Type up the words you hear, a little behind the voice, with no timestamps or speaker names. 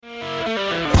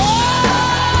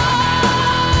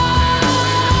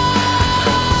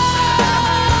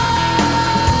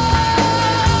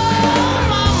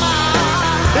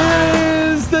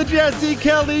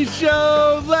Kelly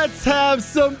Show. Let's have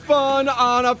some fun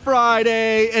on a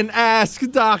Friday and Ask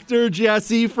Dr.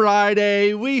 Jesse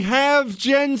Friday. We have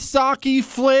Jen Psaki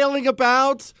flailing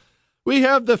about. We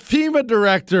have the FEMA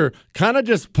director kind of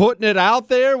just putting it out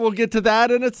there. We'll get to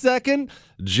that in a second.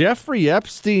 Jeffrey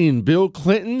Epstein, Bill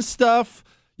Clinton stuff.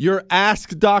 Your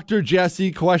Ask Dr.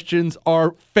 Jesse questions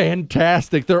are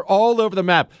fantastic. They're all over the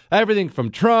map. Everything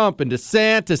from Trump and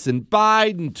DeSantis and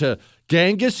Biden to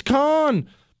Genghis Khan,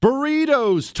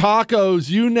 burritos, tacos,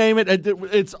 you name it.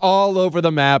 It's all over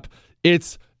the map.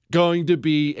 It's going to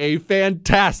be a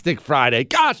fantastic Friday.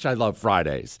 Gosh, I love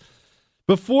Fridays.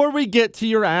 Before we get to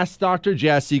your Ask Dr.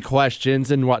 Jesse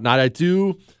questions and whatnot, I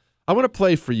want to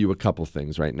play for you a couple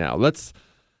things right now. Let's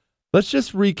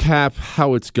just recap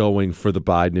how it's going for the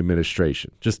Biden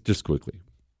administration, just quickly.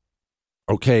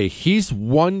 Okay, he's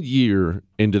 1 year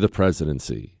into the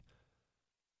presidency.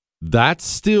 That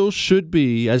still should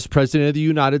be, as president of the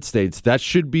United States, that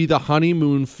should be the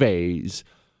honeymoon phase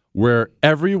where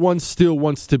everyone still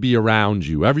wants to be around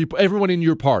you, everyone in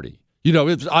your party. You know,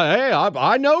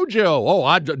 I know Joe.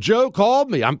 Oh, Joe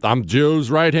called me. I'm Joe's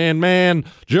right-hand man.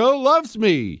 Joe loves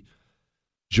me.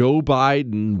 Joe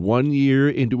Biden, 1 year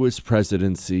into his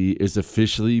presidency, is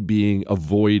officially being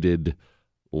avoided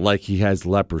like he has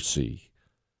leprosy.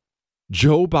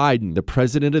 Joe Biden, the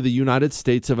president of the United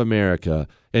States of America,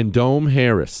 and Dome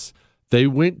Harris, they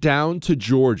went down to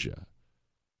Georgia.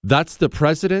 That's the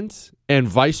president and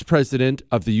vice president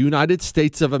of the United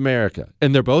States of America,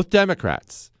 and they're both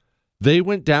Democrats. They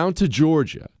went down to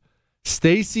Georgia.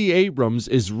 Stacey Abrams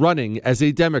is running as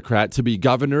a Democrat to be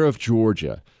governor of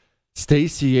Georgia.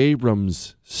 Stacey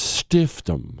Abrams stiffed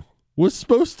him. Was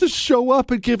supposed to show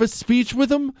up and give a speech with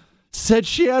him. Said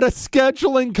she had a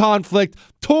scheduling conflict.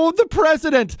 Told the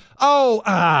president,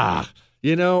 I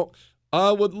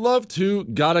would love to.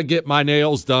 Gotta get my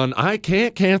nails done. I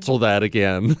can't cancel that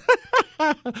again.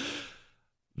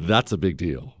 That's a big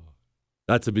deal.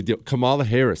 Kamala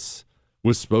Harris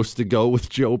was supposed to go with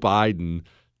Joe Biden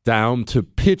down to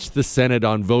pitch the Senate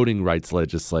on voting rights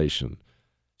legislation.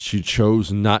 She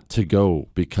chose not to go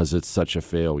because it's such a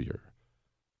failure.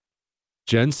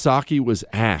 Jen Psaki was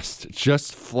asked,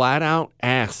 just flat out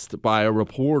asked by a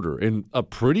reporter in a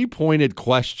pretty pointed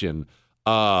question,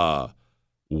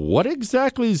 what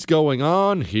exactly is going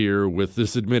on here with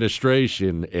this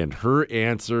administration? And her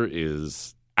answer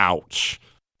is, ouch.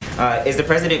 Is the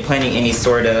president planning any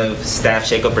sort of staff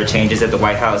shakeup or changes at the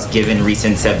White House given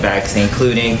recent setbacks,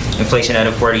 including inflation at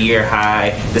a 40-year high,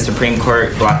 the Supreme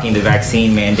Court blocking the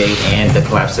vaccine mandate, and the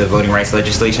collapse of voting rights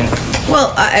legislation?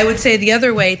 Well, I would say the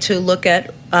other way to look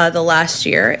at the last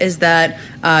year is that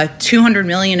 200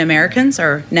 million Americans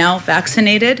are now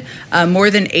vaccinated.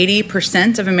 More than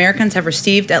 80% of Americans have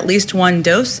received at least one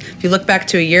dose. If you look back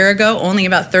to a year ago, only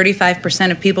about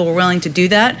 35% of people were willing to do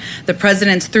that.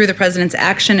 Through the president's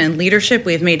action and leadership,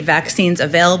 we have made vaccines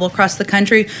available across the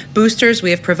country. Boosters,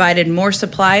 we have provided more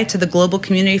supply to the global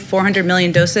community, 400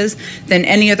 million doses, than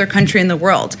any other country in the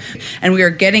world. And we are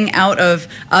getting out of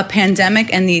a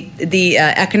pandemic and the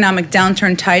economic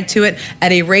downturn tied to it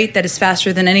at a rate that is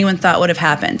faster than anyone thought would have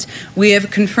happened. We have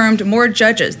confirmed more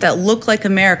judges that look like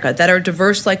America, that are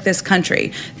diverse like this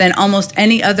country, than almost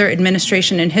any other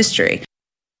administration in history.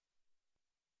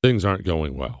 Things aren't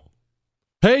going well.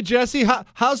 Hey, Jesse,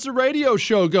 how's the radio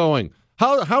show going?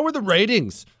 How are the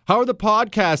ratings? How are the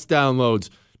podcast downloads?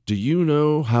 Do you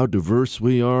know how diverse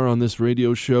we are on this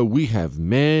radio show? We have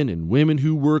men and women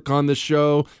who work on the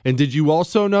show. And did you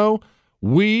also know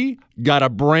we got a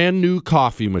brand new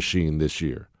coffee machine this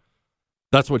year?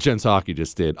 That's what Jen Psaki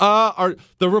just did. The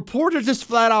reporter just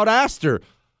flat out asked her,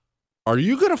 are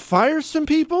you going to fire some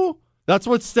people? That's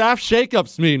what staff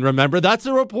shakeups mean, remember? That's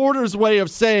a reporter's way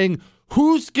of saying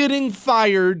who's getting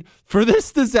fired for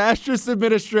this disastrous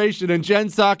administration. And Jen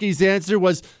Psaki's answer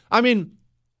was,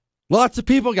 lots of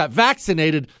people got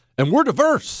vaccinated and we're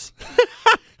diverse.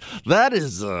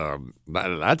 That's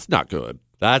not good.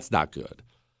 That's not good.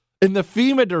 And the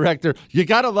FEMA director, you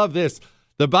got to love this.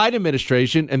 The Biden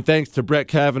administration, and thanks to Brett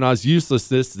Kavanaugh's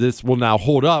uselessness, this will now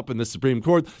hold up in the Supreme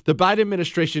Court. The Biden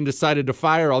administration decided to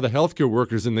fire all the healthcare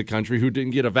workers in the country who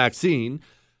didn't get a vaccine.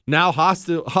 Now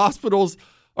hospitals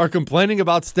are complaining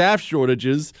about staff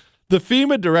shortages. The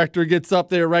FEMA director gets up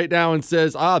there right now and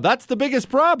says, that's the biggest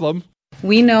problem.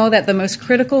 We know that the most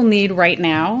critical need right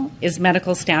now is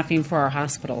medical staffing for our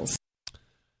hospitals.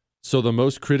 So the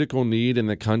most critical need in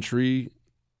the country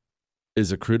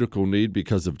is a critical need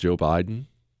because of Joe Biden?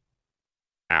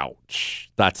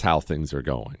 Ouch. That's how things are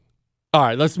going. All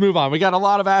right, let's move on. We got a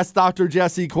lot of Ask Dr.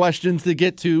 Jesse questions to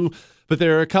get to, but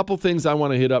there are a couple things I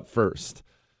want to hit up first.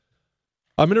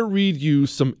 I'm going to read you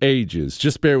some ages.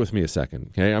 Just bear with me a second,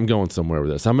 okay? I'm going somewhere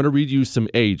with this. I'm going to read you some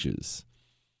ages.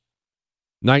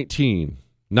 19,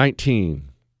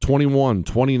 21,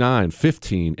 29,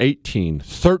 15, 18,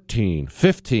 13,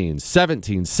 15,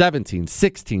 17, 17,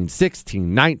 16,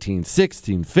 16, 19,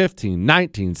 16, 15,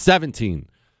 19, 17.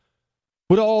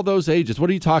 What are all those ages? What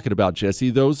are you talking about,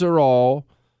 Jesse? Those are all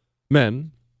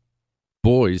men,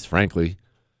 boys, frankly.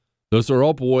 Those are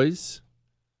all boys.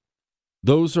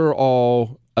 Those are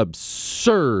all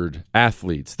absurd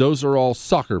athletes. Those are all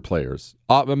soccer players.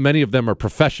 Many of them are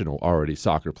professional already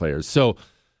soccer players. So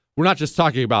we're not just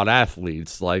talking about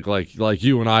athletes like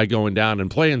you and I going down and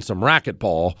playing some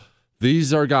racquetball.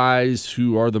 These are guys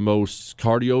who are the most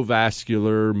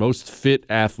cardiovascular, most fit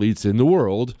athletes in the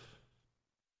world.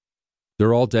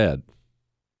 They're all dead.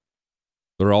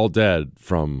 They're all dead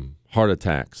from heart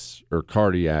attacks or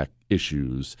cardiac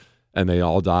issues, and they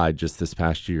all died just this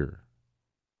past year.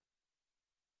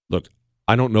 Look,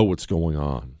 I don't know what's going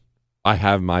on. I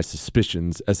have my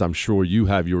suspicions, as I'm sure you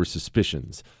have your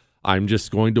suspicions. I'm just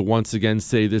going to once again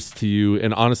say this to you,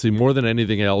 and honestly, more than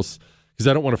anything else, because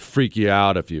I don't want to freak you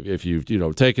out if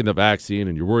you've taken the vaccine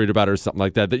and you're worried about it or something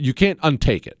like that, that you can't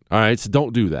untake it, all right? So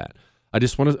don't do that. I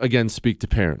just want to, again, speak to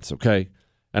parents, okay?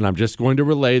 And I'm just going to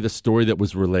relay the story that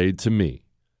was relayed to me.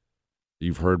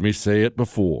 You've heard me say it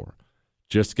before.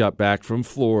 Just got back from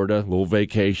Florida, a little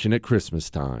vacation at Christmas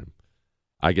time.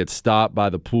 I get stopped by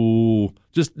the pool,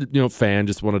 just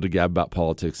wanted to gab about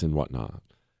politics and whatnot.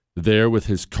 There with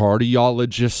his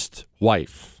cardiologist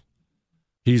wife.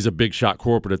 He's a big shot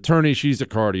corporate attorney. She's a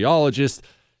cardiologist.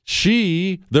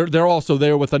 They're also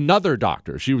there with another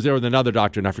doctor. She was there with another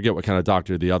doctor, and I forget what kind of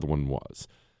doctor the other one was.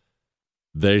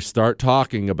 They start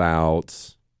talking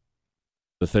about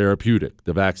the therapeutic,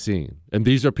 the vaccine. And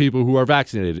these are people who are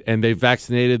vaccinated, and they've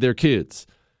vaccinated their kids.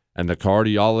 And the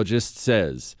cardiologist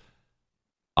says,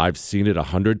 I've seen it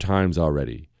 100 times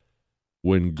already.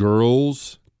 When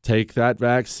girls take that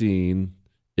vaccine,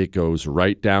 it goes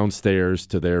right downstairs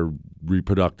to their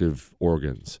reproductive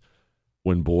organs.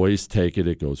 When boys take it,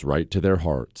 it goes right to their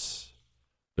hearts.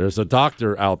 There's a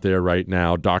doctor out there right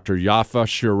now, Dr. Yafa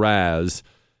Shiraz,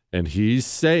 and he's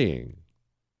saying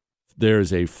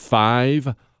there's a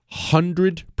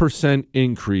 500%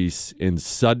 increase in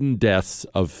sudden deaths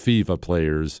of FIFA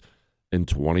players in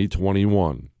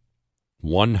 2021.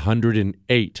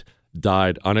 108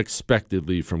 died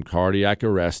unexpectedly from cardiac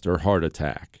arrest or heart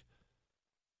attack.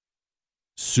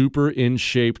 Super in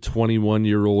shape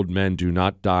 21-year-old men do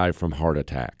not die from heart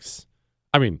attacks.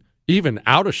 I mean, even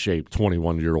out of shape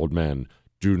 21-year-old men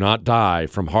do not die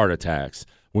from heart attacks.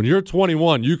 When you're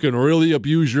 21, you can really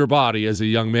abuse your body as a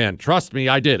young man. Trust me,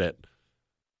 I did it.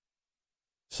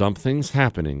 Something's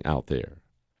happening out there.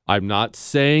 I'm not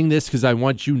saying this because I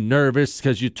want you nervous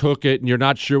because you took it and you're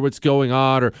not sure what's going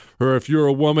on, or if you're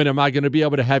a woman, am I going to be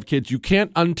able to have kids? You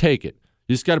can't untake it.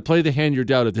 You just got to play the hand you're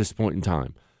dealt at this point in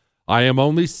time. I am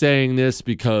only saying this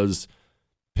because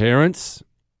parents,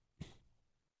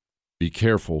 be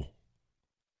careful.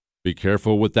 Be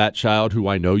careful with that child who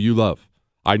I know you love.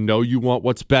 I know you want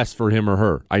what's best for him or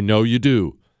her. I know you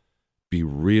do. Be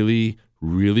really,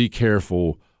 really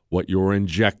careful what you're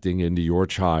injecting into your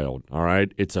child, all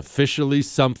right? It's officially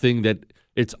something that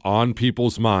it's on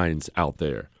people's minds out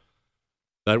there.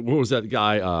 What was that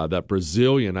guy, that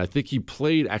Brazilian? I think he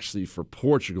played actually for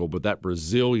Portugal, but that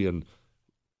Brazilian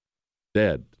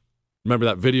dead. Remember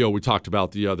that video we talked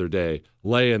about the other day?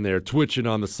 Laying there, twitching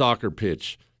on the soccer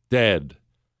pitch, dead.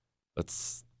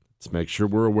 Let's make sure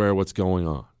we're aware of what's going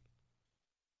on.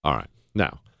 All right.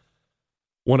 Now,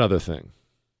 one other thing.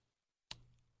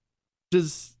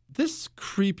 Does this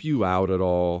creep you out at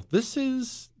all? This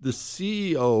is the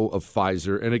CEO of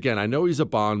Pfizer. And again, I know he's a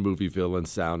Bond movie villain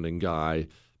sounding guy,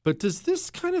 but does this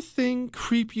kind of thing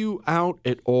creep you out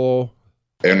at all?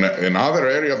 And another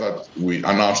area that we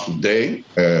announced today,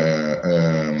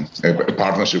 a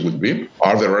partnership with BIM,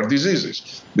 are the rare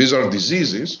diseases. These are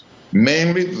diseases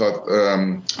mainly that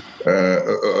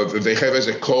they have as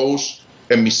a cause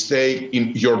a mistake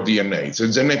in your DNA. It's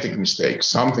a genetic mistake.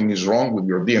 Something is wrong with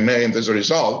your DNA, and as a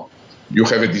result, you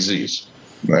have a disease.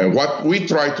 What we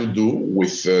try to do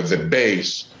with the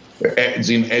base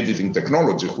gene editing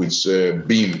technology, which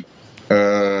BIM,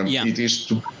 it is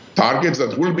to targets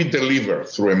that will be delivered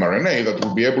through mRNA that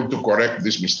will be able to correct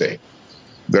this mistake.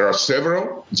 There are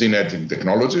several gene editing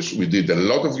technologies. We did a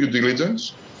lot of due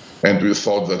diligence, and we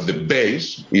thought that the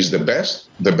base is the best.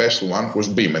 The best one was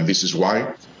BIM, and this is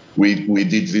why we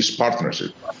did this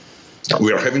partnership.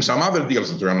 We are having some other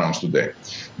deals that we announced today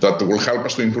that will help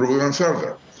us to improve even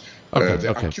further.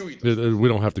 Okay. We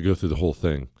don't have to go through the whole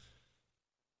thing.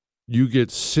 You get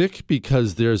sick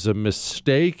because there's a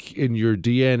mistake in your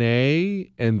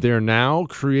DNA and they're now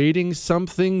creating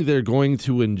something they're going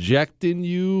to inject in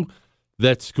you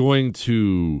that's going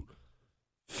to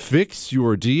fix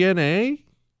your DNA?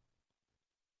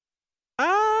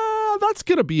 That's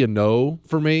going to be a no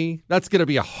for me. That's going to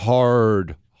be a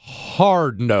hard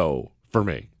no for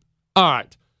me. All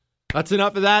right. That's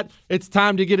enough of that. It's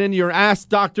time to get into your Ask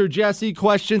Dr. Jesse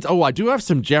questions. Oh, I do have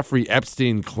some Jeffrey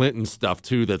Epstein Clinton stuff,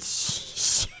 too, that's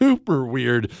super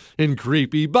weird and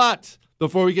creepy. But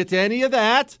before we get to any of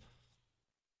that,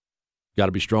 got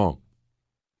to be strong.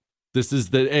 This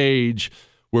is the age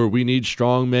where we need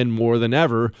strong men more than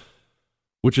ever,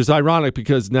 which is ironic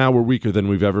because now we're weaker than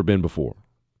we've ever been before.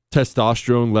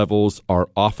 Testosterone levels are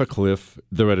off a cliff.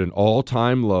 They're at an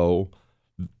all-time low.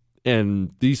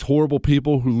 And these horrible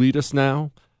people who lead us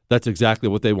now, that's exactly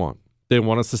what they want. They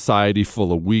want a society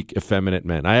full of weak, effeminate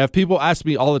men. I have people ask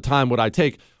me all the time what I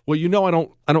take. Well,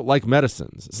 I don't like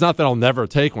medicines. It's not that I'll never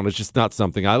take one. It's just not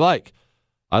something I like.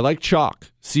 I like CHOQ,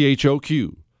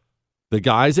 CHOQ. The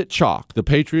guys at CHOQ, the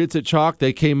patriots at CHOQ,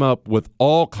 they came up with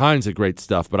all kinds of great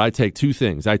stuff, but I take two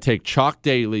things. I take CHOQ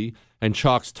Daily and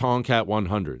CHOQ's Tomcat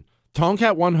 100.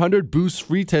 Tomcat 100 boosts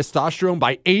free testosterone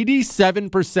by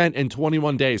 87% in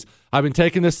 21 days. I've been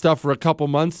taking this stuff for a couple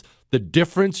months. The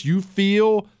difference you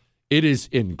feel, it is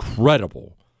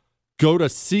incredible. Go to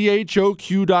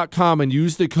choq.com and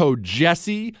use the code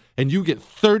Jesse, and you get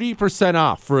 30%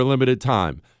 off for a limited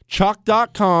time.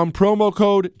 CHOQ.com, promo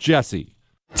code Jesse.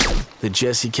 The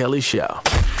Jesse Kelly Show.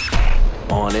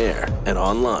 On air and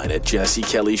online at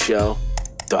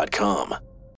jessekellyshow.com.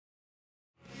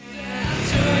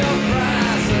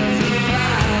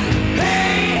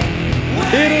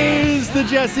 It is the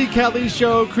Jesse Kelly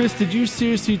Show. Chris, did you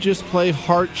seriously just play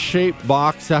heart-shaped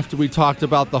box after we talked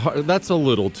about the heart? That's a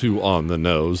little too on the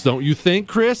nose, don't you think,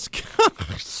 Chris?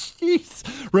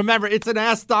 Jeez. Remember, it's an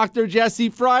Ask Dr. Jesse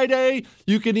Friday.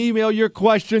 You can email your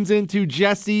questions into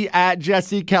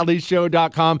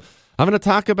jesse@jessekellyshow.com. I'm going to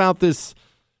talk about this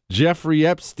Jeffrey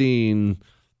Epstein,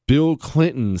 Bill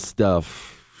Clinton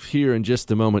stuff here in just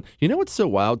a moment. You know what's so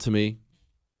wild to me?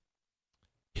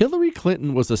 Hillary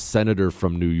Clinton was a senator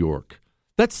from New York.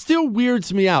 That still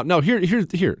weirds me out. No,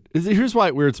 here's why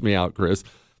it weirds me out, Chris.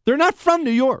 They're not from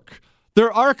New York.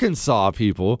 They're Arkansas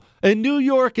people, and New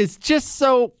York is just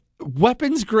so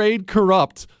weapons-grade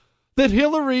corrupt that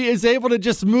Hillary is able to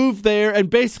just move there and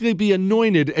basically be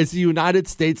anointed as a United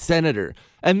States senator.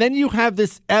 And then you have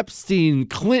this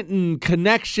Epstein-Clinton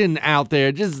connection out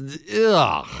there. Just,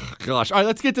 ugh, gosh. All right,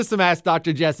 let's get to some Ask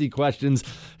Dr. Jesse questions.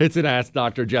 It's an Ask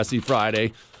Dr. Jesse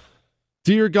Friday.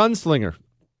 Dear Gunslinger,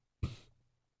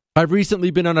 I've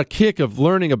recently been on a kick of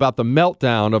learning about the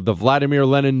meltdown of the Vladimir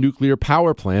Lenin nuclear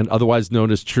power plant, otherwise known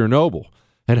as Chernobyl,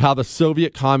 and how the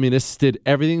Soviet communists did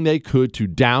everything they could to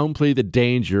downplay the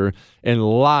danger and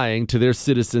lying to their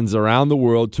citizens around the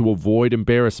world to avoid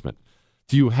embarrassment.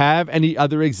 Do you have any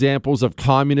other examples of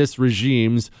communist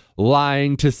regimes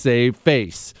lying to save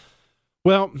face?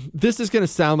 Well, this is going to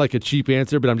sound like a cheap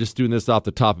answer, but I'm just doing this off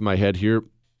the top of my head here.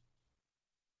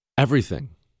 Everything.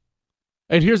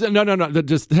 And here's, no,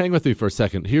 just hang with me for a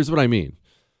second. Here's what I mean.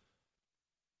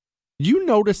 You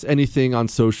notice anything on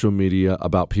social media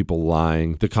about people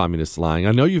lying, the communists lying?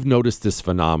 I know you've noticed this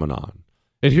phenomenon.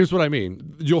 And here's what I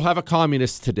mean. You'll have a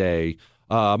communist today.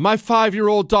 My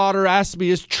 5-year-old daughter asked me,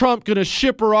 is Trump going to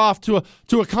ship her off to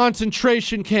a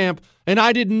concentration camp? And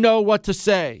I didn't know what to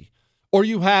say. Or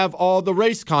you have all the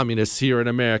race communists here in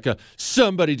America.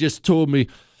 Somebody just told me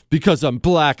because I'm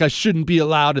black, I shouldn't be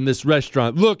allowed in this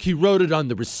restaurant. Look, he wrote it on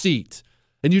the receipt.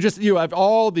 And you have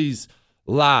all these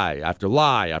lie after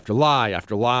lie after lie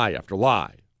after lie after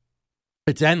lie.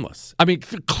 It's endless. I mean,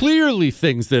 clearly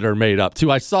things that are made up,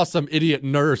 too. I saw some idiot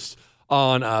nurse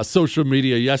on social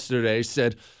media yesterday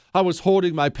said, I was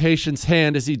holding my patient's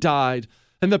hand as he died.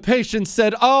 And the patient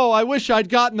said, oh, I wish I'd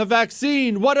gotten the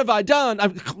vaccine. What have I done?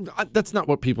 That's not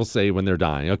what people say when they're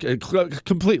dying. Okay,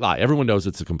 complete lie. Everyone knows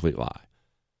it's a complete lie.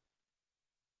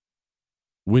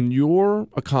 When you're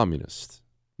a communist,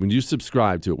 when you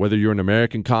subscribe to it, whether you're an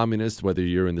American communist, whether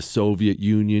you're in the Soviet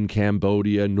Union,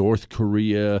 Cambodia, North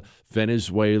Korea,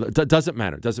 Venezuela, it doesn't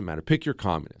matter. It doesn't matter. Pick your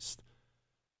communist.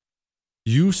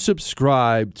 You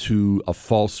subscribe to a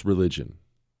false religion.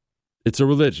 It's a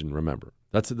religion, remember.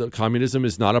 Communism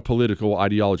is not a political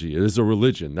ideology. It is a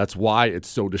religion. That's why it's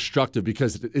so destructive,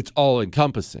 because it's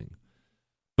all-encompassing.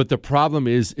 But the problem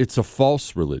is it's a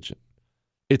false religion.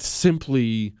 It's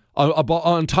simply,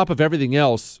 on top of everything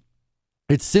else,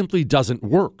 it simply doesn't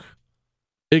work.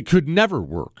 It could never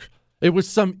work. It was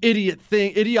some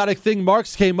idiotic thing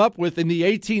Marx came up with in the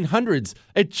 1800s.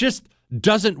 It just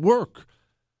doesn't work.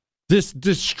 This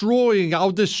destroying,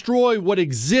 I'll destroy what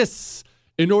exists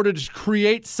in order to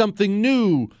create something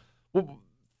new. Well,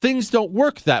 things don't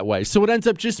work that way. So it ends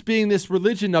up just being this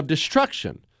religion of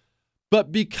destruction.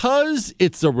 But because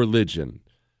it's a religion,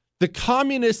 the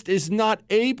communist is not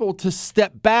able to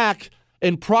step back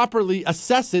and properly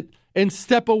assess it and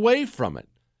step away from it.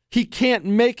 He can't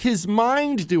make his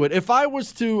mind do it. If I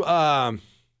was to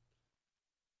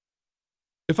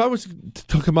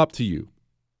come up to you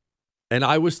and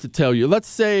I was to tell you, let's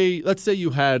say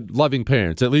you had loving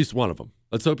parents, at least one of them.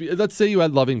 Let's say you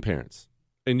had loving parents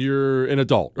and you're an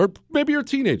adult, or maybe you're a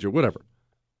teenager, whatever.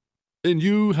 And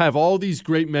you have all these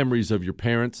great memories of your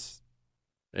parents,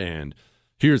 and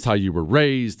here's how you were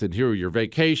raised, and here are your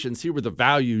vacations, here were the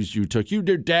values you took. Your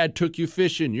dad took you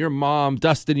fishing, your mom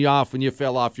dusting you off when you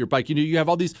fell off your bike. You have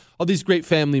all these great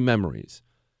family memories.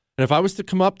 And if I was to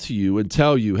come up to you and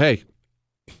tell you, hey,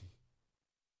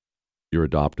 you're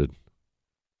adopted.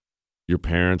 Your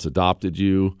parents adopted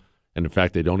you, and in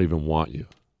fact, they don't even want you.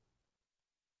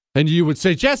 And you would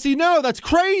say, Jesse, no, that's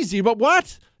crazy, but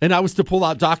what? And I was to pull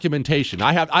out documentation.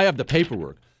 I have the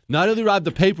paperwork. Not only do I have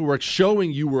the paperwork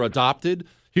showing you were adopted,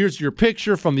 here's your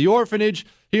picture from the orphanage,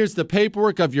 here's the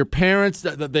paperwork of your parents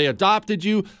that they adopted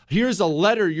you, here's a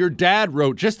letter your dad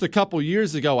wrote just a couple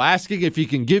years ago asking if he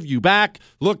can give you back.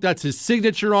 Look, that's his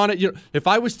signature on it. If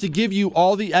I was to give you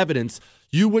all the evidence,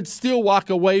 you would still walk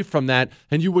away from that,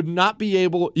 and you would not be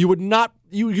able, you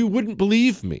wouldn't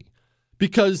believe me,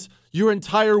 because your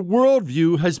entire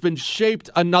worldview has been shaped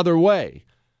another way.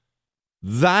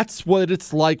 That's what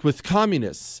it's like with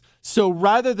communists. So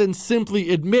rather than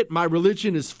simply admit my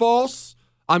religion is false,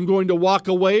 I'm going to walk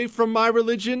away from my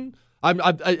religion,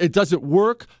 it doesn't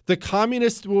work. The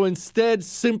communist will instead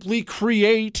simply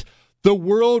create the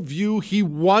worldview he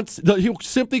wants. He'll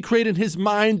simply create in his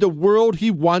mind the world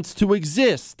he wants to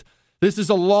exist. This is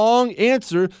a long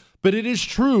answer, but it is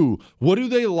true. What do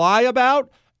they lie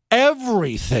about?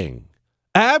 Everything.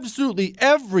 Absolutely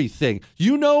everything.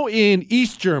 In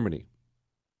East Germany,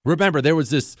 remember, there was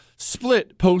this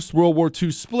split, post-World War II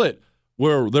split,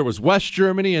 where there was West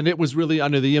Germany, and it was really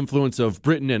under the influence of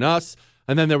Britain and us.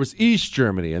 And then there was East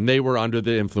Germany, and they were under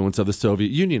the influence of the Soviet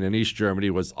Union. And East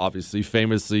Germany was obviously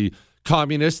famously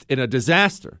communist and a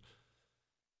disaster.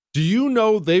 Do you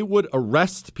know they would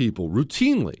arrest people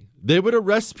routinely? They would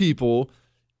arrest people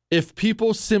if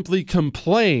people simply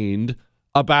complained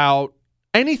about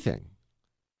anything.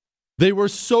 They were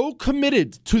so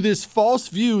committed to this false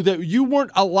view that you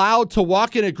weren't allowed to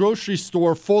walk in a grocery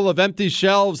store full of empty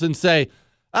shelves and say,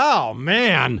 oh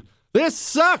man, this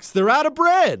sucks, they're out of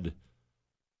bread.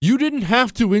 You didn't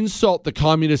have to insult the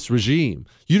communist regime.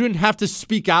 You didn't have to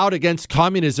speak out against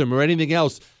communism or anything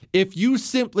else. If you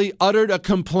simply uttered a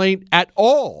complaint at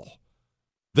all,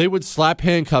 they would slap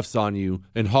handcuffs on you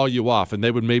and haul you off, and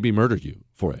they would maybe murder you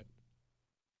for it.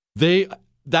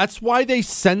 That's why they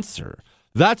censor.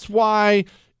 That's why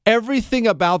everything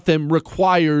about them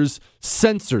requires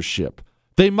censorship.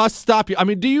 They must stop you. I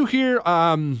mean, do you hear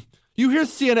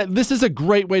CNN? This is a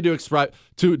great way to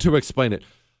explain it.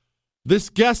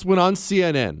 This guest went on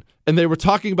CNN, and they were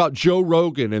talking about Joe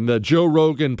Rogan and the Joe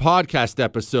Rogan podcast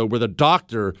episode where the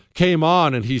doctor came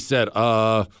on and he said,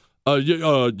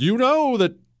 you know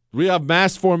that we have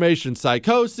mass formation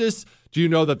psychosis. Do you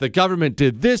know that the government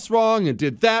did this wrong and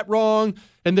did that wrong?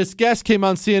 And this guest came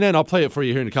on CNN. I'll play it for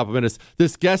you here in a couple minutes.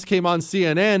 This guest came on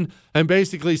CNN and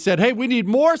basically said, hey, we need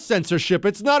more censorship.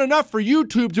 It's not enough for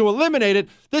YouTube to eliminate it.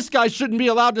 This guy shouldn't be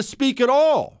allowed to speak at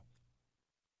all.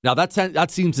 Now,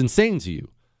 that seems insane to you.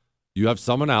 You have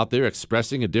someone out there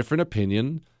expressing a different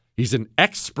opinion. He's an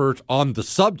expert on the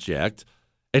subject,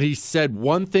 and he said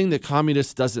one thing the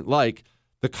communist doesn't like.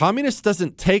 The communist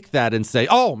doesn't take that and say,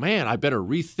 oh, man, I better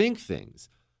rethink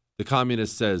things. The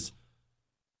communist says,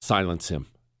 silence him.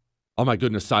 Oh, my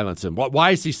goodness, silence him. Why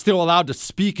is he still allowed to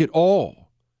speak at all?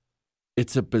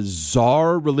 It's a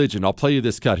bizarre religion. I'll play you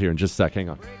this cut here in just a sec. Hang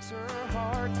on. Breaks her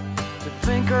heart to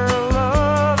think her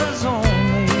love is only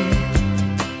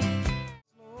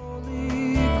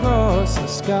slowly across the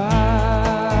sky.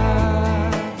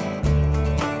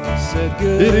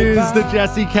 It is the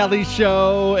Jesse Kelly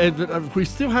Show, and we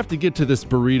still have to get to this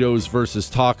burritos versus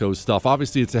tacos stuff.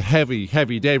 Obviously, it's a heavy,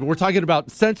 heavy day, but we're talking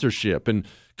about censorship and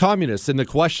communists, and the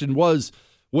question was,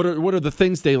 what are the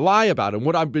things they lie about? And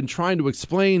what I've been trying to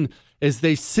explain is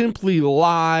they simply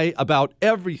lie about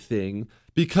everything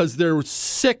because their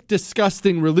sick,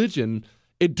 disgusting religion,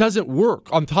 it doesn't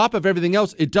work. On top of everything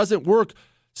else, it doesn't work.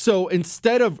 So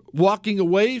instead of walking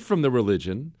away from the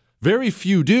religion, very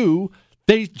few do,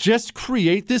 they just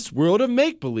create this world of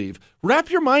make-believe.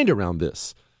 Wrap your mind around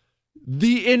this.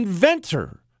 The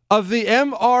inventor of the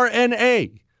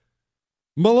mRNA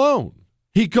Malone.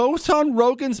 He goes on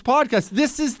Rogan's podcast.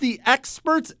 This is the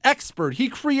expert's expert. He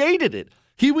created it.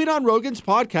 He went on Rogan's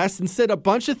podcast and said a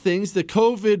bunch of things that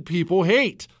COVID people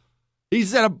hate. He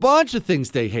said a bunch of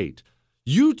things they hate.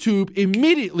 YouTube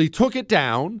immediately took it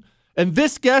down. And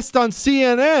this guest on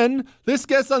CNN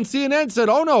said,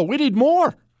 oh no, we need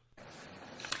more.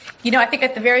 I think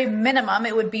at the very minimum,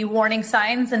 it would be warning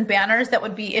signs and banners that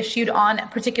would be issued on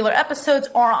particular episodes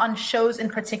or on shows in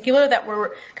particular that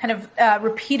were kind of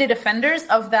repeated offenders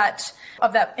of that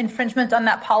infringement on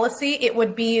that policy. It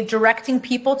would be directing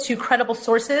people to credible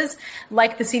sources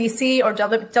like the CDC or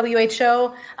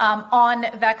WHO on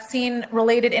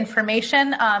vaccine-related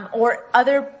information or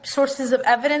other sources of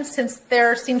evidence, since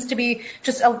there seems to be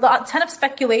just a ton of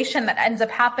speculation that ends up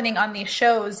happening on these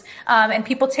shows, and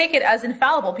people take it as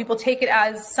infallible. People take it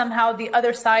as somehow the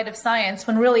other side of science,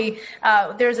 when really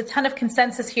there's a ton of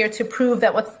consensus here to prove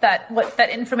that what that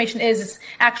information is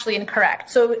actually incorrect.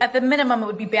 So at the minimum, it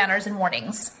would be banners and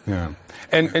warnings. Yeah.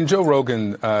 And Joe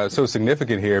Rogan, so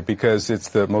significant here because it's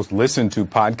the most listened to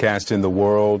podcast in the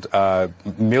world.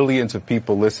 Millions of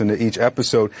people listen to each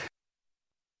episode.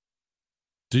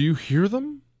 Do you hear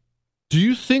them? Do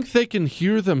you think they can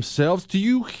hear themselves? Do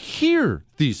you hear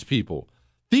these people?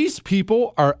 These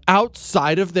people are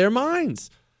outside of their minds.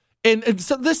 And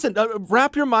so listen,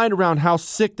 wrap your mind around how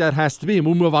sick that has to be. And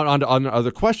we'll move on to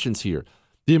other questions here.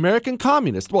 The American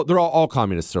communists, well, they're all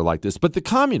communists are like this, but the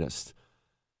communists,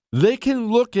 they can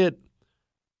look at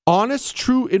honest,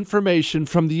 true information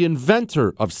from the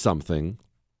inventor of something,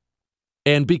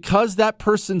 and because that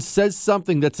person says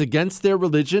something that's against their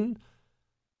religion,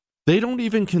 they don't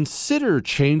even consider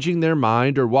changing their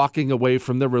mind or walking away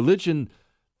from their religion.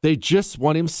 They just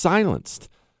want him silenced.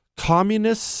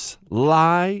 Communists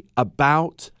lie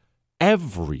about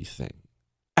everything.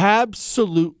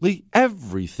 Absolutely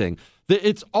everything.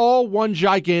 It's all one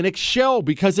gigantic shell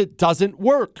because it doesn't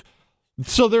work.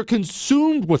 So they're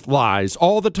consumed with lies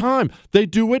all the time. They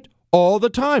do it all the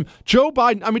time. Joe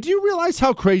Biden, do you realize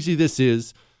how crazy this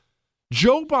is?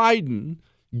 Joe Biden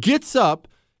gets up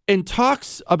and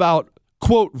talks about,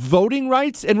 quote, voting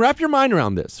rights, and wrap your mind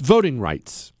around this, voting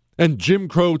rights and Jim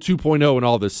Crow 2.0 and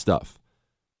all this stuff.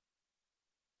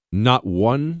 Not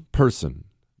one person,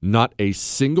 not a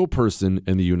single person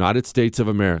in the United States of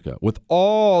America, with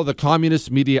all the communist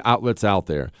media outlets out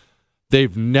there,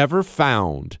 they've never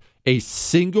found a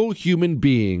single human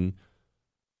being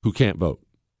who can't vote.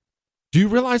 Do you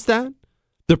realize that?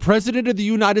 The president of the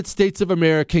United States of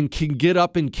America can get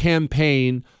up and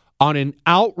campaign on an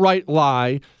outright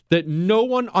lie that no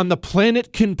one on the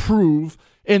planet can prove,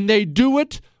 and they do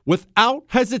it without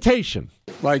hesitation.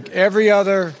 Like every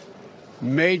other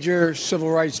major civil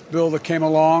rights bill that came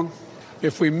along,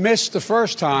 if we missed the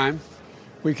first time,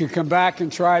 we could come back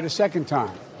and try it a second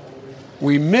time.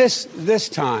 We missed this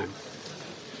time.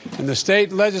 And the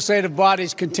state legislative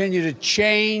bodies continue to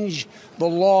change the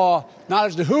law, not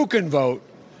as to who can vote,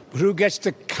 but who gets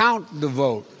to count the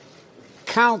vote.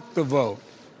 Count the vote.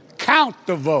 Count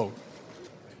the vote.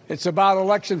 It's about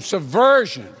election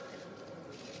subversion,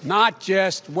 not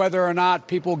just whether or not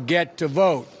people get to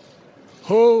vote.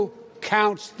 Who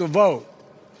counts the vote?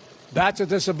 That's what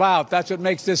this is about. That's what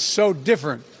makes this so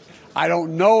different. I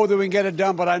don't know that we can get it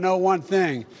done, but I know one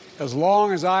thing. As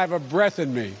long as I have a breath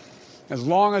in me, as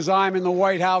long as I'm in the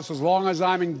White House, as long as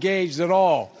I'm engaged at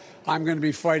all, I'm going to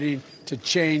be fighting to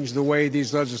change the way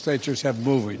these legislatures have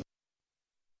moving.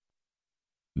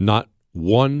 Not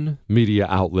one media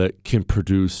outlet can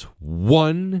produce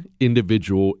one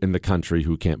individual in the country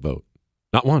who can't vote.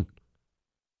 Not one.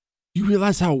 You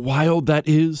realize how wild that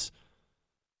is?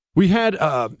 We had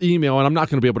email, and I'm not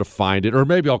going to be able to find it, or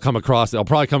maybe I'll come across it. I'll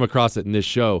probably come across it in this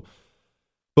show.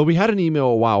 But we had an email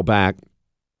a while back,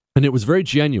 and it was very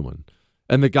genuine.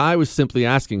 And the guy was simply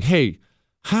asking, hey,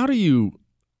 how do you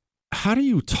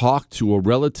talk to a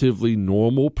relatively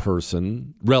normal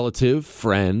person, relative,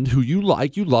 friend, who you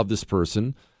like, you love this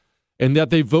person, and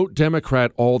that they vote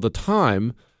Democrat all the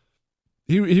time?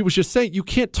 He was just saying, you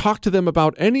can't talk to them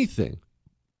about anything.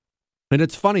 And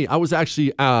it's funny, I was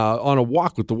actually on a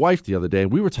walk with the wife the other day,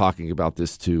 and we were talking about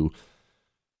this too,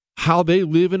 how they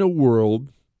live in a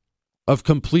world of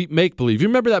complete make-believe. You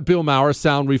remember that Bill Maher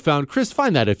sound we found? Chris,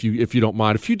 find that if you don't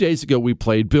mind. A few days ago, we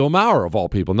played Bill Maher, of all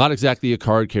people, not exactly a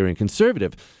card-carrying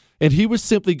conservative. And he was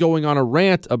simply going on a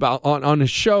rant about on his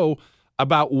show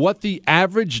about what the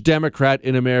average Democrat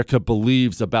in America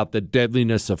believes about the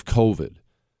deadliness of COVID.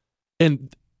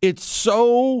 And it's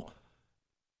so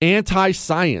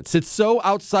anti-science. It's so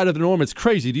outside of the norm. It's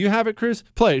crazy. Do you have it, Chris?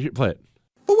 Play it. But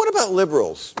what about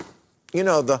liberals? You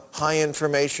know, the high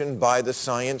information by the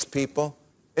science people.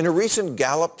 In a recent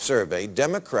Gallup survey,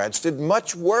 Democrats did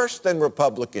much worse than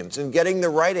Republicans in getting the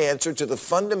right answer to the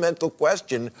fundamental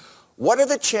question, what are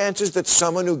the chances that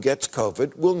someone who gets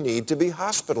COVID will need to be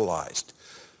hospitalized?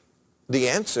 The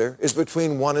answer is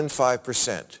between 1% and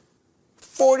 5%.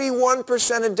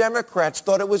 41% of Democrats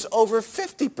thought it was over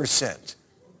 50%.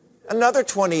 Another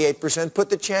 28% put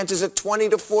the chances at 20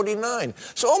 to 49.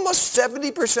 So almost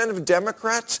 70% of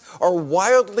Democrats are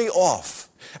wildly off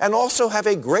and also have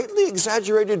a greatly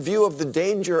exaggerated view of the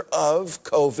danger of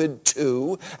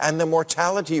COVID-2 and the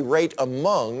mortality rate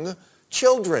among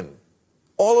children.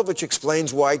 All of which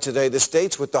explains why today the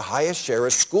states with the highest share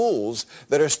of schools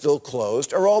that are still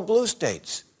closed are all blue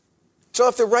states. So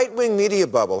if the right-wing media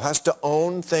bubble has to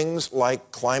own things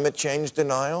like climate change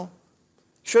denial,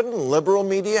 shouldn't liberal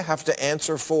media have to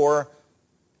answer for,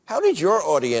 how did your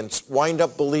audience wind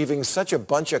up believing such a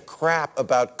bunch of crap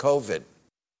about COVID?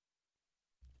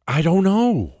 I don't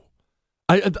know.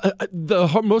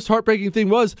 The most heartbreaking thing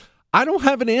was, I don't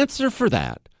have an answer for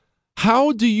that.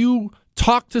 How do you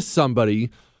talk to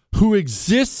somebody who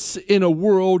exists in a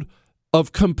world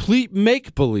of complete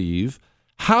make-believe?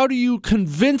 How do you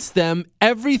convince them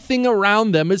everything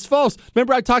around them is false?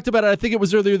 Remember, I talked about it, I think it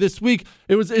was earlier this week.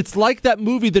 It's like that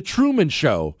movie, The Truman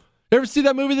Show. You ever see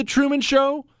that movie, The Truman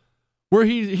Show? Where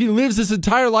he lives his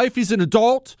entire life, he's an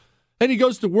adult, and he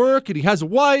goes to work, and he has a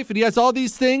wife, and he has all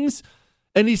these things,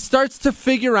 and he starts to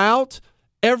figure out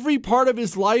every part of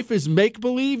his life is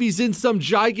make-believe. He's in some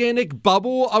gigantic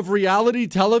bubble of reality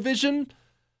television.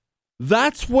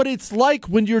 That's what it's like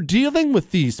when you're dealing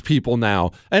with these people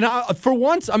now. And for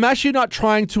once, I'm actually not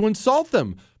trying to insult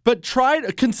them, but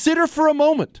consider for a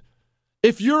moment.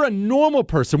 If you're a normal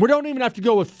person, we don't even have to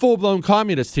go with full-blown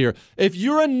communists here. If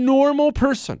you're a normal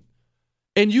person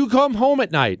and you come home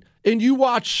at night and you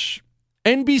watch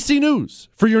NBC News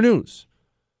for your news,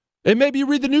 and maybe you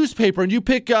read the newspaper and you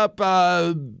pick up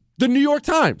the New York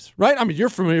Times, right? I mean, you're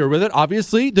familiar with it,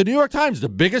 obviously. The New York Times, the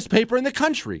biggest paper in the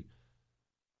country.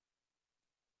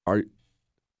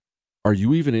 Are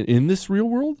you even in this real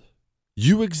world?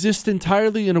 You exist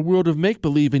entirely in a world of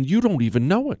make-believe and you don't even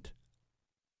know it.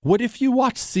 What if you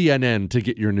watch CNN to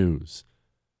get your news?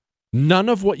 None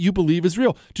of what you believe is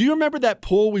real. Do you remember that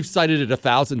poll? We've cited it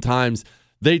 1,000 times.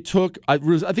 They took, I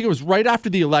think it was right after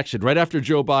the election, right after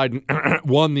Joe Biden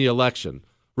won the election.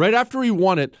 Right after he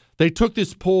won it, they took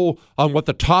this poll on what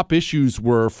the top issues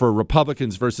were for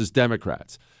Republicans versus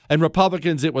Democrats. And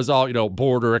Republicans, it was all,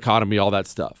 border, economy, all that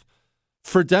stuff.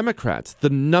 For Democrats,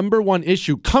 the number one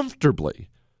issue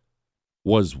comfortably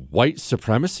was white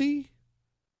supremacy.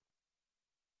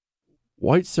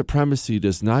 White supremacy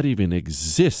does not even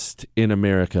exist in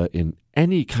America in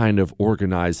any kind of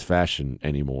organized fashion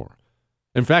anymore.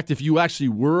 In fact, if you actually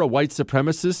were a white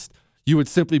supremacist, you would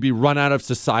simply be run out of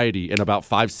society in about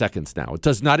 5 seconds now. It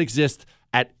does not exist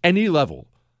at any level.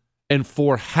 And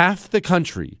for half the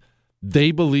country, they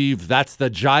believe that's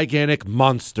the gigantic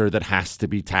monster that has to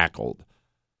be tackled.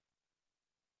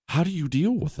 How do you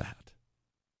deal with that?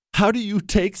 How do you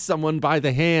take someone by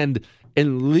the hand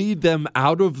and lead them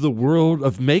out of the world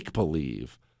of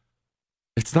make-believe?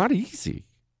 It's not easy.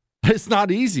 It's not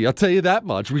easy, I'll tell you that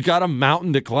much. We got a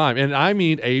mountain to climb, and I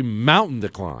mean a mountain to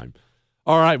climb.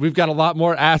 All right, we've got a lot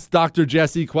more Ask Dr.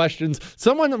 Jesse questions.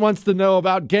 Someone wants to know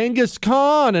about Genghis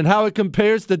Khan and how it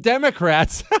compares to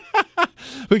Democrats.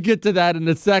 We'll get to that in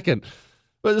a second.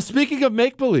 But speaking of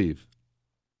make-believe,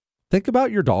 think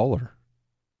about your dollar.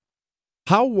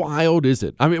 How wild is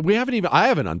it? I mean, I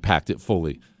haven't unpacked it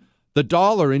fully. The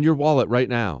dollar in your wallet right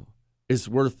now is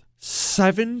worth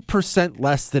 7%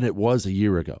 less than it was a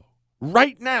year ago.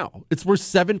 Right now, it's worth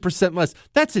 7% less.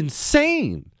 That's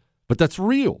insane, but that's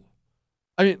real.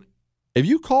 I mean, have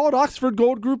you called Oxford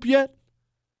Gold Group yet?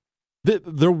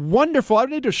 They're wonderful. I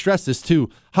need to stress this too,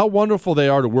 how wonderful they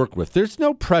are to work with. There's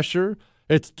no pressure.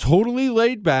 It's totally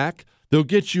laid back. They'll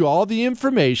get you all the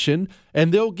information,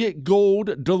 and they'll get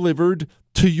gold delivered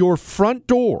to your front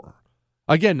door.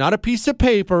 Again, not a piece of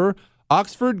paper.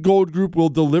 Oxford Gold Group will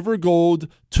deliver gold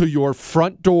to your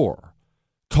front door.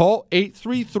 Call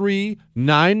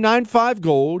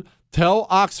 833-995-GOLD. Tell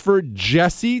Oxford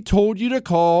Jesse told you to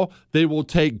call. They will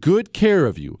take good care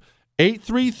of you.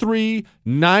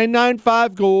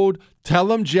 833-995-GOLD. Tell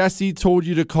them Jesse told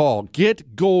you to call.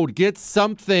 Get gold. Get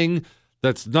something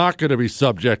that's not going to be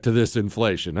subject to this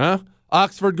inflation, huh?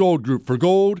 Oxford Gold Group. For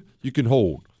gold you can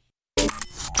hold.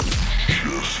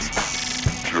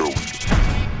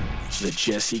 The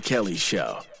Jesse Kelly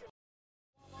Show.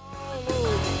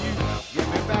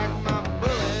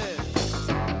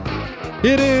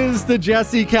 It is the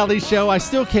Jesse Kelly Show. I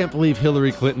still can't believe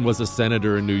Hillary Clinton was a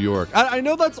senator in New York. I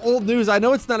know that's old news. I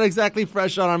know it's not exactly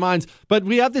fresh on our minds, but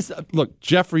we have this. Look,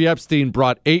 Jeffrey Epstein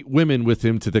brought 8 women with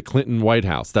him to the Clinton White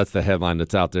House. That's the headline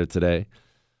that's out there today.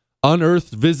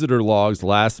 Unearthed visitor logs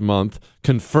last month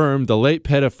confirmed the late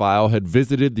pedophile had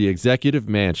visited the executive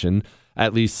mansion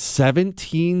at least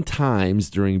 17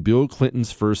 times during Bill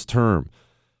Clinton's first term.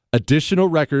 Additional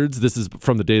records, this is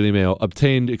from the Daily Mail,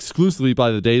 obtained exclusively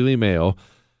by the Daily Mail,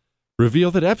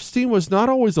 reveal that Epstein was not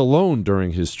always alone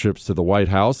during his trips to the White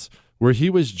House, where he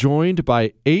was joined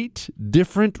by 8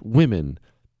 different women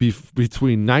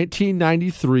between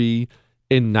 1993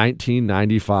 and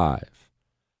 1995.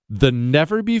 The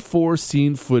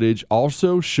never-before-seen footage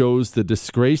also shows the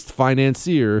disgraced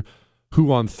financier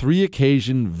who on 3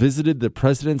 occasions visited the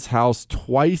president's house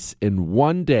twice in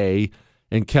one day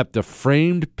and kept a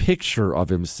framed picture of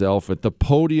himself at the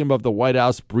podium of the White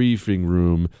House briefing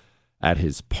room at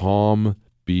his Palm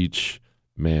Beach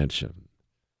mansion.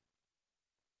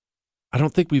 I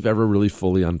don't think we've ever really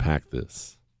fully unpacked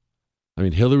this. I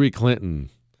mean, Hillary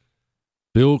Clinton,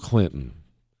 Bill Clinton.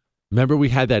 Remember we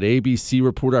had that ABC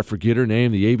reporter, I forget her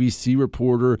name, the ABC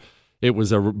reporter. It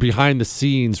was a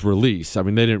behind-the-scenes release. I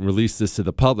mean, they didn't release this to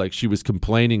the public. She was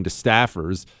complaining to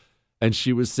staffers. And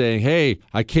she was saying, hey,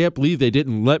 I can't believe they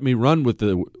didn't let me run with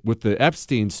the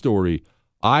Epstein story.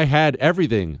 I had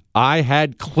everything. I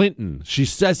had Clinton. She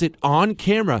says it on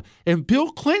camera. And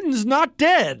Bill Clinton's not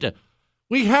dead.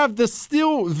 We have the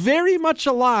still very much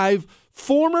alive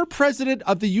former president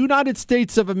of the United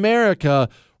States of America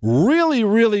really,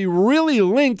 really, really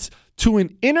linked to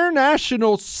an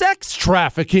international sex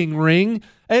trafficking ring.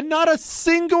 And not a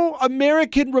single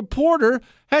American reporter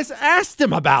has asked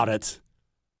him about it.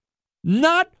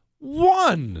 Not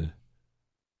one.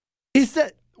 Is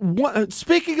that one,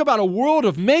 speaking about a world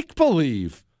of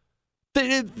make-believe?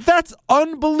 That's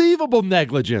unbelievable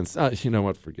negligence. You know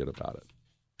what? Forget about it.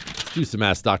 Do some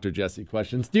Ask Dr. Jesse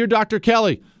questions. Dear Dr.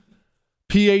 Kelly,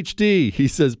 PhD, he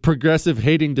says, progressive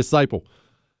hating disciple.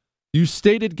 You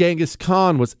stated Genghis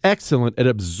Khan was excellent at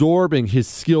absorbing his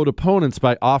skilled opponents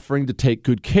by offering to take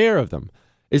good care of them.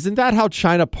 Isn't that how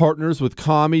China partners with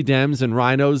commie, Dems, and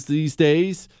rhinos these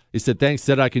days? He said, thanks,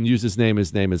 said I can use his name.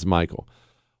 His name is Michael.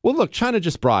 Well, look, China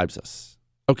just bribes us,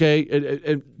 okay?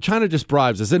 And China just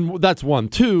bribes us, and that's one.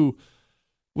 2,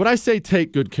 when I say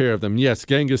take good care of them, yes,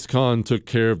 Genghis Khan took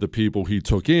care of the people he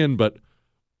took in, but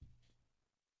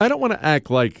I don't want to act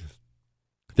like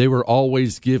they were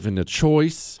always given a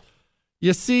choice.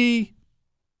 You see,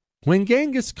 when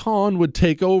Genghis Khan would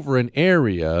take over an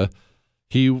area,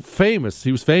 he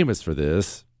was famous for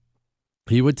this.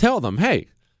 He would tell them, hey,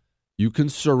 you can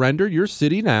surrender your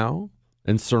city now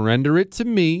and surrender it to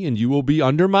me and you will be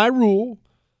under my rule,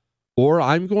 or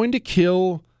I'm going to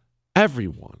kill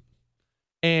everyone.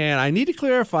 And I need to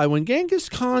clarify, when Genghis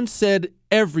Khan said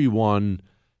everyone,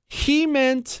 he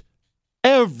meant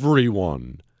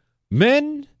everyone.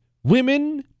 Men,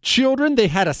 women, children. They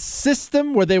had a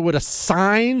system where they would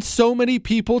assign so many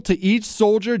people to each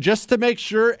soldier just to make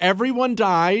sure everyone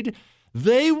died.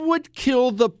 They would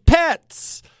kill the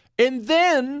pets. And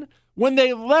then when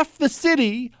they left the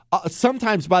city,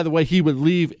 sometimes, by the way, he would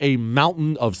leave a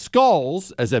mountain of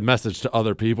skulls as a message to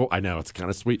other people. I know, it's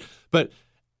kind of sweet. But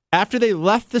after they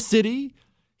left the city,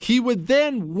 he would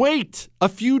then wait a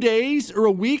few days or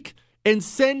a week and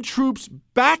send troops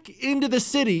back into the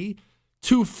city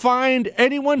to find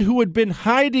anyone who had been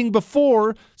hiding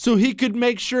before so he could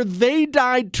make sure they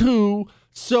died too,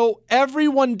 so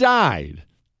everyone died.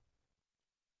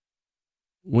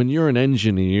 When you're an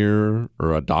engineer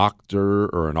or a doctor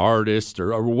or an artist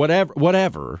or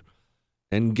whatever,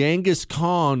 and Genghis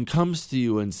Khan comes to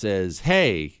you and says,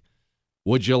 hey,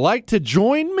 would you like to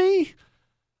join me?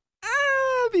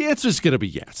 The answer is going to be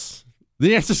yes.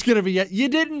 The answer is going to be yes. You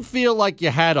didn't feel like you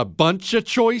had a bunch of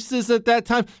choices at that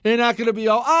time. You're not going to be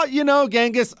all,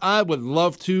 Genghis, I would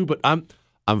love to, but I'm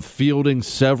fielding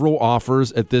several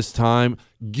offers at this time.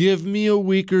 Give me a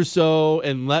week or so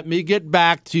and let me get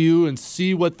back to you and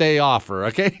see what they offer,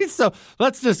 okay? So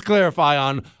let's just clarify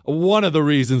on one of the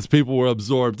reasons people were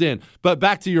absorbed in. But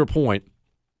back to your point.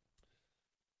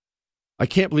 I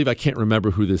can't believe I can't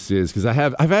remember who this is because I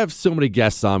have so many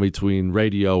guests on between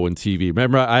radio and TV.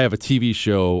 Remember, I have a TV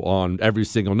show on every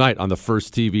single night on the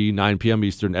First TV, 9 p.m.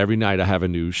 Eastern. Every night I have a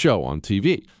new show on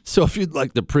TV. So if you'd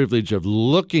like the privilege of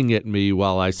looking at me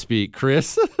while I speak,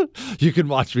 Chris, you can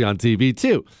watch me on TV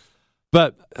too.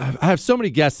 But I have so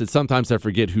many guests that sometimes I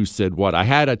forget who said what. I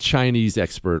had a Chinese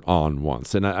expert on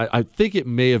once, and I think it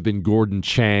may have been Gordon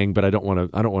Chang, but I don't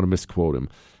want to misquote him.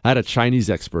 I had a Chinese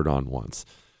expert on once.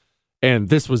 And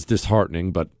this was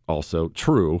disheartening, but also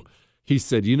true. He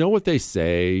said, you know what they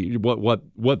say,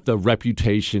 what the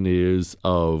reputation is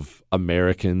of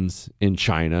Americans in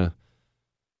China?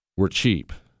 We're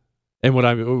cheap. And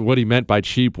what he meant by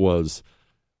cheap was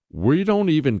we don't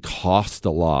even cost a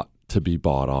lot to be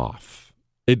bought off.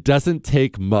 It doesn't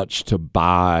take much to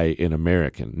buy an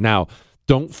American. Now,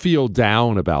 don't feel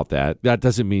down about that. That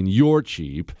doesn't mean you're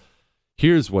cheap.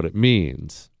 Here's what it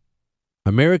means.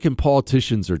 American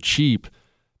politicians are cheap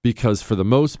because for the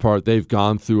most part, they've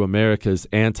gone through America's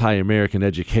anti-American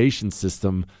education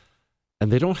system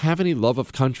and they don't have any love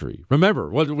of country. Remember,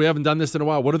 we haven't done this in a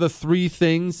while. What are the 3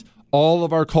 things all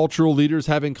of our cultural leaders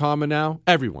have in common now?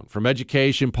 Everyone, from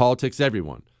education, politics,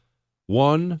 everyone.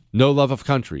 1, no love of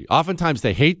country. Oftentimes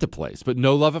they hate the place, but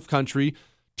no love of country.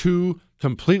 2,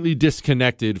 completely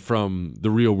disconnected from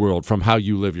the real world, from how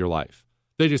you live your life.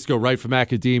 They just go right from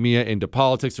academia into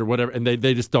politics or whatever, and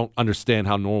they just don't understand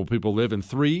how normal people live. And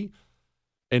 3,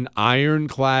 an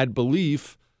ironclad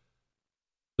belief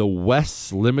the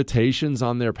West's limitations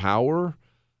on their power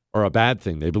are a bad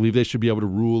thing. They believe they should be able to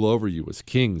rule over you as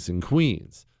kings and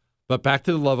queens. But back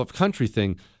to the love of country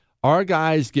thing, our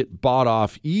guys get bought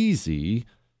off easy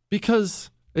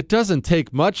because it doesn't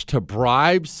take much to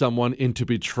bribe someone into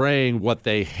betraying what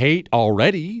they hate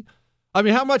already. I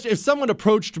mean, how much, if someone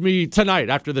approached me tonight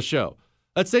after the show,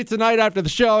 let's say tonight after the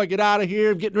show, I get out of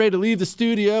here, I'm getting ready to leave the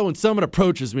studio, and someone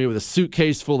approaches me with a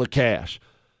suitcase full of cash.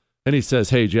 And he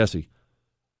says, hey, Jesse,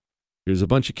 here's a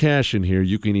bunch of cash in here.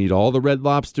 You can eat all the Red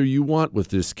Lobster you want with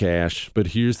this cash. But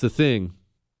here's the thing.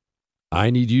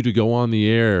 I need you to go on the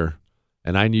air,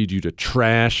 and I need you to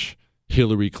trash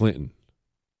Hillary Clinton.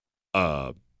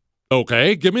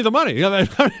 Okay, give me the money.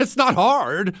 It's not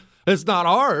hard. It's not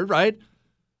hard, right?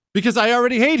 Because I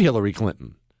already hate Hillary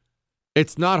Clinton.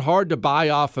 It's not hard to buy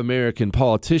off American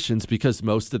politicians because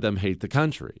most of them hate the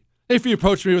country. If you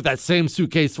approached me with that same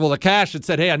suitcase full of cash and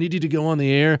said, hey, I need you to go on the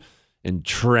air and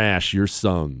trash your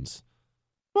sons.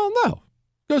 Well, no.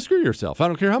 Go screw yourself. I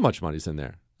don't care how much money's in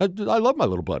there. I love my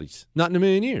little buddies. Not in a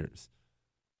million years.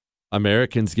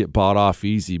 Americans get bought off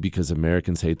easy because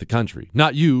Americans hate the country.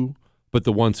 Not you, but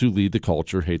the ones who lead the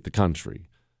culture hate the country.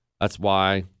 That's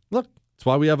why, look, that's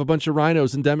why we have a bunch of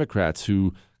rhinos and Democrats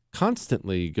who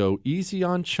constantly go easy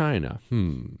on China.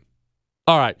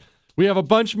 All right. We have a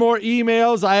bunch more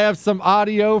emails. I have some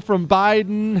audio from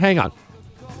Biden. Hang on.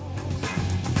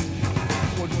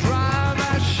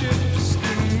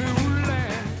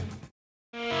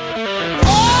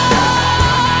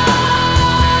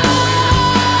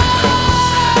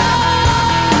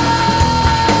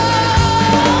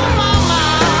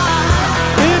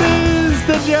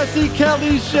 Jesse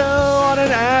Kelly Show on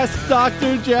an Ask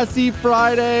Dr. Jesse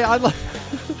Friday.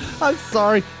 I'm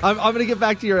sorry. I'm going to get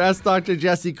back to your Ask Dr.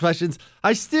 Jesse questions.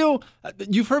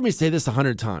 You've heard me say this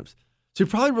 100 times. So you're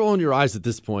probably rolling your eyes at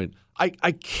this point. I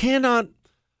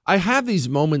have these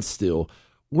moments still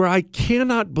where I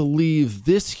cannot believe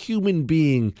this human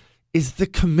being is the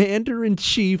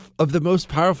commander-in-chief of the most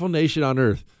powerful nation on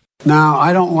earth. Now,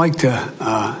 I don't like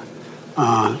to,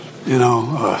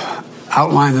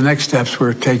 outline the next steps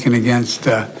we're taking against.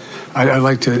 I'd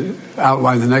like to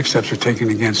outline the next steps we're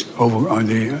taking against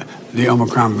the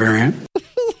Omicron variant.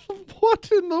 What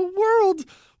in the world?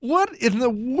 What in the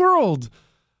world?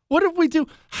 What did we do?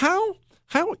 How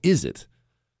is it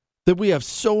that we have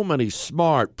so many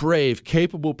smart, brave,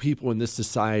 capable people in this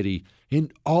society,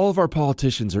 and all of our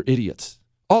politicians are idiots?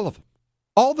 All of them.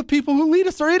 All the people who lead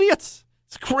us are idiots.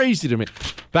 It's crazy to me.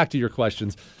 Back to your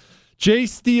questions. Jay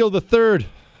Steele III.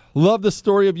 Love the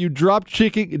story of you drop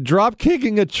kicking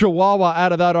a chihuahua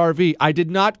out of that RV. I did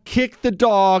not kick the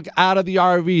dog out of the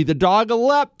RV. The dog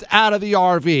leapt out of the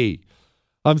RV.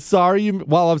 I'm sorry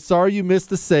you missed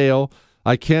the sale.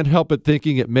 I can't help but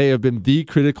thinking it may have been the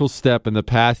critical step in the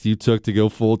path you took to go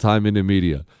full-time into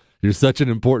media. You're such an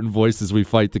important voice as we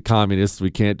fight the communists.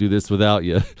 We can't do this without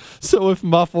you. So if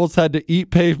Muffles had to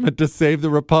eat pavement to save the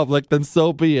republic, then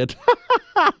so be it.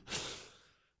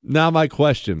 Now my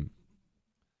question.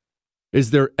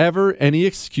 Is there ever any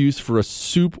excuse for a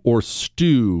soup or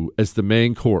stew as the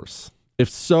main course? If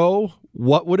so,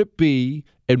 what would it be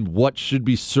and what should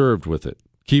be served with it?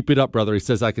 Keep it up, brother. He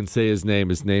says I can say his name.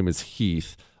 His name is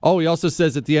Heath. Oh, he also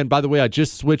says at the end, by the way, I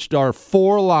just switched our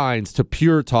 4 lines to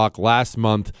Pure Talk last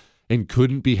month and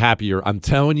couldn't be happier. I'm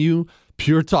telling you,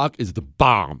 Pure Talk is the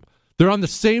bomb. They're on the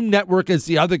same network as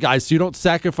the other guys, so you don't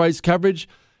sacrifice coverage.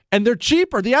 And they're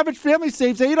cheaper. The average family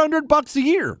saves $800 a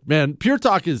year. Man, Pure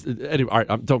Talk is anyway. All right,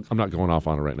 I'm not going off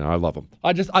on it right now. I love them.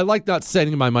 I like not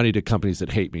sending my money to companies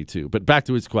that hate me too. But back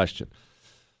to his question.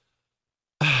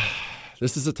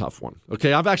 This is a tough one.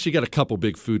 Okay, I've actually got a couple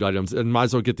big food items, and might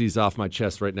as well get these off my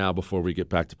chest right now before we get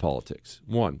back to politics.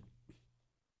 1,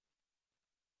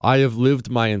 I have lived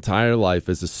my entire life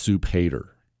as a soup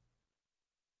hater.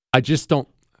 I just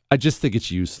think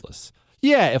it's useless.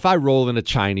 Yeah, if I roll in a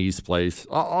Chinese place,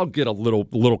 I'll get a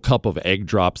little cup of egg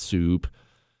drop soup.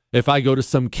 If I go to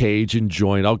some Cajun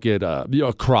joint, I'll get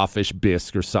a crawfish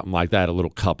bisque or something like that, a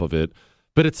little cup of it.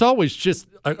 But it's always just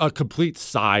a complete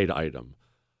side item.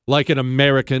 Like an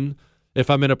American, if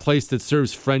I'm in a place that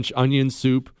serves French onion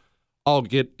soup, I'll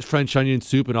get French onion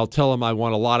soup and I'll tell them I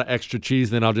want a lot of extra cheese,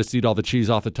 then I'll just eat all the cheese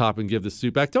off the top and give the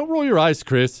soup back. Don't roll your eyes,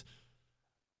 Chris.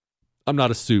 I'm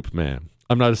not a soup man.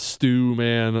 I'm not a stew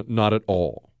man, not at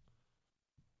all.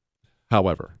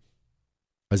 However,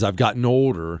 as I've gotten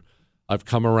older, I've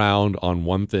come around on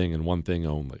one thing and one thing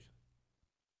only.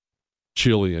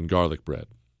 Chili and garlic bread.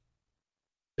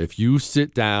 If you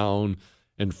sit down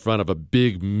in front of a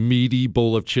big meaty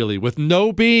bowl of chili with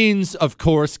no beans, of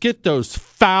course, get those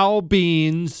foul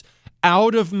beans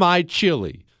out of my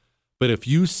chili. But if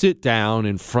you sit down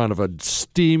in front of a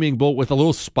steaming bowl with a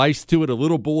little spice to it, a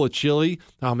little bowl of chili,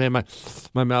 oh man,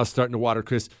 my mouth's starting to water,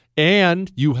 Chris.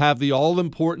 And you have the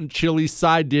all-important chili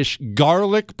side dish,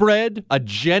 garlic bread, a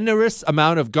generous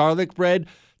amount of garlic bread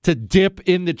to dip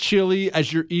in the chili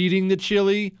as you're eating the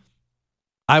chili.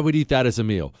 I would eat that as a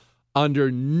meal.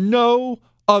 Under no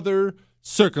other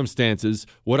circumstances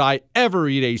would I ever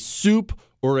eat a soup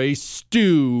or a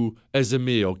stew as a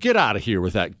meal. Get out of here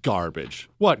with that garbage.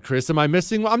 What, Chris, am I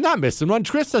missing one? I'm not missing one.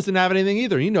 Chris doesn't have anything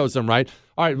either. He knows I'm right.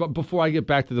 All right, but before I get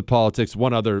back to the politics,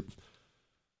 one other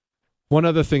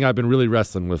thing I've been really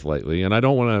wrestling with lately, and I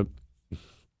don't want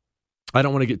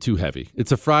to get too heavy.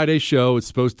 It's a Friday show. It's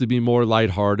supposed to be more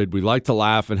lighthearted. We like to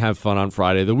laugh and have fun on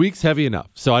Friday. The week's heavy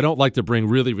enough, so I don't like to bring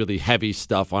really, really heavy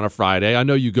stuff on a Friday. I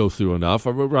know you go through enough,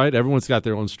 right? Everyone's got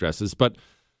their own stresses, but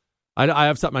I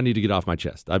have something I need to get off my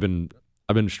chest. I've been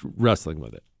wrestling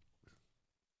with it.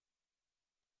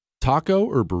 Taco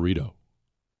or burrito?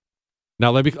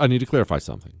 Now, I need to clarify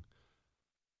something.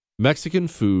 Mexican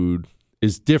food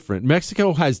is different.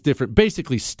 Mexico has different,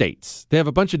 basically states. They have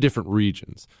a bunch of different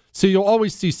regions. So you'll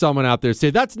always see someone out there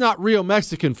say, that's not real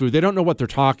Mexican food. They don't know what they're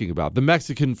talking about. The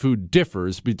Mexican food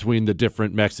differs between the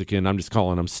different Mexican, I'm just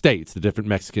calling them states, the different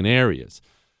Mexican areas.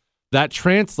 That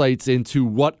translates into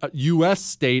what U.S.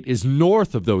 state is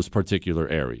north of those particular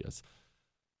areas.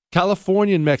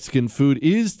 Californian Mexican food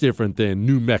is different than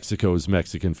New Mexico's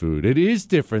Mexican food. It is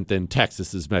different than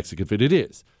Texas's Mexican food. It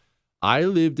is. I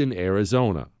lived in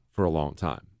Arizona for a long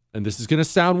time. And this is going to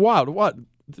sound wild. What?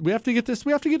 We have to get this.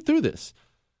 We have to get through this.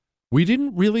 We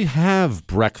didn't really have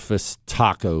breakfast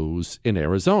tacos in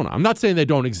Arizona. I'm not saying they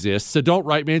don't exist, so don't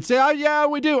write me and say, oh, yeah,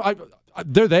 we do.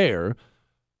 They're there.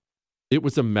 It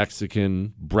was a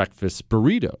Mexican breakfast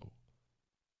burrito.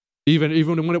 Even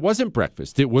when it wasn't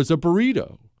breakfast, it was a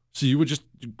burrito. So you would just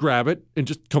grab it and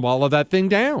just all of that thing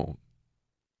down.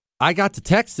 I got to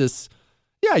Texas.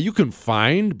 Yeah, you can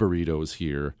find burritos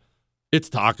here. It's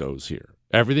tacos here.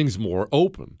 Everything's more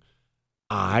open.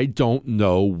 I don't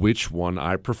know which one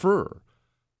I prefer.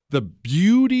 The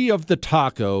beauty of the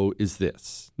taco is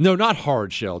this. No, not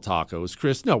hard shell tacos,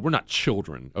 Chris. No, we're not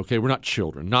children, okay? We're not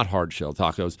children, not hard shell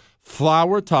tacos.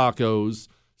 Flour tacos,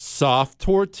 soft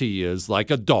tortillas like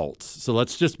adults. So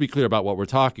let's just be clear about what we're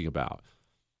talking about.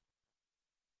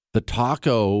 The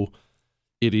taco,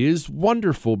 it is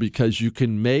wonderful because you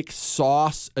can make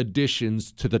sauce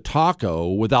additions to the taco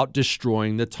without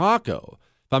destroying the taco.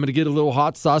 If I'm going to get a little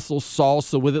hot sauce, a little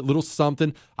salsa with it, a little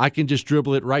something, I can just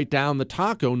dribble it right down the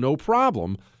taco, no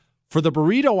problem. For the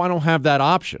burrito, I don't have that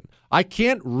option. I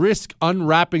can't risk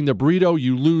unwrapping the burrito.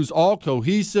 You lose all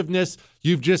cohesiveness.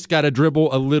 You've just got to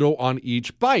dribble a little on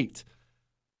each bite.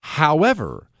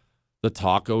 However, the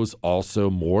taco's also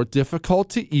more difficult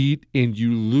to eat, and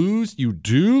you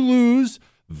do lose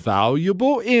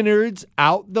valuable innards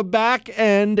out the back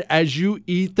end as you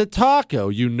eat the taco.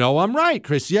 You know I'm right,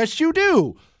 Chris. Yes, you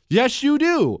do. Yes, you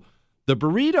do. The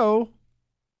burrito,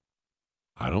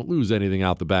 I don't lose anything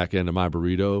out the back end of my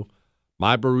burrito.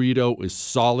 My burrito is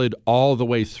solid all the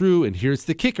way through, and here's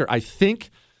the kicker. I think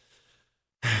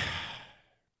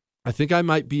I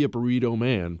might be a burrito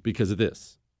man because of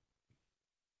this.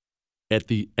 At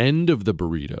the end of the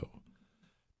burrito,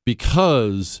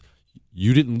 because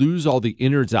you didn't lose all the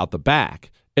innards out the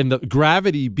back, and the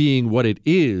gravity being what it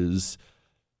is,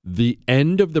 the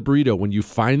end of the burrito, when you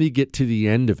finally get to the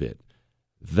end of it,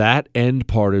 that end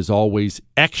part is always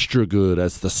extra good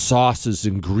as the sauces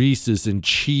and greases and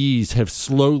cheese have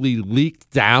slowly leaked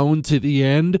down to the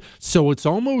end. So it's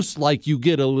almost like you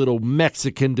get a little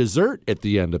Mexican dessert at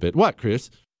the end of it. What, Chris?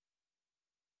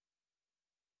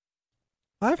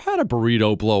 I've had a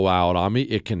burrito blow out on me.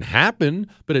 It can happen,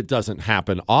 but it doesn't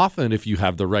happen often if you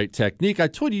have the right technique. I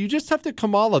told you just have to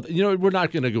we're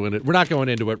not going to go in it. We're not going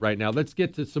into it right now. Let's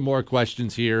get to some more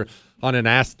questions here on an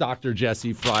Ask Dr.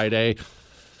 Jesse Friday.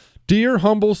 Dear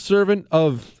humble servant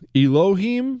of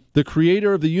Elohim, the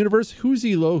creator of the universe. Who's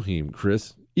Elohim,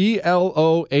 Chris?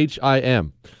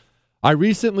 Elohim. I've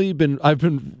recently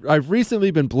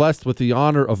been blessed with the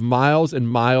honor of miles and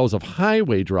miles of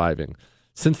highway driving.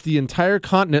 Since the entire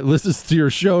continent listens to your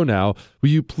show now, will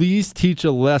you please teach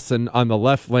a lesson on the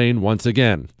left lane once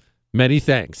again? Many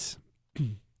thanks.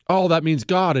 Oh, that means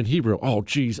God in Hebrew. Oh,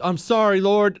 geez. I'm sorry,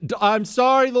 Lord. I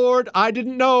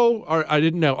didn't know. All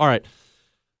right.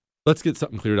 Let's get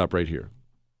something cleared up right here.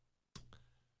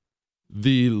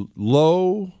 The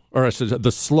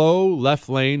slow left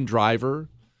lane driver,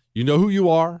 you know who you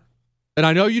are. And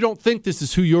I know you don't think this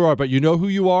is who you are, but you know who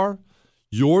you are.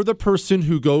 You're the person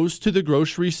who goes to the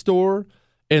grocery store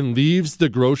and leaves the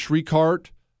grocery cart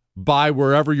by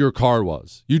wherever your car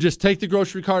was. You just take the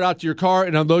grocery cart out to your car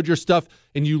and unload your stuff,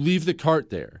 and you leave the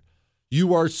cart there.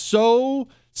 You are so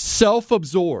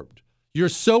self-absorbed. You're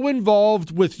so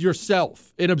involved with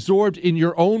yourself and absorbed in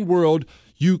your own world,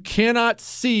 you cannot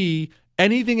see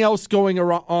anything else going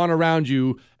on around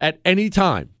you at any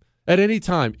time.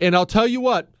 And I'll tell you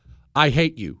what, I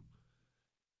hate you.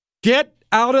 Get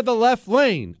out of the left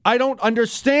lane. I don't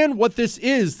understand what this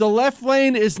is. The left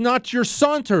lane is not your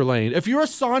saunter lane. If you're a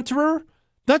saunterer,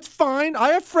 that's fine. I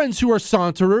have friends who are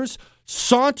saunterers.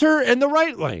 Saunter in the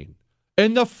right lane,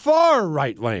 in the far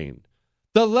right lane.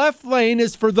 The left lane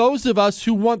is for those of us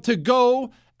who want to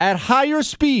go at higher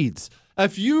speeds.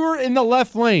 If you're in the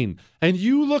left lane and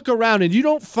you look around and you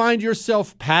don't find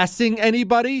yourself passing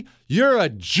anybody, you're a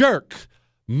jerk.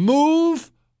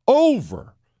 Move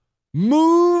over.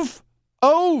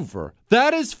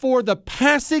 That is for the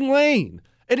passing lane.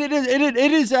 And it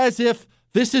is as if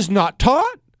this is not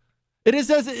taught. It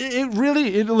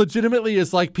legitimately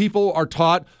is like people are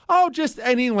taught, oh, just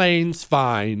any lane's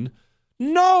fine.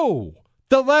 No,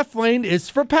 the left lane is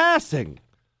for passing.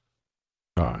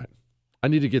 All right. I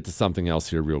need to get to something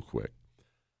else here real quick.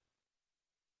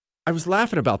 I was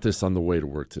laughing about this on the way to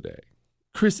work today.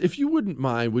 Chris, if you wouldn't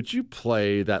mind, would you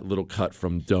play that little cut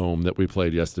from Dome that we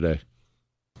played yesterday?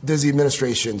 Does the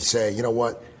administration say, you know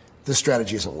what, this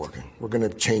strategy isn't working. We're going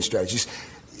to change strategies.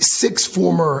 6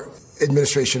 former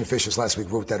administration officials last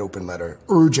week wrote that open letter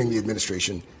urging the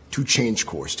administration to change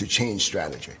course, to change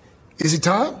strategy. Is it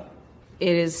time?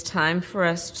 It is time for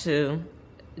us to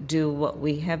do what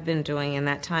we have been doing, and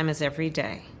that time is every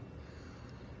day.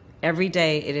 Every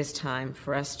day it is time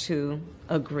for us to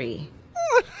agree.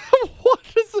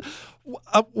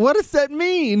 What does that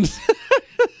mean?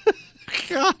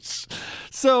 Gosh.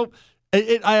 So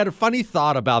I had a funny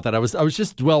thought about that. I was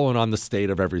just dwelling on the state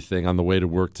of everything on the way to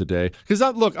work today. Because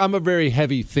I'm a very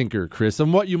heavy thinker, Chris.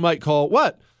 I'm what you might call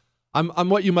I'm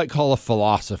what you might call a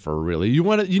philosopher, really.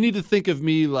 You need to think of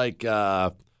me like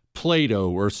Plato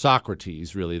or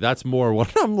Socrates, really. That's more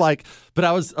what I'm like. But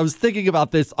I was thinking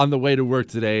about this on the way to work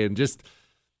today, and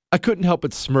I couldn't help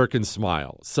but smirk and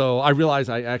smile. So I realized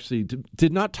I actually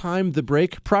did not time the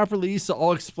break properly, so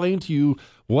I'll explain to you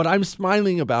what I'm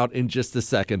smiling about in just a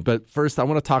second. But first, I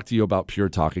want to talk to you about Pure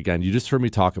Talk again. You just heard me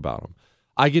talk about them.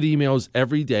 I get emails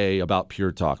every day about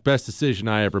Pure Talk. Best decision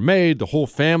I ever made. The whole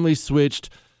family switched.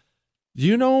 Do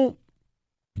you know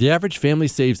the average family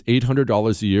saves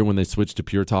 $800 a year when they switch to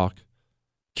Pure Talk?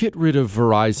 Get rid of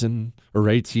Verizon or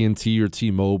AT&T or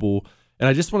T-Mobile. And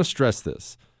I just want to stress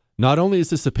this. Not only is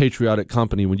this a patriotic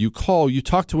company, when you call, you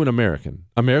talk to an American,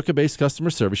 America-based customer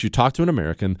service, you talk to an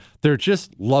American, they're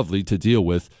just lovely to deal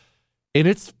with, and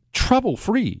it's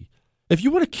trouble-free. If you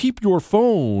want to keep your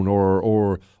phone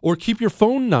or keep your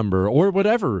phone number or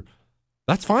whatever,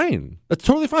 that's fine. That's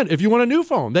totally fine. If you want a new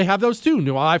phone, they have those too.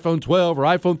 New iPhone 12 or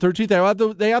iPhone 13,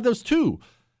 they have those too.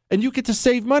 And you get to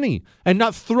save money and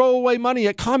not throw away money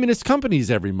at communist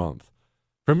companies every month.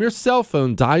 From your cell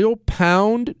phone, dial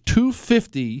pound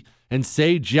 250 and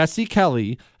say Jesse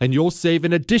Kelly, and you'll save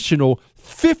an additional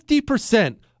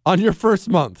 50% on your first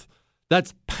month.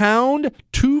 That's pound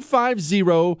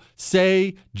 250,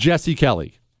 say Jesse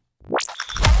Kelly.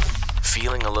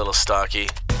 Feeling a little stocky?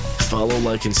 Follow,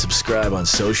 like, and subscribe on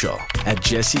social at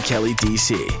Jesse Kelly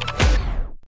DC.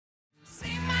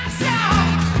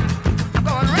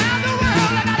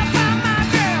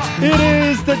 It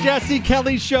is the Jesse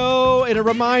Kelly Show, and a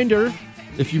reminder,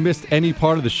 if you missed any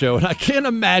part of the show, and I can't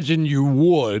imagine you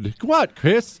would. What,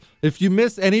 Chris? If you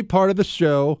missed any part of the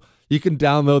show, you can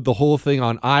download the whole thing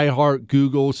on iHeart,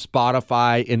 Google,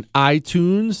 Spotify, and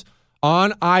iTunes.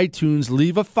 On iTunes,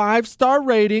 leave a 5-star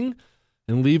rating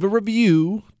and leave a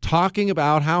review talking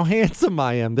about how handsome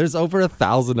I am. There's over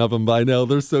 1,000 of them by now.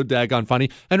 They're so daggone funny.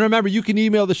 And remember, you can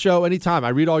email the show anytime. I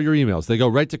read all your emails. They go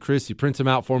right to Chris. He prints them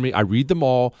out for me. I read them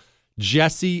all.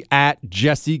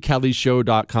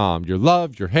 Jesse@jessekellyshow.com. Your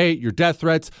love, your hate, your death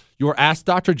threats, your Ask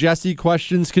Dr. Jesse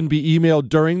questions can be emailed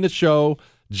during the show.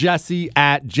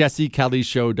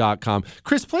 Jesse@jessekellyshow.com.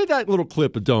 Chris, play that little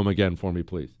clip of Dome again for me,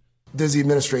 please. Does the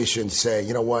administration say,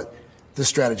 you know what, this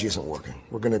strategy isn't working?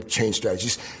 We're going to change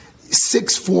strategies.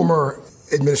 6 former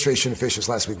administration officials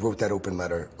last week wrote that open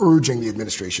letter urging the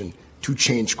administration to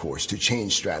change course, to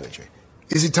change strategy.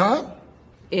 Is it time?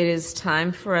 It is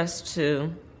time for us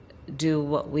to do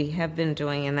what we have been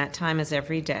doing, and that time is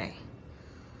every day.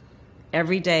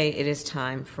 Every day it is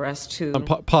time for us to...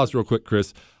 Pause real quick,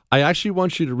 Chris. I actually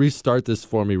want you to restart this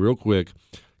for me real quick,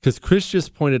 because Chris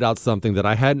just pointed out something that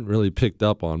I hadn't really picked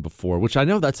up on before, which I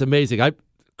know that's amazing.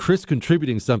 Chris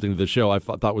contributing something to the show I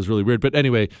thought was really weird. But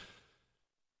anyway,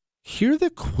 hear the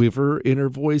quiver in her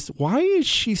voice. Why is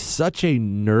she such a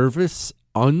nervous,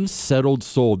 unsettled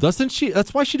soul? Doesn't she?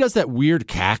 That's why she does that weird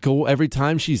cackle every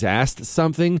time she's asked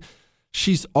something.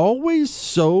 She's always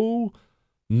so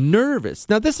nervous.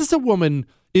 Now, this is a woman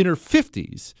in her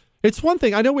 50s. It's one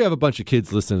thing. I know we have a bunch of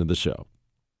kids listening to the show.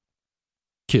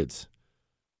 Kids.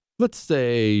 Let's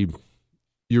say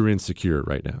you're insecure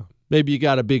right now. Maybe you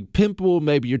got a big pimple.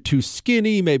 Maybe you're too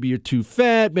skinny. Maybe you're too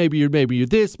fat. Maybe you're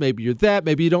this. Maybe you're that.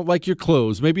 Maybe you don't like your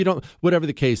clothes. Maybe you don't, whatever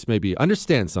the case may be.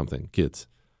 Understand something, kids.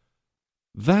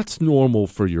 That's normal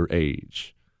for your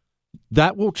age.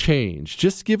 That will change.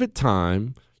 Just give it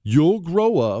time. You'll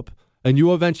grow up and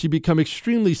you'll eventually become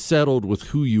extremely settled with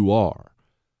who you are.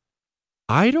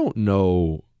 I don't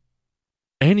know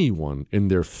anyone in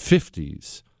their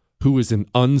 50s who is an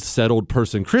unsettled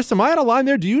person. Chris, am I out of line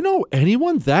there? Do you know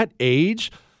anyone that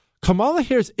age? Kamala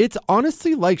Harris, it's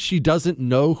honestly like she doesn't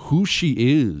know who she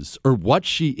is or what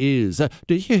she is.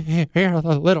 Do you hear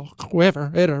the little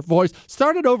quiver in her voice?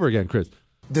 Start it over again, Chris.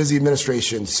 Does the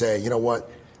administration say, you know what,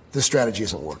 this strategy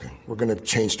isn't working? We're going to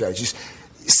change strategies.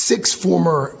 6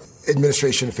 former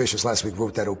administration officials last week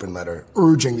wrote that open letter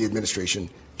urging the administration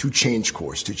to change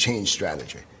course, to change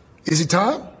strategy. Is it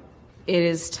time? It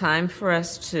is time for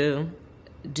us to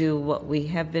do what we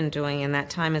have been doing, and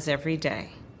that time is every day.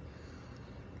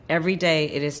 Every day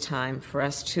it is time for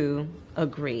us to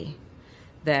agree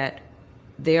that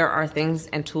there are things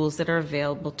and tools that are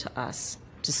available to us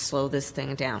to slow this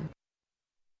thing down.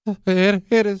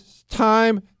 It is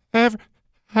time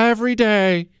every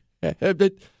day.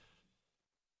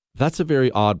 That's a very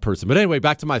odd person. But anyway,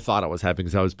 back to my thought I was having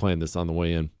because I was playing this on the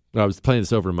way in. I was playing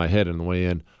this over in my head on the way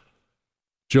in.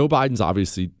 Joe Biden's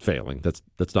obviously failing. That's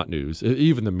not news.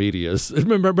 Even the media is.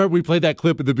 Remember we played that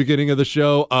clip at the beginning of the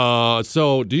show.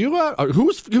 So do you?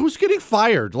 Who's getting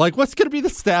fired? Like, what's going to be the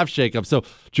staff shakeup? So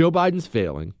Joe Biden's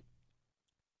failing.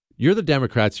 You're the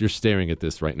Democrats. You're staring at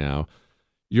this right now.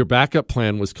 Your backup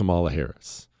plan was Kamala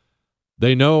Harris.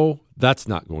 They know that's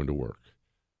not going to work.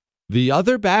 The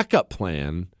other backup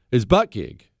plan is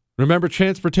Buttigieg. Remember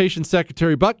Transportation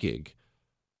Secretary Buttigieg.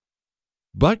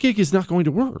 Buttigieg is not going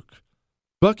to work.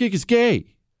 Buttigieg is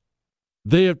gay.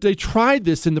 They tried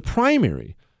this in the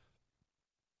primary.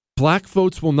 Black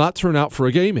votes will not turn out for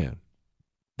a gay man.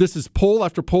 This is poll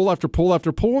after poll after poll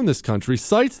after poll in this country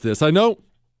cites this. I know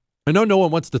no one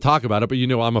wants to talk about it, but you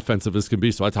know I'm offensive as can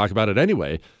be, so I talk about it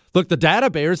anyway. Look, the data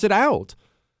bears it out.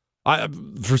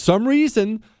 For some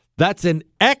reason, that's an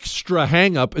extra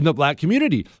hang-up in the black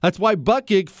community. That's why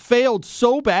Buttigieg failed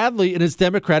so badly in his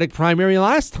Democratic primary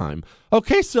last time.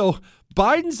 Okay, so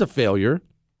Biden's a failure.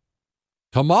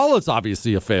 Kamala's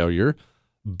obviously a failure.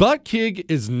 Buttigieg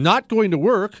is not going to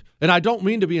work, and I don't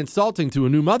mean to be insulting to a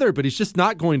new mother, but he's just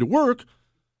not going to work.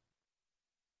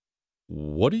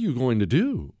 What are you going to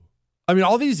do? I mean,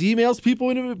 all these emails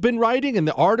people have been writing and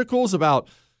the articles about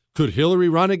could Hillary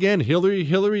run again?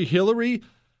 Hillary.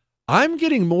 I'm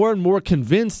getting more and more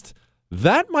convinced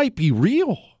that might be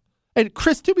real. And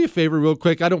Chris, do me a favor real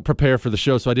quick. I don't prepare for the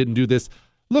show, so I didn't do this.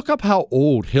 Look up how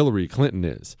old Hillary Clinton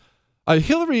is.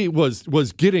 Hillary was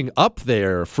getting up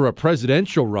there for a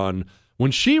presidential run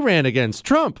when she ran against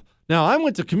Trump. Now, I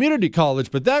went to community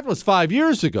college, but that was 5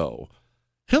 years ago.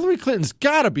 Hillary Clinton's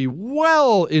got to be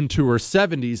well into her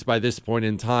 70s by this point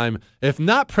in time, if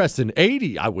not pressing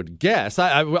 80, I would guess.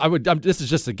 This is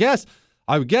just a guess.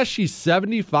 I would guess she's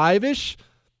 75-ish,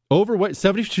 overweight,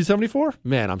 72, 74?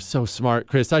 Man, I'm so smart,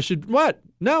 Chris. I should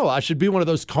be one of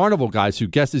those carnival guys who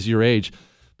guesses your age.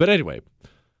 But anyway,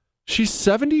 she's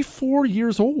 74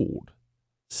 years old.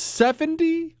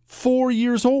 74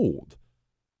 years old.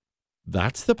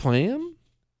 That's the plan?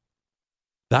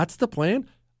 That's the plan?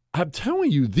 I'm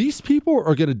telling you, these people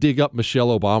are going to dig up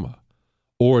Michelle Obama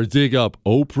or dig up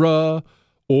Oprah,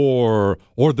 or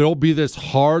there'll be this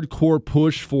hardcore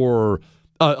push for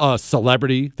a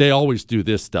celebrity. They always do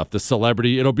this stuff. The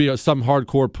celebrity, it'll be some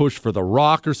hardcore push for The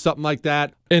Rock or something like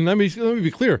that. And let me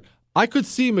be clear. I could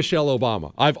see Michelle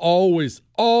Obama. I've always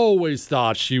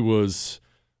thought she was,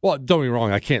 well, don't get me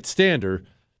wrong, I can't stand her,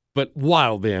 but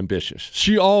wildly ambitious.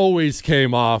 She always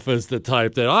came off as the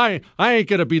type that I ain't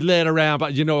going to be led around,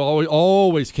 but,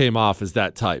 always came off as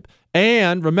that type.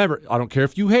 And remember, I don't care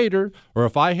if you hate her or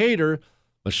if I hate her,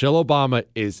 Michelle Obama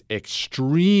is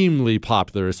extremely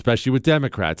popular, especially with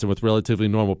Democrats and with relatively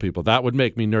normal people. That would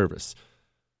make me nervous.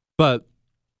 But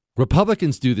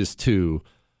Republicans do this too.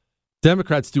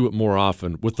 Democrats do it more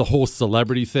often with the whole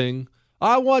celebrity thing.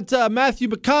 I want Matthew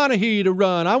McConaughey to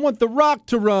run. I want The Rock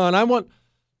to run.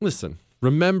 Listen,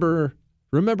 remember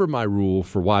my rule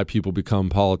for why people become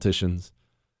politicians.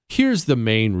 Here's the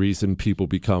main reason people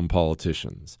become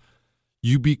politicians.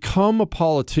 You become a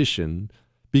politician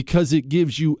because it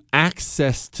gives you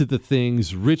access to the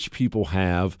things rich people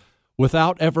have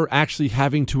without ever actually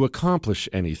having to accomplish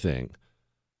anything.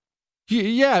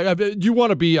 Yeah, you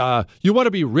want to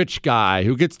be rich guy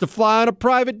who gets to fly on a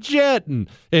private jet and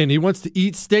he wants to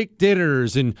eat steak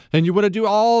dinners and you want to do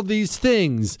all these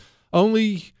things.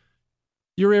 Only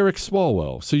you're Eric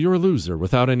Swalwell, so you're a loser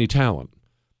without any talent.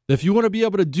 If you want to be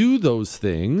able to do those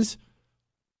things,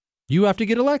 you have to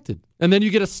get elected. And then you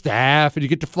get a staff and you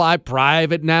get to fly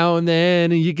private now and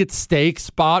then and you get steak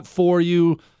spot for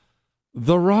you.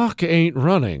 The Rock ain't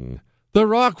running. The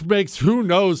Rock makes who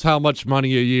knows how much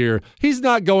money a year. He's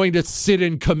not going to sit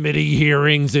in committee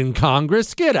hearings in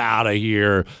Congress. Get out of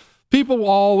here. People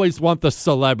always want the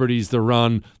celebrities to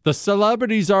run. The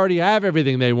celebrities already have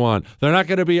everything they want. They're not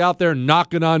going to be out there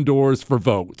knocking on doors for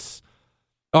votes.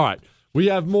 All right. We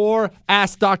have more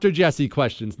Ask Dr. Jesse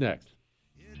questions next.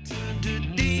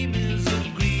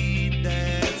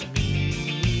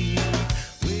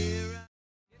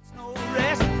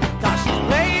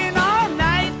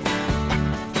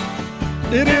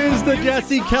 It is the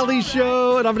Jesse Kelly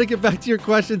Show, and I'm going to get back to your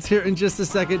questions here in just a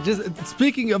second. Just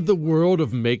speaking of the world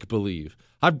of make-believe,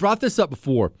 I've brought this up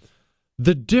before.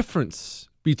 The difference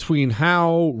between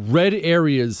how red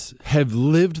areas have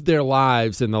lived their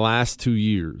lives in the last 2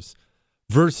 years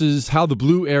versus how the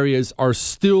blue areas are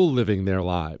still living their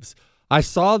lives. I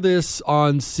saw this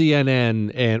on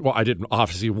CNN, and, well, I didn't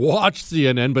obviously watch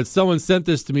CNN, but someone sent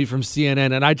this to me from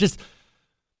CNN, and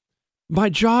my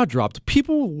jaw dropped.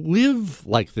 People live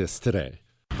like this today.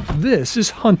 This is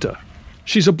Hunter.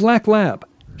 She's a black lab.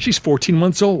 She's 14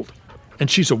 months old. And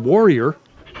she's a warrior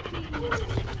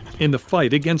in the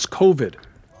fight against COVID.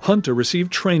 Hunter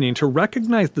received training to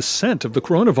recognize the scent of the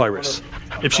coronavirus.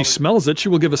 If she smells it, she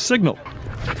will give a signal.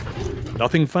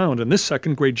 Nothing found in this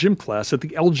second grade gym class at the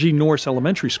LG Norse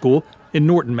Elementary School in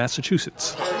Norton,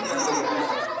 Massachusetts.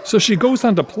 So she goes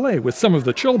on to play with some of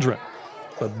the children.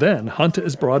 But then Hunter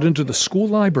is brought into the school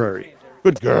library.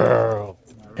 Good girl.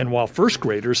 And while first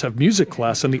graders have music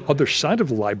class on the other side of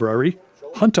the library,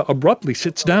 Hunter abruptly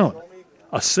sits down.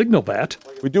 A signal that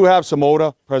we do have some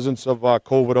odor, presence of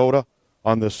COVID odor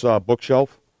on this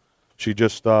bookshelf. She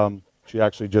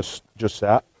actually just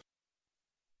sat.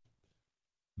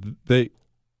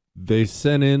 They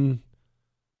sent in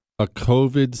a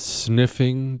COVID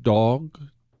sniffing dog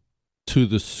to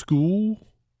the school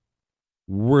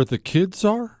where the kids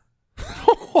are?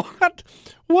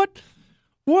 What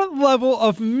level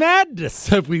of madness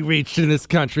have we reached in this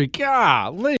country?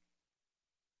 Golly.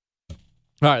 All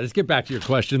right, let's get back to your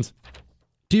questions.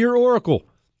 Dear Oracle,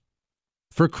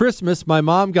 for Christmas, my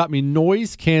mom got me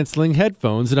noise-canceling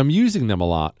headphones, and I'm using them a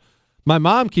lot. My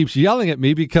mom keeps yelling at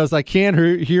me because I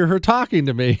can't hear her talking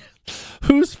to me.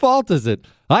 Whose fault is it?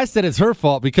 I said it's her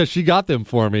fault because she got them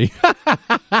for me.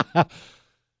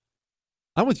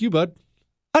 I'm with you, bud.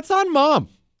 That's on mom.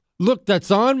 Look, that's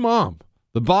on mom.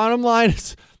 The bottom line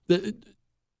is that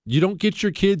you don't get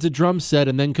your kids a drum set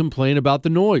and then complain about the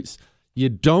noise. You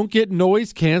don't get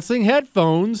noise-canceling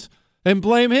headphones and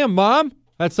blame him. Mom,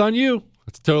 that's on you.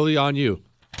 That's totally on you.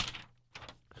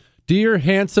 Dear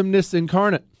handsomeness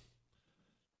incarnate,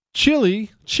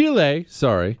 Chile,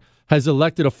 has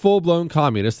elected a full-blown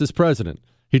communist as president.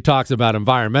 He talks about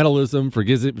environmentalism,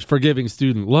 forgiving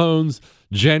student loans,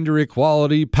 gender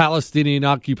equality, Palestinian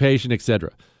occupation,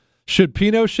 etc. Should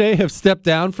Pinochet have stepped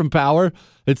down from power?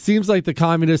 It seems like the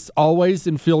communists always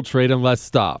infiltrate unless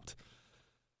stopped.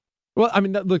 Well, I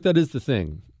mean, look, that is the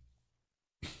thing.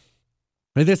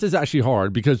 And this is actually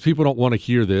hard because people don't want to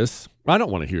hear this. I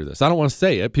don't want to hear this. I don't want to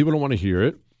say it. People don't want to hear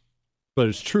it. But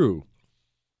it's true.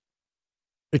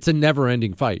 It's a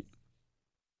never-ending fight.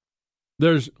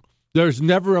 There's There's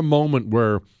never a moment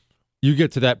where you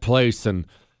get to that place and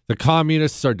the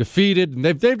communists are defeated and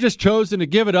they've just chosen to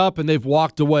give it up and they've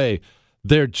walked away.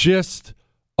 They're just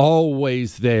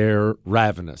always there,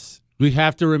 ravenous. We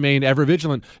have to remain ever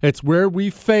vigilant. It's where we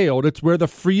failed. It's where the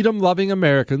freedom-loving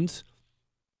Americans,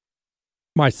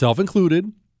 myself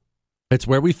included, it's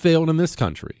where we failed in this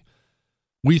country.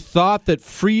 We thought that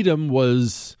freedom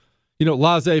was,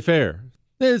 laissez-faire.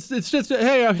 It's just,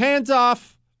 hey, hands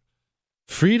off.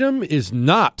 Freedom is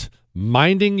not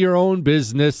minding your own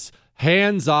business,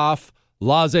 hands off,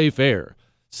 laissez-faire.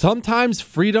 Sometimes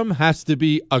freedom has to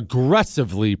be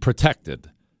aggressively protected.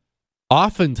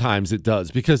 Oftentimes it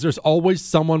does, because there's always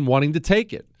someone wanting to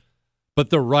take it. But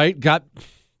the right got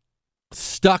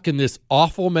stuck in this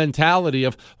awful mentality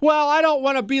of, well, I don't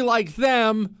want to be like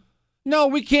them. No,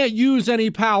 we can't use any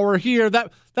power here.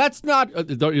 That's not,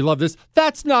 don't you love this?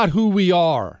 That's not who we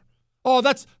are. Oh,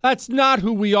 that's not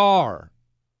who we are.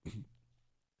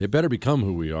 They better become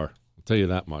who we are. I'll tell you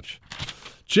that much.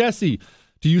 Jesse,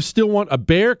 do you still want a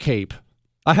bear cape?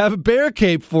 I have a bear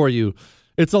cape for you.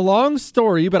 It's a long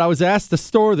story, but I was asked to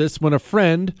store this when a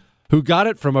friend who got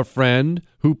it from a friend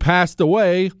who passed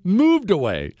away moved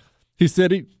away. He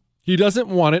said he doesn't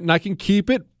want it, and I can keep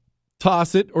it,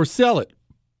 toss it, or sell it.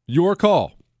 Your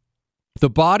call. The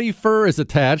body fur is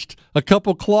attached. A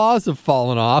couple claws have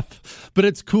fallen off, but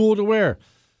it's cool to wear.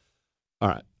 All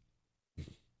right.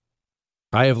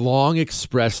 I have long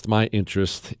expressed my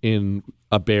interest in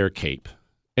a bear cape.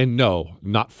 And no,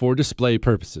 not for display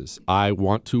purposes. I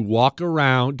want to walk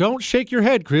around. Don't shake your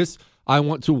head, Chris. I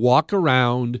want to walk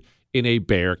around in a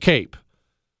bear cape.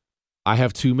 I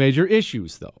have two major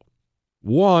issues, though.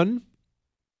 One,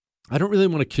 I don't really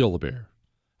want to kill a bear.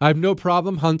 I have no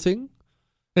problem hunting.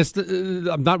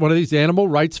 I'm not one of these animal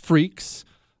rights freaks.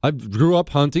 I grew up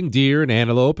hunting deer and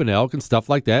antelope and elk and stuff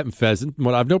like that and pheasant.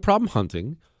 I have no problem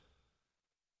hunting.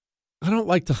 I don't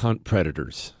like to hunt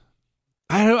predators.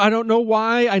 I don't know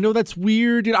why. I know that's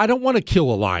weird. I don't want to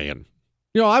kill a lion.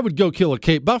 I would go kill a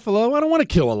Cape buffalo. I don't want to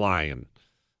kill a lion.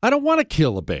 I don't want to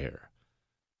kill a bear.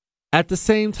 At the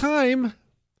same time,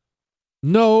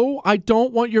 no, I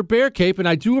don't want your bear cape, and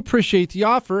I do appreciate the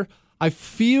offer. I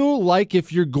feel like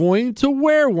if you're going to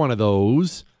wear one of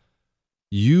those,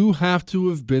 you have to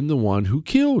have been the one who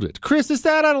killed it. Chris, is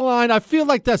that out of line? I feel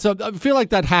like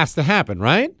that has to happen,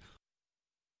 right?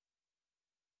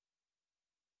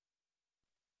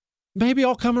 Maybe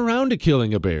I'll come around to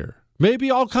killing a bear. Maybe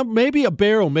a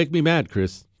bear will make me mad,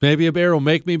 Chris. Maybe a bear will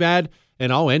make me mad,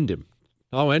 and I'll end him.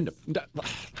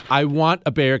 I want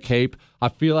a bear cape. I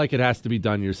feel like it has to be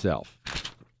done yourself.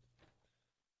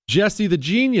 Jesse the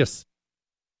Genius.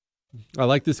 I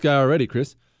like this guy already,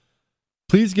 Chris.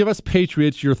 Please give us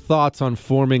patriots your thoughts on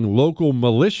forming local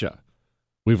militia.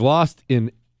 We've lost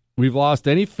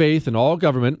any faith in all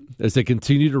government as they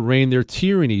continue to rain their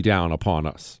tyranny down upon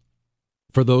us.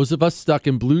 For those of us stuck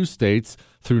in blue states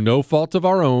through no fault of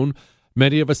our own,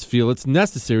 many of us feel it's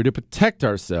necessary to protect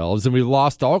ourselves, and we've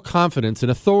lost all confidence in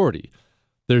authority.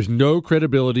 There's no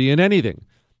credibility in anything.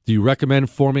 Do you recommend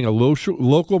forming a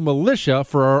local militia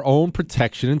for our own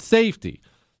protection and safety?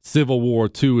 Civil War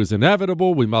II is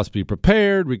inevitable. We must be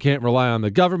prepared. We can't rely on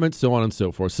the government, so on and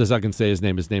so forth. Says I can say his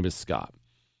name is Scott.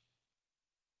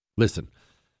 Listen,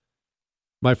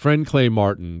 my friend Clay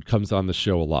Martin comes on the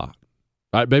show a lot.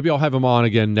 All right, maybe I'll have him on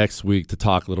again next week to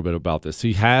talk a little bit about this.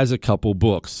 He has a couple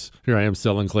books. Here I am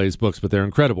selling Clay's books, but they're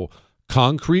incredible.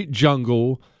 Concrete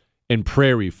Jungle and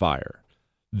Prairie Fire.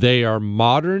 They are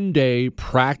modern-day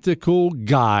practical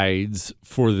guides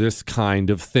for this kind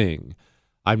of thing.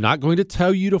 I'm not going to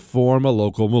tell you to form a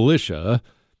local militia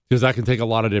because that can take a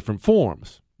lot of different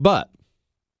forms. But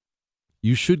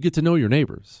you should get to know your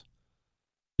neighbors.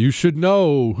 You should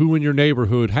know who in your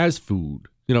neighborhood has food.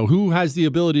 Who has the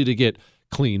ability to get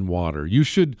clean water. You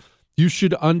should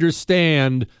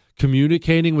understand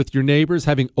communicating with your neighbors,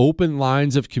 having open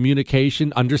lines of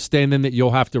communication, understanding that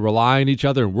you'll have to rely on each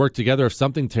other and work together if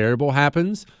something terrible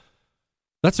happens.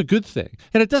 That's a good thing.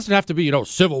 And it doesn't have to be,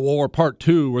 Civil War Part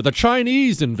 2 or the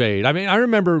Chinese invade. I mean, I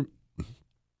remember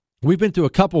we've been through a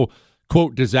couple,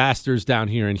 quote, disasters down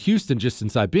here in Houston just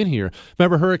since I've been here.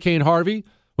 Remember Hurricane Harvey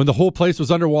when the whole place was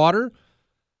underwater?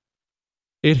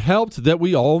 It helped that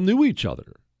we all knew each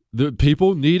other. The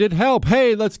people needed help.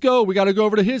 Hey, let's go. We got to go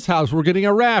over to his house. We're getting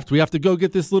a raft. We have to go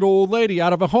get this little old lady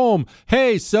out of a home.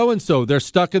 Hey, so-and-so, they're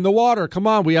stuck in the water. Come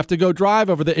on, we have to go drive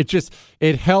over there.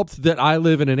 It helped that I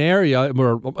live in an area,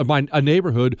 or a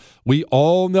neighborhood. We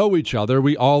all know each other.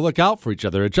 We all look out for each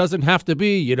other. It doesn't have to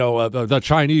be, the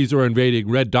Chinese are invading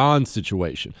Red Dawn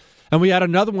situation. And we had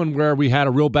another one where we had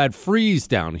a real bad freeze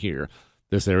down here.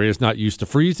 This area is not used to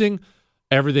freezing.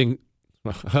 Everything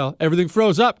Well, everything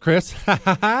froze up, Chris.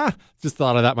 Just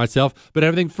thought of that myself. But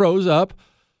everything froze up.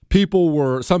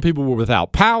 Some people were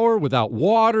without power, without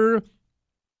water.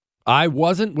 I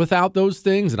wasn't without those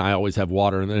things, and I always have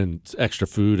water and extra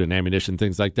food and ammunition,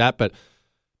 things like that. But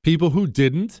people who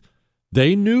didn't,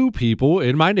 they knew people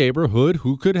in my neighborhood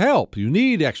who could help. You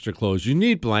need extra clothes. You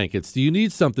need blankets. Do you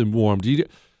need something warm?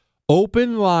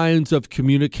 Open lines of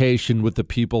communication with the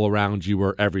people around you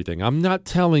are everything. I'm not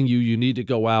telling you need to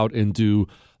go out and do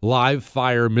live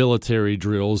fire military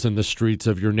drills in the streets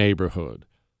of your neighborhood.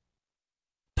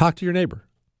 Talk to your neighbor.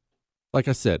 Like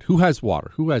I said, who has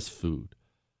water? Who has food?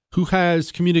 Who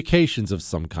has communications of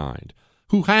some kind?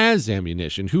 Who has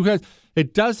ammunition?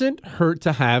 It doesn't hurt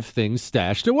to have things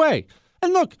stashed away.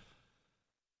 And look,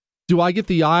 do I get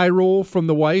the eye roll from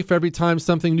the wife every time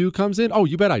something new comes in? Oh,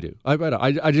 you bet I do.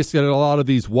 I just get a lot of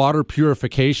these water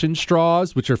purification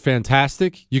straws, which are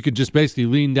fantastic. You could just basically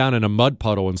lean down in a mud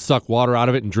puddle and suck water out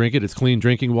of it and drink it. It's clean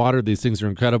drinking water. These things are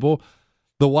incredible.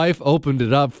 The wife opened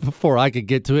it up before I could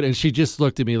get to it, and she just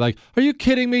looked at me like, "Are you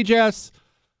kidding me, Jess?"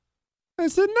 I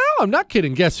said, "No, I'm not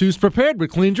kidding. Guess who's prepared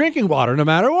with clean drinking water no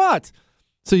matter what?"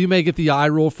 So you may get the eye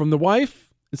roll from the wife.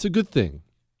 It's a good thing.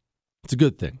 It's a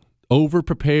good thing.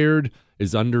 Over-prepared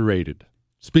is underrated.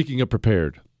 Speaking of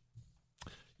prepared,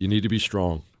 you need to be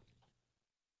strong.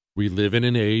 We live in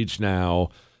an age now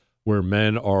where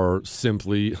men are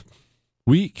simply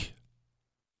weak.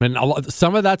 And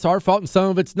some of that's our fault and some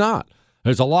of it's not.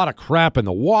 There's a lot of crap in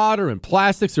the water and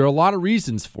plastics. There are a lot of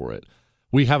reasons for it.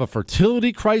 We have a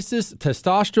fertility crisis.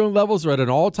 Testosterone levels are at an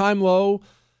all-time low.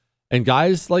 And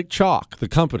guys like Choq, the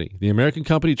company, the American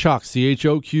company Choq,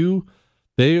 CHOQ,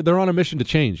 they're on a mission to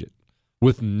change it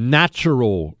with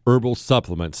natural herbal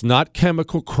supplements, not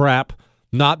chemical crap,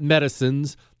 not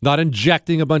medicines, not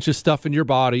injecting a bunch of stuff in your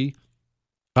body.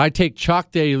 I take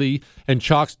Choq Daily and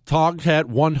Choq's Tomcat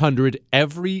 100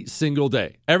 every single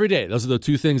day. Every day. Those are the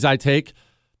two things I take.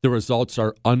 The results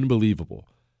are unbelievable.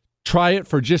 Try it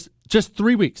for just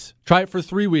 3 weeks. Try it for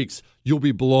 3 weeks. You'll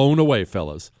be blown away,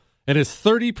 fellas. And it's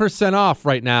 30% off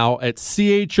right now at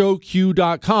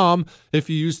CHOQ.com if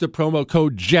you use the promo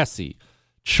code Jesse.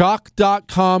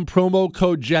 Choq.com, promo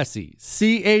code Jesse.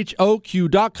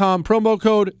 CHOQ.com, promo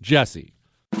code Jesse.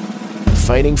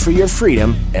 Fighting for your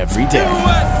freedom every day.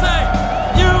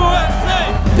 USA!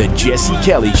 USA! The Jesse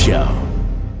Kelly Show.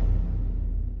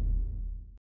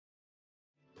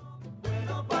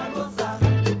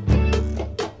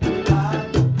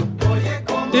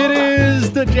 It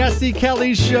is the Jesse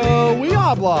Kelly Show. We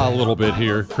habla a little bit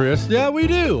here, Chris. Yeah, we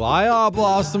do. I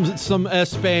habla some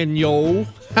Espanol.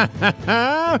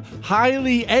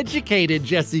 Highly educated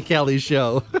Jesse Kelly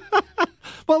Show.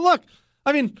 But look,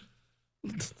 I mean,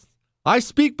 I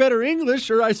speak better English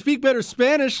or I speak better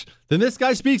Spanish than this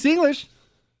guy speaks English.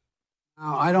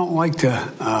 Now, I don't like to,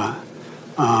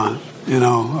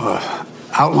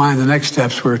 outline the next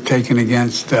steps we're taking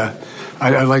against.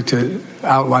 I'd like to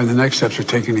outline the next steps we're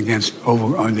taking against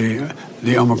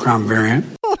the Omicron variant.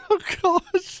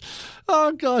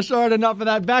 Oh, gosh. All right, enough of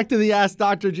that. Back to the Ask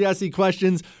Dr. Jesse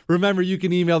questions. Remember, you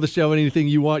can email the show anything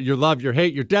you want, your love, your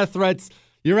hate, your death threats,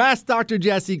 your Ask Dr.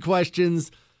 Jesse questions,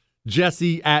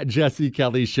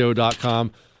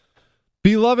 jesse@jessekellyshow.com.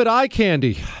 Beloved eye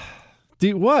candy.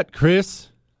 What, Chris?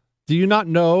 Do you not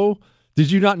know?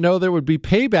 Did you not know there would be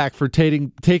payback for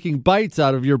taking bites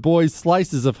out of your boy's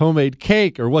slices of homemade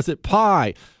cake, or was it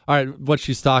pie? All right, what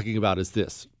she's talking about is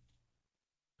this.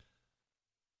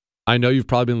 I know you've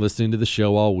probably been listening to the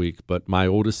show all week, but my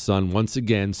oldest son once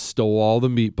again stole all the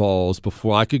meatballs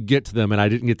before I could get to them, and I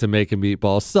didn't get to make a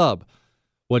meatball sub.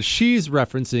 What she's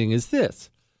referencing is this.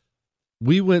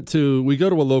 We go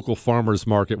to a local farmer's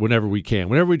market whenever we can.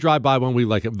 Whenever we drive by one, we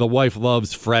like it. The wife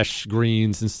loves fresh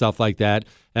greens and stuff like that.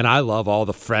 And I love all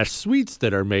the fresh sweets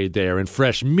that are made there and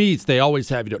fresh meats. They always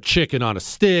have, chicken on a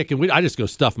stick. And I just go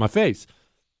stuff my face.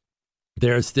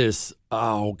 There's this,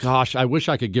 oh gosh, I wish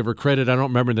I could give her credit. I don't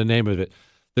remember the name of it.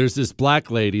 There's this black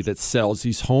lady that sells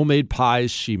these homemade pies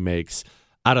she makes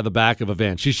out of the back of a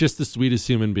van. She's just the sweetest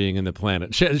human being in the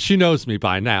planet. She knows me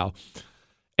by now.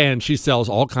 And she sells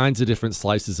all kinds of different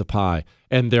slices of pie,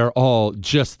 and they're all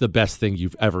just the best thing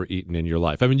you've ever eaten in your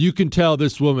life. I mean, you can tell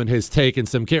this woman has taken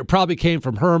some care. Probably came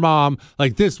from her mom.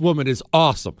 Like, this woman is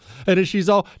awesome. And she's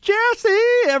all, Jesse,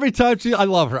 every time I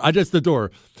love her. I just adore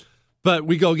her. But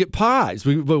we go get pies.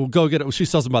 We'll go get it. She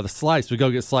sells them by the slice. We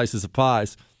go get slices of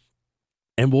pies,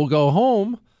 and we'll go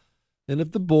home. And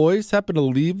if the boys happen to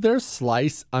leave their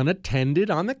slice unattended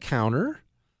on the counter,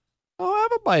 I'll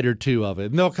have a bite or two of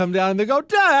it. And they'll come down and they go,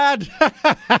 Dad.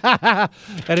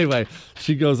 Anyway,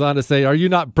 she goes on to say, are you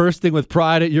not bursting with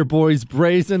pride at your boy's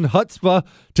brazen chutzpah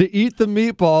to eat the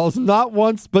meatballs not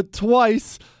once but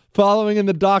twice, following in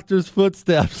the doctor's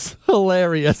footsteps?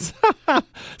 Hilarious.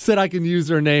 Said I can use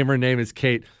her name. Her name is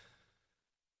Kate.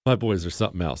 My boys are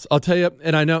something else. I'll tell you,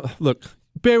 and I know, look,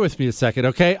 bear with me a second,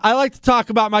 okay? I like to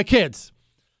talk about my kids.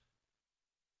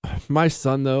 My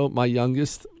son, though, my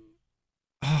youngest,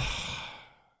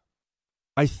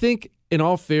 I think, in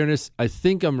all fairness, I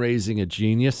think I'm raising a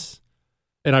genius.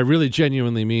 And I really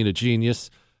genuinely mean a genius.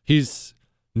 He's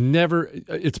never,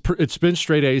 it's been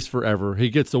straight A's forever. He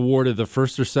gets awarded the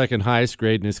first or second highest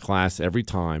grade in his class every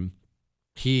time.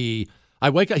 I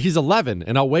wake up, he's 11,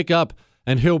 and I'll wake up,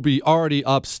 and he'll be already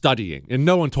up studying. And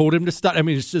no one told him to study. I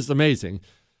mean, it's just amazing.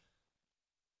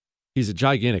 He's a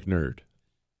gigantic nerd.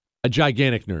 A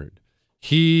gigantic nerd.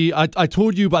 I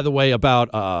told you, by the way,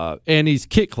 about Annie's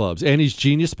Kit Clubs, Annie's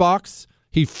Genius Box.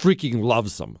 He freaking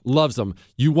loves them. Loves them.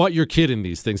 You want your kid in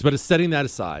these things, but it's setting that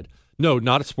aside. No,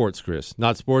 not sports, Chris.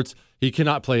 Not sports. He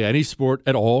cannot play any sport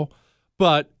at all.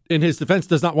 But in his defense,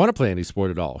 does not want to play any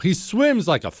sport at all. He swims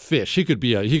like a fish. He could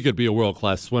be a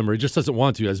world-class swimmer. He just doesn't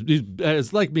want to.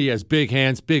 As like me, has big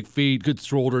hands, big feet, good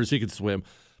shoulders. He could swim,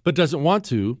 but doesn't want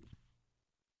to.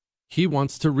 He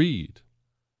wants to read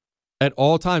at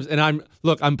all times. And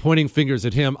I'm pointing fingers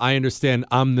at him. I understand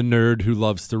I'm the nerd who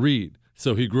loves to read.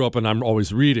 So he grew up and I'm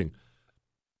always reading.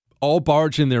 I'll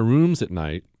barge in their rooms at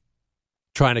night,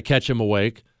 trying to catch him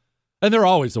awake. And they're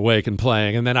always awake and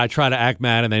playing. And then I try to act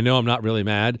mad, and they know I'm not really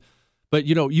mad. But,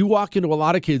 you walk into a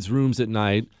lot of kids' rooms at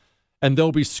night, and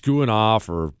they'll be screwing off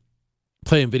or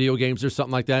playing video games or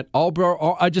something like that.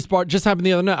 Just happened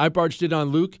the other night. I barged in on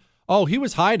Luke. Oh, he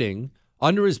was hiding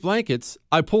under his blankets.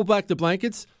 I pulled back the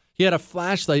blankets. He had a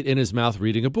flashlight in his mouth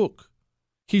reading a book.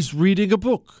 He's reading a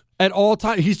book at all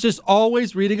times. He's just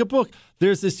always reading a book.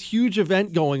 There's this huge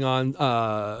event going on.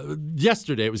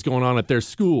 Yesterday, it was going on at their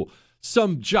school.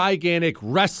 Some gigantic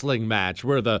wrestling match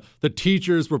where the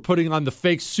teachers were putting on the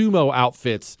fake sumo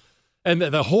outfits. And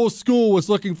the whole school was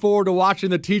looking forward to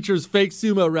watching the teachers fake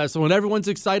sumo wrestle. And everyone's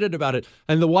excited about it.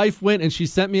 And the wife went and she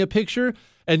sent me a picture.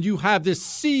 And you have this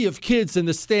sea of kids in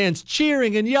the stands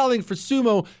cheering and yelling for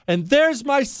sumo. And there's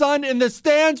my son in the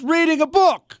stands reading a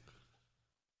book.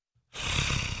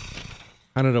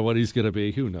 I don't know what he's going to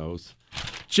be. Who knows?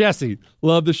 Jesse,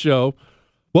 love the show.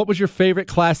 What was your favorite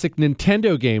classic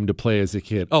Nintendo game to play as a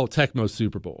kid? Oh, Tecmo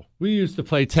Super Bowl. We used to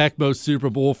play Tecmo Super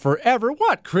Bowl forever.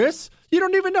 What, Chris? You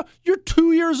don't even know. You're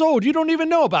 2 years old. You don't even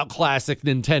know about classic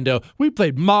Nintendo. We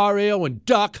played Mario and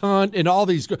Duck Hunt and all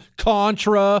these.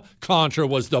 Contra. Contra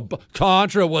was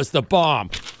the bomb.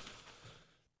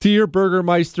 Dear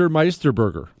Burgermeister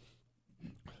Meisterburger.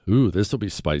 Ooh, this will be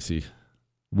spicy.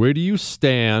 Where do you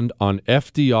stand on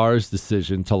FDR's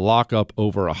decision to lock up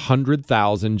over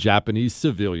 100,000 Japanese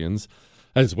civilians,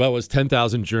 as well as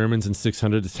 10,000 Germans and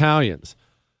 600 Italians?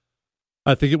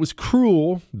 I think it was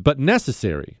cruel, but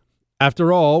necessary.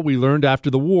 After all, we learned after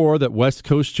the war that West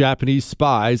Coast Japanese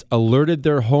spies alerted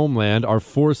their homeland our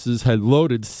forces had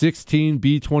loaded 16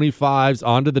 B-25s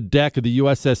onto the deck of the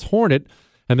USS Hornet,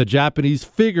 and the Japanese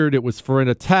figured it was for an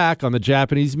attack on the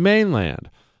Japanese mainland.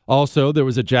 Also, there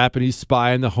was a Japanese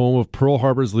spy in the home of Pearl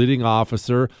Harbor's leading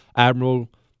officer, Admiral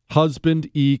Husband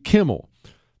E. Kimmel.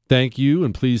 Thank you,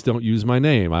 and please don't use my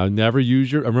name. I'll never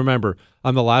use your... And remember,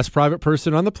 I'm the last private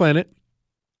person on the planet.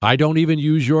 I don't even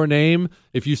use your name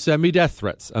if you send me death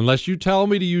threats. Unless you tell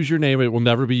me to use your name, it will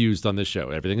never be used on this show.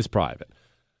 Everything is private.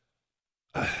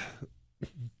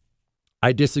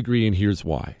 I disagree, and here's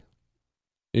why.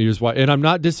 Here's why. And I'm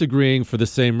not disagreeing for the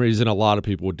same reason a lot of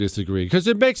people would disagree, because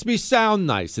it makes me sound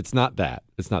nice. It's not that.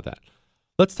 It's not that.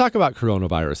 Let's talk about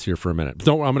coronavirus here for a minute.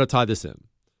 I'm going to tie this in.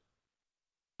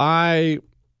 I'm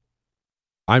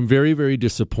very, very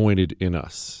disappointed in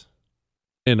us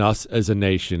as a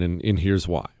nation, and here's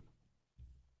why.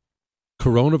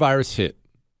 Coronavirus hit,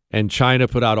 and China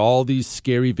put out all these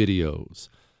scary videos,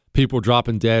 people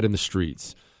dropping dead in the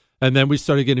streets. And then we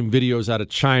started getting videos out of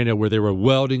China where they were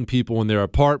welding people in their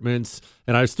apartments.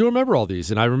 And I still remember all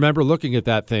these. And I remember looking at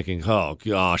that thinking, oh,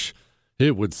 gosh,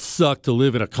 it would suck to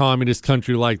live in a communist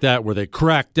country like that where they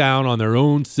crack down on their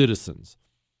own citizens.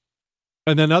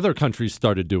 And then other countries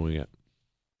started doing it.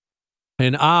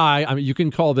 And I mean, you can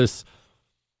call this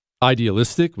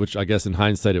idealistic, which I guess in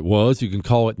hindsight it was. You can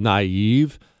call it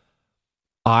naive.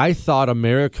 I thought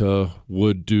America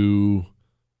would do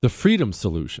the freedom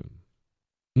solution.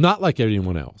 Not like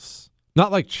anyone else. Not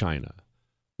like China.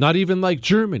 Not even like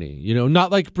Germany.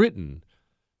 Not like Britain.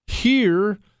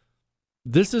 Here,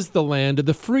 this is the land of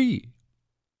the free.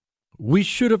 We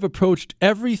should have approached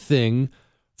everything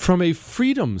from a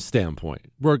freedom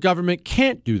standpoint, where government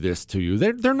can't do this to you.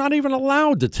 They're not even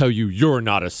allowed to tell you you're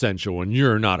not essential and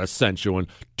you're not essential and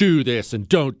do this and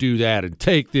don't do that and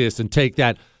take this and take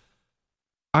that.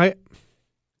 I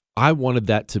wanted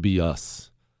that to be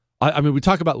us. I mean, we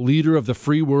talk about leader of the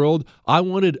free world. I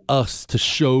wanted us to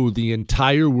show the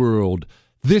entire world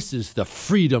this is the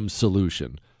freedom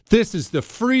solution. This is the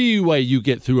free way you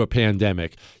get through a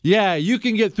pandemic. Yeah, you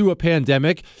can get through a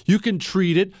pandemic. You can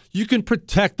treat it. You can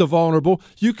protect the vulnerable.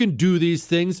 You can do these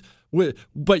things,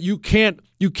 but you can't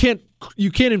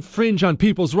infringe on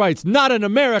people's rights. Not in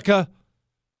America.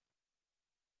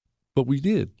 But we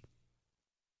did.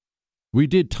 We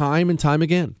did time and time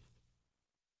again.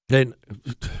 And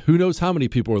who knows how many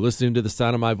people are listening to the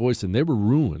sound of my voice, and they were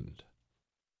ruined.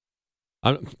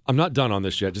 I'm not done on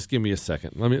this yet. Just give me a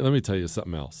second. Let me tell you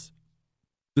something else.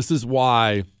 This is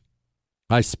why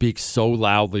I speak so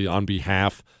loudly on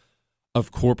behalf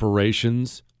of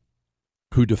corporations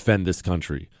who defend this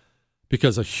country.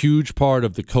 Because a huge part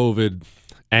of the COVID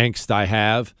angst I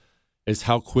have is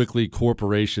how quickly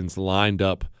corporations lined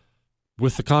up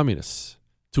with the communists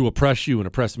to oppress you and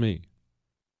oppress me.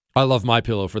 I love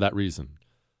MyPillow for that reason.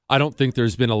 I don't think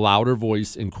there's been a louder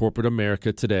voice in corporate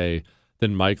America today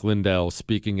than Mike Lindell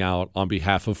speaking out on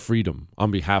behalf of freedom,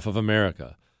 on behalf of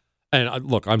America. And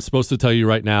look, I'm supposed to tell you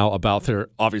right now about their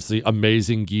obviously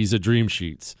amazing Giza Dream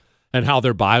Sheets and how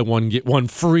they're buy one, get one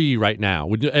free right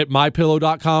now. At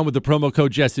MyPillow.com with the promo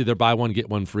code Jesse, they're buy one, get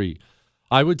one free.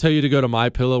 I would tell you to go to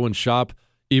MyPillow and shop,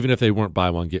 even if they weren't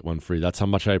buy one, get one free. That's how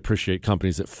much I appreciate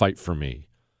companies that fight for me.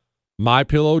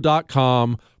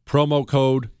 MyPillow.com, promo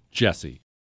code Jesse.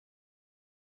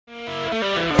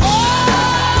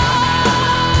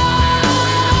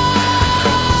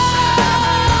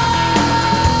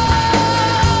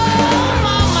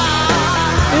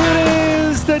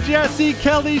 The Jesse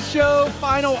Kelly Show,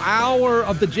 final hour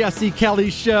of the Jesse Kelly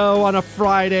Show on a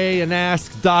Friday, and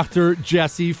Ask Dr.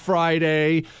 Jesse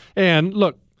Friday. And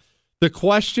look, the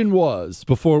question was,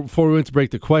 before we went to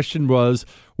break, the question was,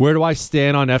 where do I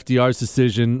stand on FDR's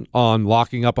decision on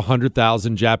locking up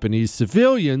 100,000 Japanese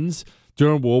civilians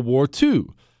during World War II?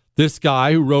 This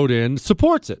guy who wrote in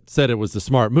supports it, said it was the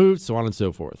smart move, so on and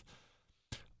so forth.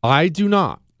 I do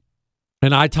not.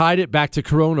 And I tied it back to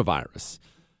coronavirus.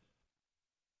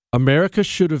 America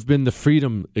should have been the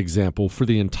freedom example for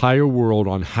the entire world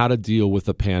on how to deal with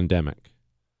a pandemic.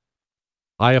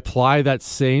 I apply that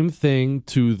same thing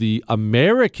to the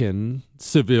American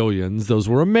civilians, those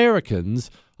were Americans,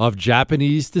 of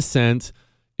Japanese descent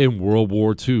in World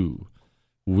War II.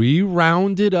 We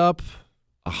rounded up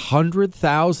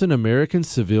 100,000 American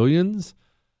civilians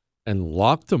and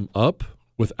locked them up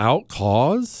without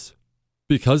cause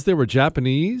because they were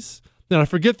Japanese. Now, I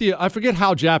forget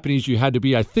how Japanese you had to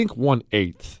be. I think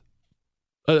 1/8.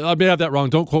 I may have that wrong.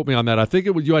 Don't quote me on that. I think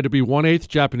you had to be 1/8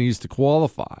 Japanese to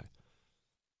qualify.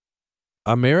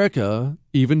 America,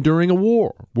 even during a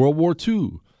war, World War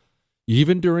II,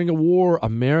 even during a war,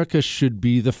 America should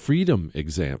be the freedom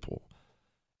example.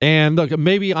 And look,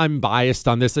 maybe I'm biased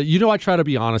on this. You know, I try to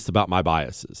be honest about my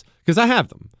biases because I have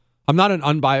them. I'm not an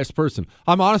unbiased person.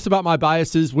 I'm honest about my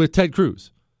biases with Ted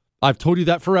Cruz. I've told you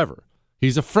that forever.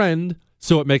 He's a friend,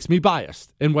 so it makes me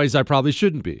biased in ways I probably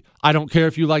shouldn't be. I don't care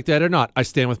if you like that or not. I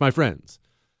stand with my friends.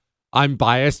 I'm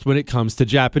biased when it comes to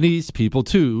Japanese people,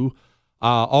 too.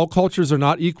 All cultures are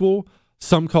not equal.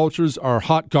 Some cultures are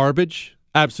hot garbage,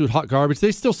 absolute hot garbage.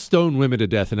 They still stone women to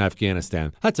death in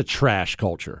Afghanistan. That's a trash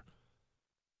culture.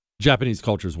 Japanese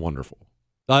culture is wonderful.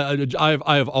 I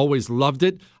have always loved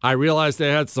it. I realized they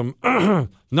had some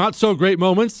not so great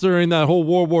moments during that whole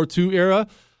World War II era.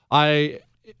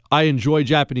 I enjoy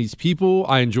Japanese people.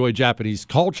 I enjoy Japanese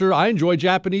culture. I enjoy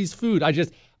Japanese food.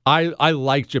 I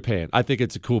like Japan. I think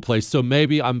it's a cool place. So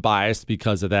maybe I'm biased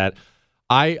because of that.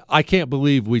 I can't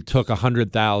believe we took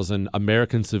 100,000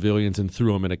 American civilians and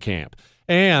threw them in a camp.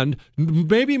 And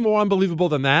maybe more unbelievable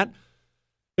than that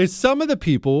is some of the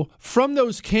people from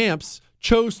those camps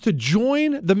chose to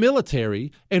join the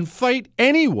military and fight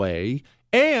anyway.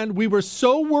 And we were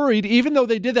so worried, even though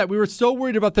they did that, we were so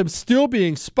worried about them still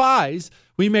being spies.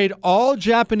 We made all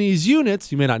Japanese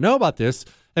units, you may not know about this,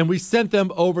 and we sent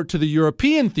them over to the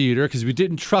European theater because we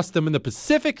didn't trust them in the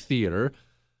Pacific theater.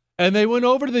 And they went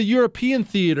over to the European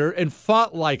theater and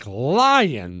fought like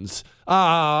lions.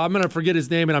 I'm going to forget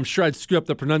his name, and I'm sure I'd screw up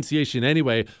the pronunciation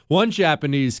anyway. One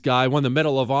Japanese guy won the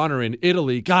Medal of Honor in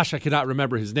Italy. Gosh, I cannot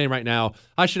remember his name right now.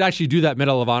 I should actually do that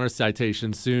Medal of Honor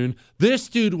citation soon. This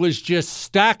dude was just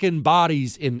stacking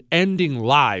bodies and ending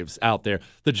lives out there.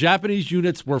 The Japanese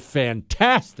units were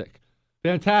fantastic.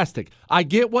 Fantastic. I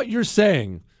get what you're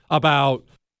saying about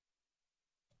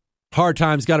hard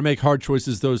times, got to make hard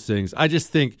choices, those things. I just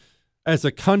think as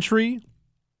a country,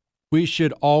 we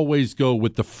should always go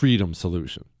with the freedom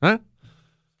solution. Huh?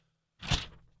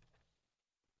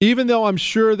 Even though I'm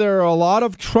sure there are a lot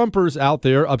of Trumpers out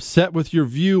there upset with your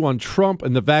view on Trump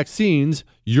and the vaccines,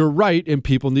 you're right and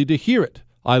people need to hear it.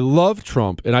 I love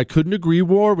Trump and I couldn't agree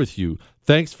more with you.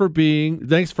 Thanks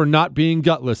for not being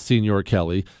gutless, Senor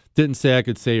Kelly. Didn't say I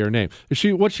could say her name.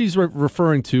 What she's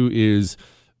referring to is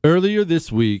earlier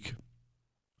this week,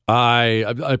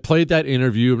 I played that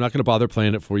interview. I'm not going to bother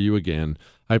playing it for you again.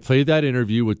 I played that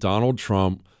interview with Donald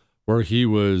Trump where he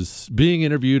was being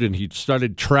interviewed and he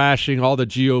started trashing all the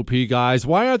GOP guys.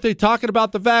 Why aren't they talking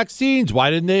about the vaccines? Why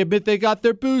didn't they admit they got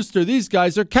their booster? These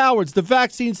guys are cowards. The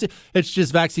vaccines, it's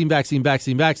just vaccine.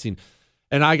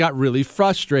 And I got really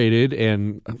frustrated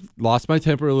and lost my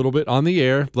temper a little bit on the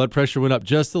air. Blood pressure went up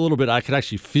just a little bit. I could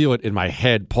actually feel it in my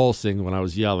head pulsing when I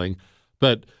was yelling.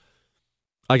 But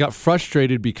I got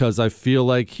frustrated because I feel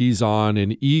like he's on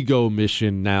an ego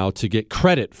mission now to get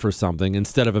credit for something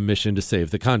instead of a mission to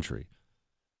save the country.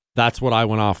 That's what I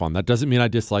went off on. That doesn't mean I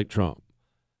dislike Trump.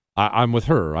 I'm with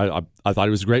her. I thought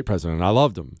he was a great president. I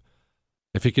loved him.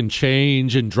 If he can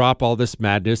change and drop all this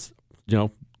madness,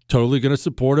 totally going to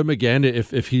support him again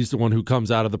if he's the one who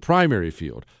comes out of the primary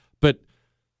field. But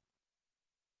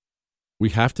we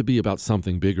have to be about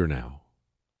something bigger now.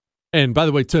 And by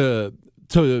the way, to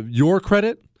your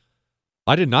credit,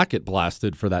 I did not get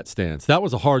blasted for that stance. That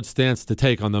was a hard stance to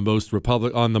take on the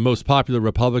most popular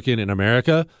Republican in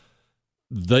America.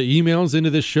 The emails into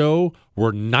this show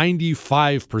were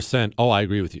 95%. Oh, I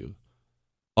agree with you.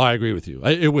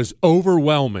 It was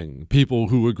overwhelming people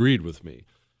who agreed with me.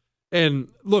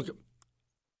 And look,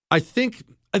 I think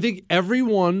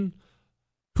everyone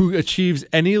who achieves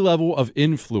any level of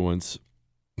influence,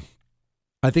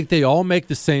 I think they all make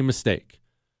the same mistake.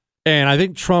 And I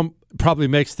think Trump probably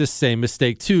makes this same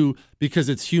mistake too, because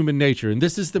it's human nature. And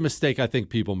this is the mistake I think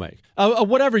people make.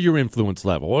 Whatever your influence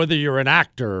level, whether you're an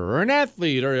actor or an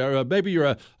athlete, or maybe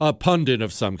you're a pundit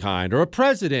of some kind, or a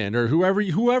president, or whoever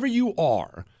you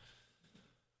are.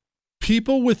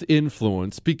 People with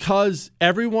influence, because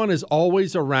everyone is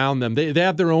always around them, they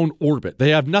have their own orbit. They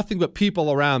have nothing but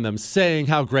people around them saying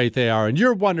how great they are, and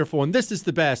you're wonderful, and this is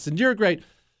the best, and you're great.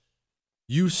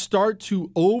 You start to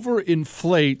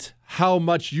overinflate how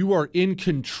much you are in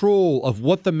control of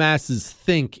what the masses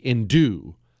think and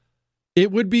do.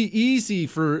 It would be easy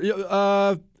for,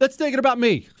 let's make it about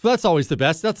me. That's always the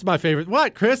best. That's my favorite.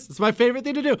 What, Chris? It's my favorite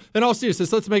thing to do. In all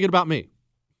seriousness, let's make it about me.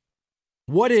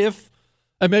 What if,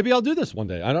 and maybe I'll do this one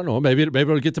day. I don't know. Maybe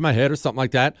it'll get to my head or something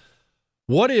like that.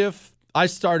 What if I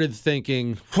started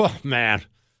thinking, oh, man,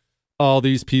 all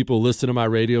these people listen to my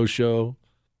radio show.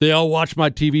 They all watch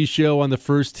my TV show on the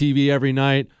First TV every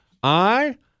night.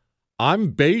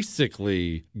 I'm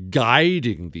basically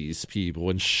guiding these people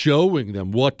and showing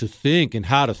them what to think and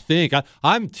how to think.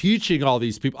 I'm teaching all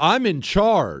these people. I'm in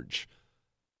charge.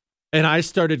 And I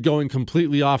started going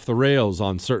completely off the rails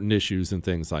on certain issues and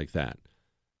things like that.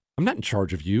 I'm not in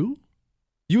charge of you.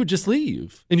 You would just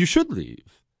leave, and you should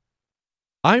leave.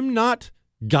 I'm not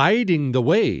guiding the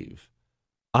wave.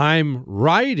 I'm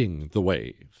riding the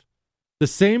wave. The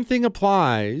same thing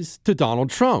applies to Donald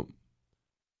Trump.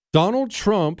 Donald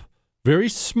Trump, very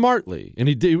smartly, and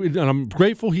I'm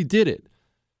grateful he did it,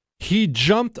 he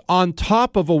jumped on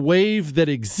top of a wave that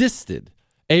existed,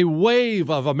 a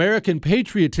wave of American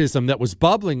patriotism that was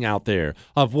bubbling out there,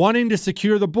 of wanting to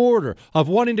secure the border, of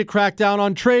wanting to crack down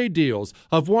on trade deals,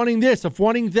 of wanting this, of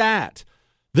wanting that.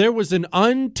 There was an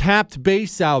untapped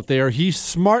base out there he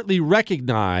smartly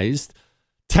recognized,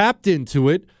 tapped into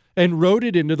it, and wrote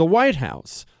it into the White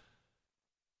House.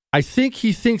 I think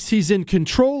he thinks he's in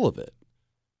control of it.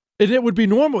 And it would be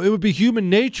normal. It would be human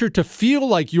nature to feel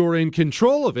like you're in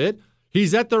control of it.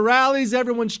 He's at the rallies.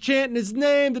 Everyone's chanting his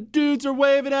name. The dudes are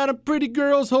waving at him. Pretty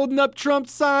girls holding up Trump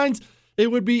signs.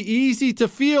 It would be easy to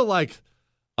feel like,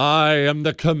 I am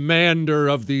the commander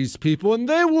of these people, and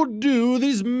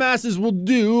these masses will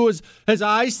do as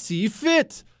I see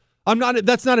fit.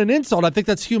 That's not an insult. I think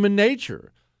that's human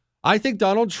nature. I think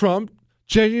Donald Trump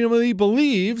genuinely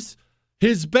believes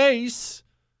his base,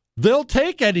 they'll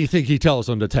take anything he tells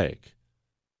them to take.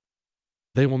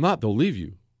 They will not. They'll leave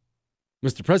you.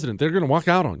 Mr. President, they're going to walk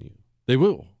out on you. They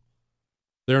will.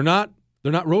 They're not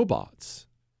robots.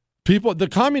 The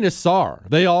communists are.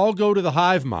 They all go to the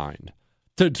hive mind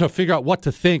to figure out what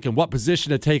to think and what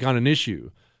position to take on an issue.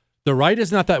 The right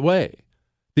is not that way.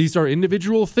 These are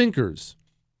individual thinkers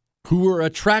who were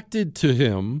attracted to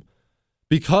him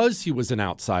because he was an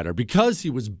outsider, because he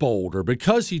was bolder,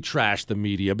 because he trashed the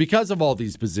media, because of all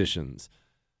these positions.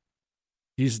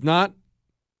 He's not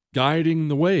guiding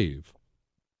the wave.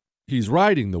 He's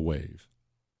riding the wave.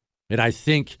 And I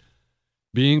think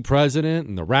being president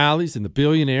and the rallies and the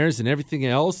billionaires and everything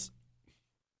else,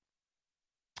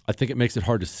 I think it makes it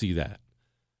hard to see that.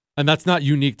 And that's not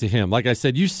unique to him. Like I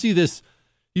said, you see this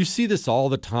all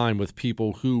the time with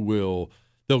people who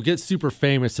they'll get super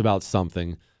famous about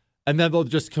something, and then they'll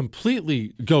just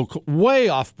completely go way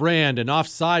off brand and off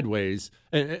sideways,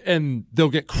 and they'll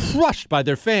get crushed by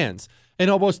their fans.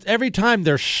 And almost every time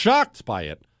they're shocked by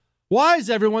it. Why is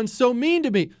everyone so mean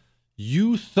to me?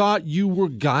 You thought you were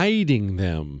guiding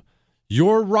them.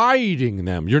 You're riding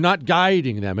them. You're not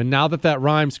guiding them. And now that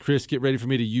rhymes, Chris, get ready for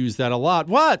me to use that a lot.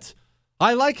 What?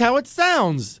 I like how it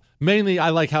sounds. Mainly, I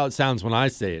like how it sounds when I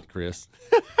say it, Chris.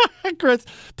 Chris,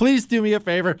 please do me a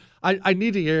favor. I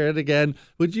need to hear it again.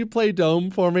 Would you play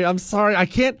Dome for me? I'm sorry. I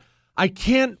can't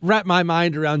wrap my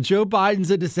mind around Joe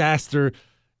Biden's a disaster,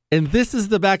 and this is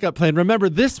the backup plan. Remember,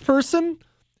 this person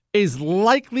is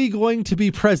likely going to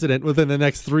be president within the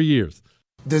next 3 years.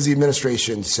 Does the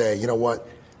administration say, you know what,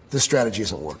 this strategy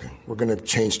isn't working? We're going to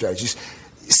change strategies.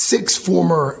 6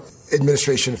 former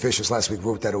administration officials last week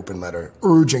wrote that open letter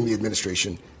urging the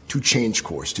administration to change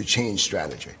course, to change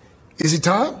strategy. Is it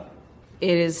time?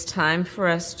 It is time for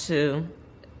us to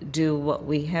do what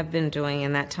we have been doing,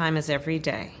 and that time is every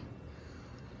day.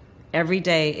 Every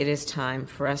day it is time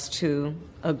for us to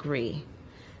agree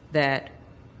that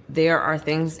there are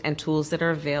things and tools that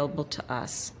are available to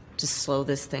us to slow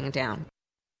this thing down.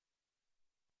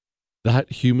 That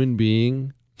human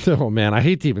being, oh man, I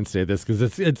hate to even say this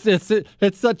because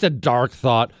it's such a dark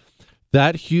thought.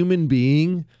 That human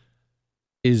being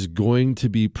is going to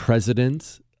be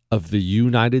president of the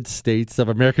United States of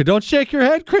America. Don't shake your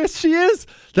head, Chris. She is.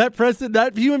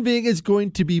 That human being is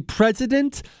going to be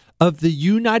president of the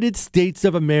United States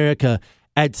of America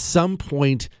at some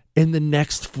point in the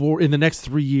next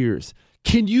 3 years.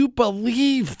 Can you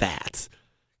believe that?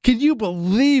 Can you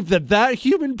believe that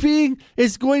human being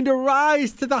is going to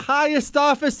rise to the highest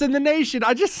office in the nation?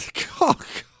 Oh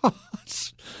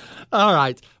gosh. All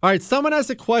right. Someone has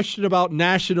a question about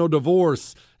national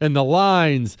divorce and the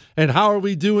lines and how are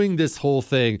we doing this whole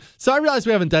thing. So I realize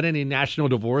we haven't done any national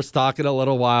divorce talk in a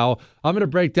little while. I'm going to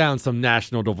break down some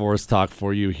national divorce talk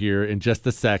for you here in just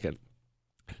a second.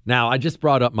 Now, I just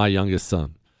brought up my youngest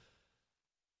son.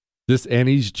 This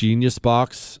Annie's Genius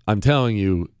box, I'm telling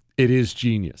you, it is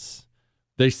genius.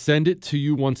 They send it to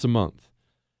you once a month.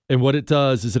 And what it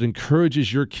does is it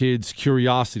encourages your kids'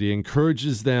 curiosity,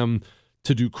 encourages them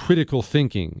to do critical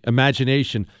thinking,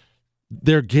 imagination.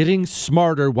 They're getting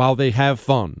smarter while they have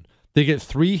fun. They get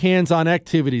 3 hands-on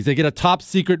activities. They get a top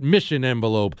secret mission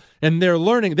envelope, and they're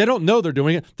learning. They don't know they're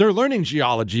doing it. They're learning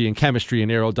geology and chemistry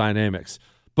and aerodynamics.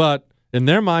 But in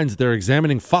their minds, they're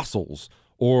examining fossils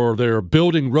or they're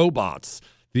building robots.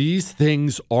 These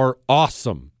things are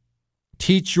awesome.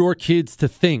 Teach your kids to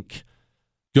think.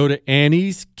 Go to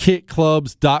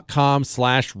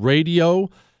Annie'sKitClubs.com/radio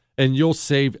and you'll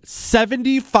save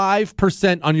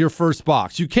 75% on your first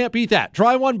box. You can't beat that.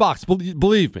 Try one box,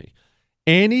 believe me.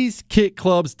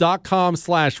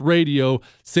 Annie'sKitClubs.com/radio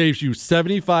saves you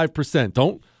 75%.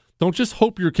 Don't just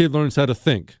hope your kid learns how to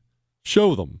think.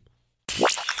 Show them.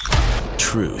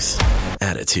 Truth,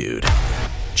 attitude,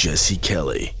 Jesse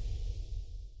Kelly.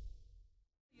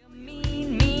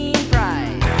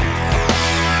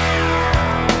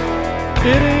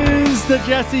 It is the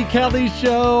Jesse Kelly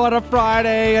Show on a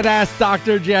Friday at Ask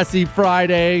Dr. Jesse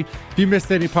Friday. If you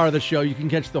missed any part of the show, you can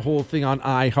catch the whole thing on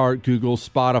iHeart, Google,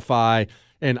 Spotify,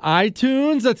 and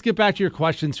iTunes. Let's get back to your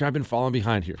questions here. I've been falling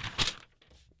behind here.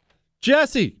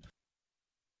 Jesse,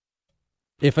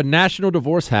 if a national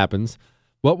divorce happens,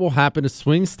 what will happen to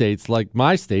swing states like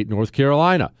my state, North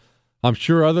Carolina? I'm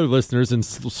sure other listeners in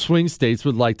swing states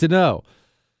would like to know.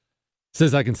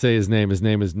 Says I can say his name. His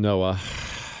name is Noah.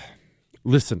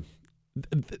 Listen,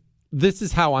 this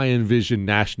is how I envision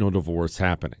national divorce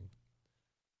happening.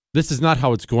 This is not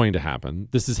how it's going to happen.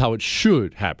 This is how it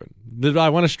should happen. I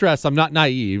want to stress, I'm not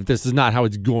naive. This is not how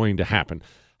it's going to happen.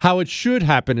 How it should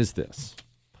happen is this.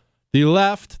 The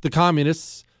left, the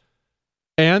communists,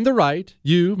 and the right,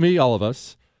 you, me, all of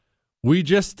us, we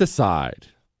just decide,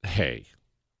 hey,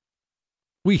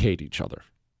 we hate each other.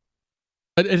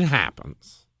 It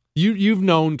happens. You've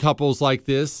known couples like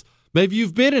this. Maybe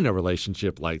you've been in a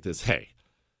relationship like this. Hey,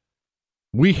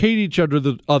 we hate each other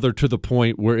to the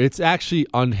point where it's actually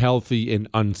unhealthy and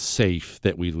unsafe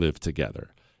that we live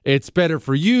together. It's better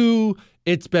for you.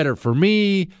 It's better for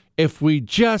me if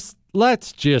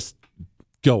let's just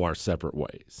go our separate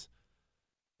ways.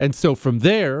 And so from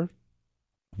there,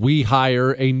 we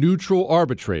hire a neutral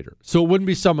arbitrator. So it wouldn't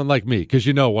be someone like me because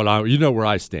you know where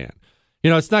I stand.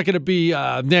 It's not going to be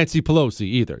Nancy Pelosi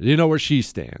either. You know where she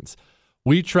stands.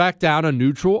 We track down a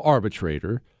neutral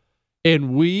arbitrator,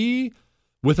 and we,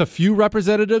 with a few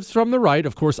representatives from the right,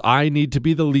 of course, I need to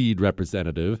be the lead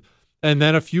representative, and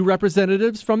then a few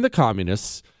representatives from the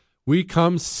communists, we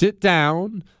come sit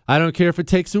down. I don't care if it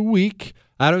takes a week.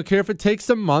 I don't care if it takes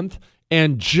a month.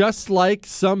 And just like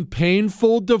some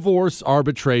painful divorce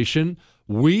arbitration,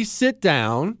 we sit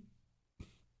down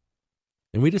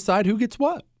and we decide who gets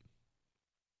what.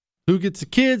 Who gets the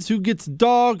kids, who gets the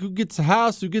dog, who gets the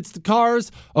house, who gets the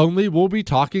cars. Only we'll be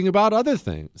talking about other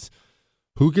things.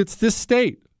 Who gets this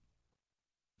state?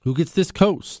 Who gets this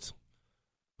coast?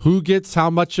 Who gets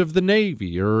how much of the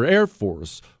Navy or Air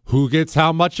Force? Who gets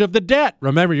how much of the debt?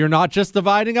 Remember, you're not just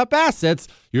dividing up assets,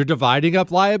 you're dividing up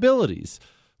liabilities.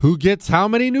 Who gets how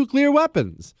many nuclear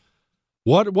weapons?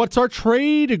 What's our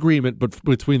trade agreement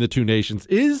between the two nations?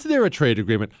 Is there a trade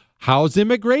agreement? How's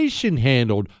immigration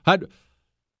handled?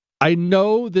 I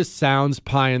know this sounds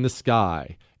pie in the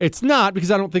sky. It's not,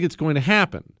 because I don't think it's going to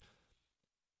happen.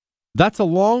 That's a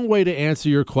long way to answer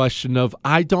your question of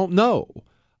I don't know.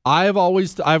 I've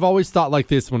always thought like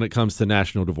this when it comes to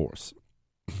national divorce.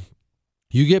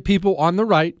 You get people on the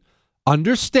right,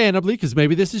 understandably, because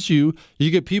maybe this is you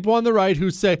get people on the right who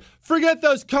say, forget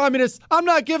those communists, I'm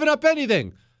not giving up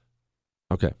anything.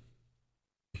 Okay.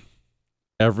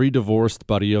 Every divorced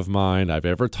buddy of mine I've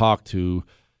ever talked to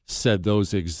said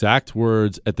those exact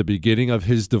words at the beginning of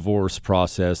his divorce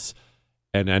process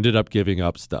and ended up giving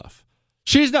up stuff.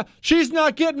 She's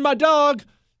not getting my dog.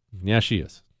 Yeah, she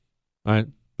is. All right.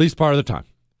 At least part of the time.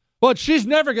 Well, she's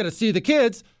never going to see the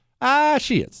kids.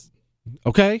 She is.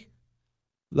 Okay?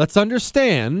 Let's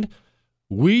understand,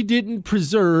 we didn't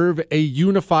preserve a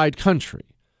unified country.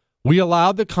 We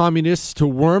allowed the communists to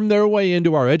worm their way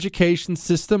into our education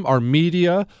system, our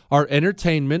media, our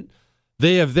entertainment.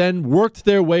 They have then worked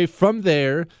their way from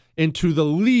there into the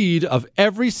lead of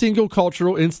every single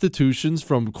cultural institutions,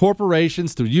 from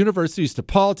corporations to universities to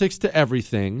politics to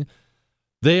everything.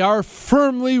 They are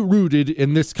firmly rooted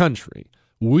in this country.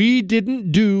 We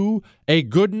didn't do a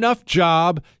good enough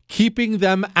job keeping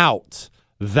them out.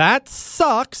 That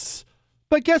sucks.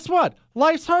 But guess what?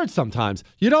 Life's hard sometimes.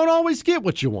 You don't always get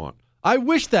what you want. I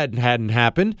wish that hadn't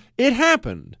happened. It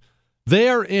happened. They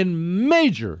are in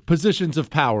major positions of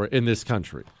power in this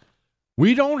country.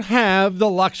 We don't have the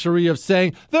luxury of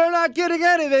saying they're not getting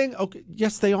anything. Okay,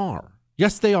 yes, they are.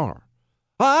 Yes, they are.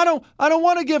 I don't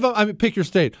want to give them. I mean, pick your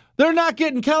state. They're not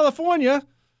getting California.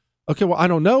 Okay, well, I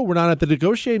don't know. We're not at the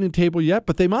negotiating table yet,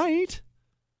 but they might.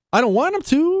 I don't want them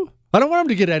to. I don't want them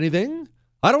to get anything.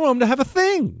 I don't want them to have a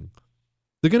thing.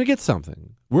 They're going to get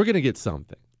something. We're going to get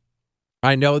something.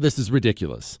 I know this is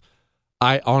ridiculous.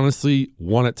 I honestly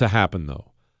want it to happen,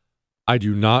 though. I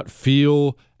do not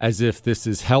feel as if this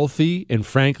is healthy, and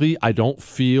frankly, I don't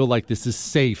feel like this is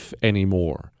safe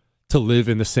anymore to live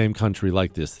in the same country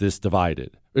like this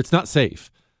divided. It's not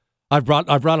safe. I've brought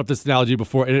up this analogy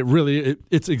before, and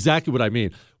it's exactly what I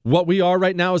mean. What we are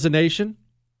right now as a nation,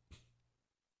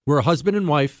 we're a husband and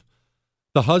wife.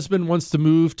 The husband wants to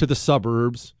move to the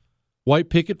suburbs, white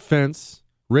picket fence,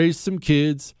 raise some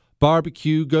kids,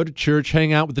 barbecue, go to church,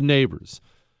 hang out with the neighbors.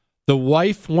 The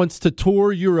wife wants to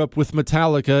tour Europe with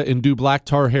Metallica and do black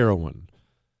tar heroin.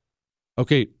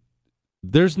 Okay,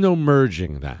 there's no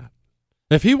merging that.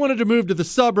 If he wanted to move to the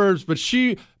suburbs, but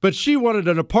she wanted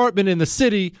an apartment in the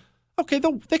city, okay,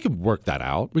 they can work that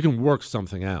out. We can work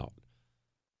something out.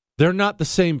 They're not the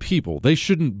same people. They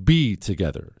shouldn't be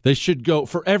together. They should go,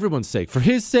 for everyone's sake, for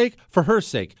his sake, for her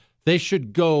sake, they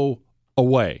should go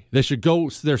away. They should go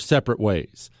their separate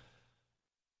ways.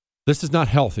 This is not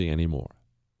healthy anymore.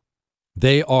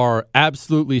 They are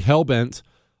absolutely hell-bent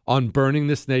on burning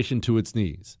this nation to its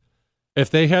knees. If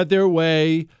they had their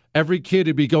way, every kid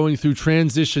would be going through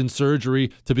transition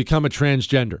surgery to become a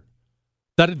transgender.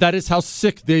 That is how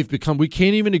sick they've become. We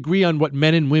can't even agree on what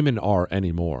men and women are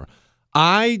anymore.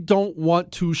 I don't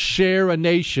want to share a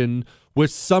nation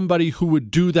with somebody who would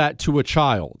do that to a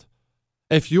child.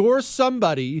 If you're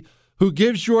somebody who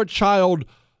gives your child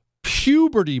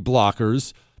puberty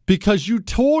blockers because you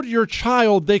told your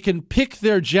child they can pick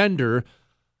their gender,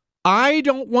 I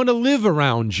don't want to live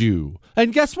around you.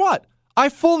 And guess what? I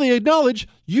fully acknowledge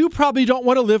you probably don't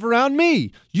want to live around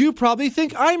me. You probably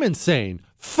think I'm insane.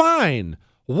 Fine.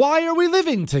 Why are we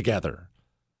living together?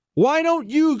 Why don't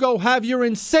you go have your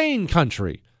insane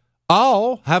country?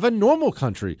 I'll have a normal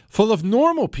country full of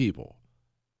normal people.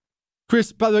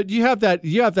 Chris, by the way, you have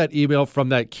that email from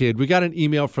that kid. We got an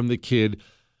email from the kid.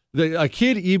 A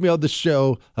kid emailed the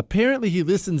show. Apparently he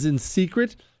listens in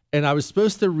secret, and I was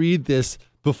supposed to read this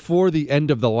before the end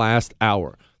of the last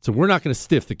hour. So we're not going to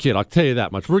stiff the kid. I'll tell you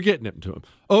that much. We're getting it to him.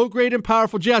 Oh, great and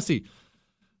powerful Jesse.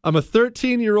 I'm a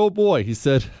 13-year-old boy. He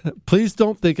said, please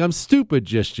don't think I'm stupid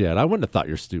just yet. I wouldn't have thought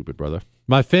you're stupid, brother.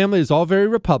 My family is all very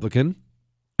Republican.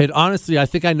 And honestly, I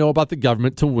think I know about the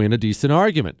government to win a decent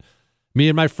argument. Me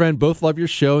and my friend both love your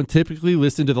show and typically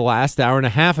listen to the last hour and a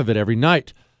half of it every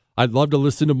night. I'd love to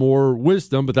listen to more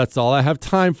wisdom, but that's all I have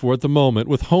time for at the moment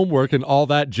with homework and all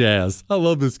that jazz. I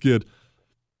love this kid.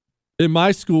 In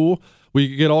my school,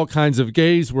 we get all kinds of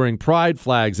gays wearing pride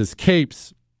flags as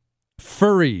capes,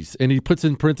 furries, and he puts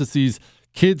in parentheses,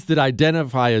 kids that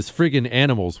identify as friggin'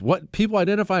 animals. What people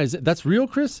identify as? That's real,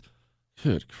 Chris?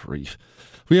 Good grief.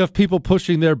 We have people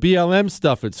pushing their BLM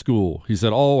stuff at school. He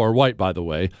said all are white, by the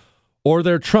way, or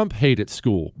their Trump hate at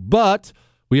school. But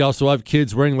we also have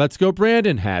kids wearing Let's Go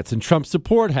Brandon hats and Trump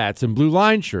support hats and blue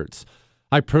line shirts.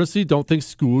 I personally don't think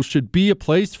schools should be a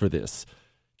place for this.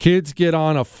 Kids get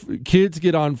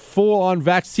on full-on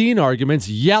vaccine arguments,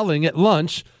 yelling at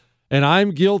lunch, and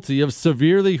I'm guilty of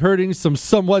severely hurting some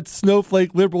somewhat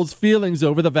snowflake liberals' feelings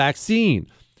over the vaccine.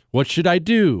 What should I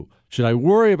do? Should I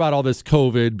worry about all this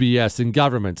COVID BS and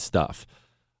government stuff?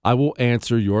 I will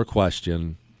answer your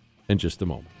question in just a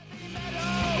moment.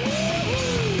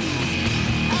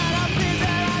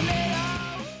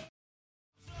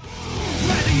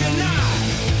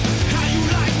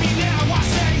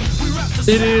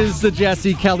 It is the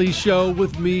Jesse Kelly Show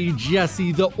with me,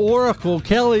 Jesse, the Oracle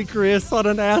Kelly, Chris, on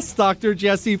an Ask Dr.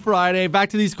 Jesse Friday.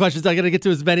 Back to these questions. I got to get to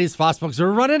as many as possible because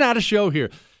we're running out of show here.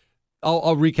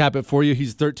 I'll recap it for you.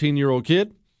 He's a 13-year-old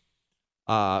kid.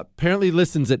 Apparently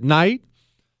listens at night.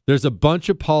 There's a bunch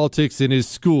of politics in his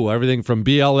school, everything from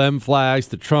BLM flags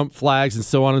to Trump flags and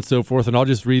so on and so forth. And I'll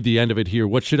just read the end of it here.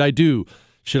 What should I do?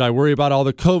 Should I worry about all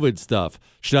the COVID stuff?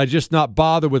 Should I just not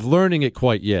bother with learning it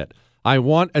quite yet? I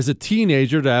want, as a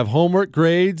teenager, to have homework,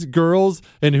 grades, girls,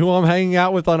 and who I'm hanging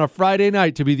out with on a Friday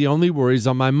night to be the only worries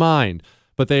on my mind.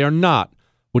 But they are not.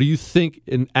 What do you think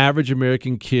an average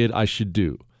American kid I should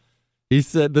do? He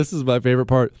said, this is my favorite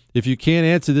part. If you can't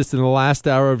answer this in the last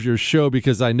hour of your show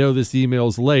because I know this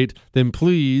email's late, then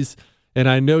please, and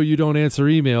I know you don't answer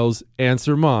emails,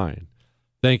 answer mine.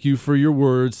 Thank you for your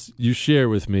words you share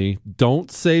with me.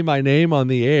 Don't say my name on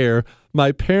the air.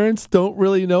 My parents don't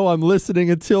really know I'm listening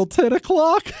until 10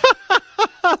 o'clock.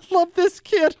 I love this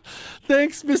kid.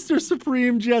 Thanks, Mr.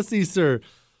 Supreme Jesse, sir.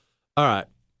 All right.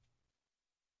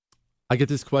 I get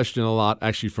this question a lot,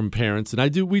 actually, from parents,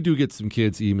 and we do get some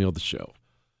kids email the show.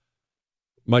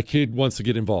 My kid wants to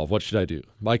get involved. What should I do?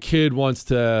 My kid wants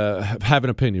to have an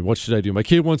opinion. What should I do? My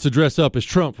kid wants to dress up as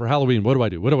Trump for Halloween. What do I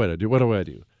do? What do I do? What do I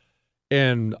do?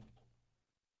 And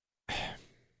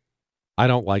I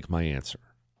don't like my answer.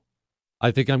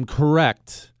 I think I'm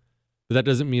correct, but that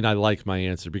doesn't mean I like my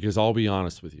answer because I'll be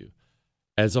honest with you.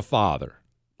 As a father,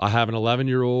 I have an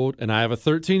 11-year-old and I have a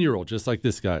 13-year-old, just like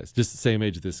this guy is, just the same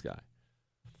age as this guy.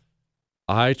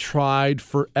 I tried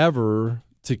forever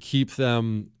to keep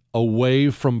them away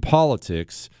from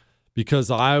politics because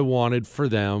I wanted for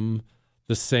them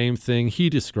the same thing he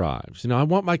describes. You know, I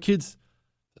want my kids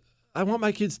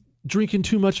drinking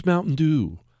too much Mountain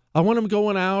Dew. I want them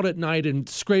going out at night and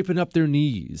scraping up their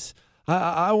knees.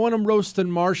 I want them roasting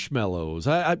marshmallows.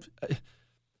 I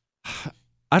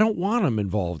don't want them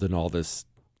involved in all this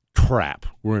crap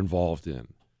we're involved in.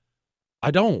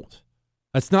 I don't.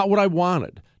 That's not what I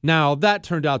wanted. Now, that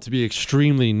turned out to be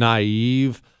extremely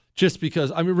naive just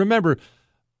because, I mean, remember,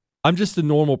 I'm just a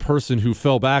normal person who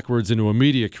fell backwards into a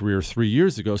media career 3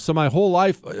 years ago. So my whole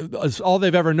life, all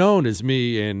they've ever known is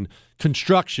me in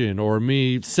construction or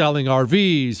me selling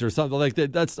RVs or something like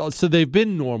that. So they've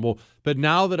been normal. But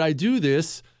now that I do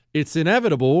this, it's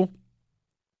inevitable.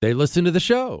 They listen to the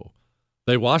show.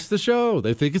 They watch the show.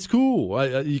 They think it's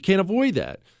cool. You can't avoid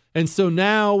that. And so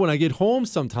now when I get home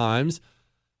sometimes,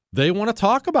 they want to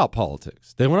talk about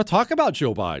politics. They want to talk about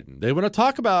Joe Biden. They want to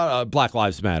talk about Black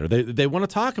Lives Matter. They want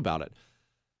to talk about it.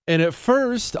 And at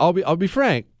first, I'll be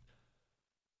frank,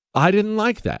 I didn't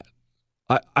like that.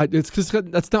 It's because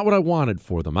that's not what I wanted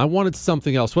for them. I wanted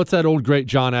something else. What's that old great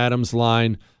John Adams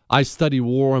line? I study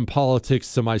war and politics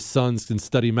so my sons can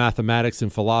study mathematics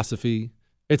and philosophy.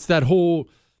 It's that whole,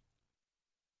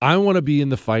 I want to be in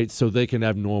the fight so they can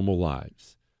have normal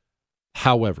lives.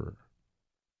 However,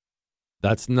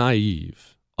 that's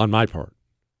naive on my part,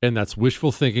 and that's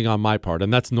wishful thinking on my part,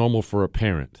 and that's normal for a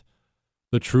parent.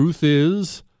 The truth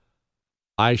is,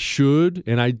 I should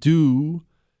and I do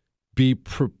be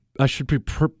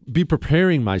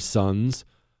preparing my sons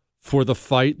for the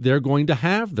fight they're going to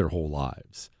have their whole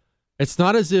lives. It's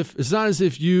not as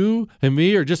if you and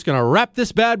me are just going to wrap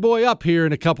this bad boy up here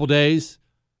in a couple days,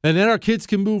 and then our kids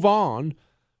can move on.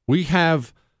 We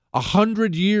have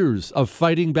 100 years of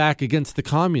fighting back against the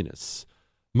communists.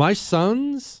 My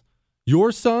sons,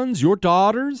 your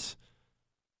daughters,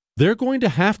 they're going to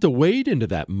have to wade into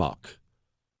that muck.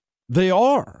 They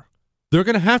are. They're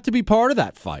going to have to be part of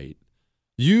that fight.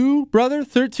 You, brother,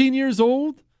 13 years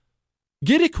old,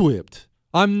 get equipped.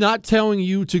 I'm not telling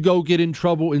you to go get in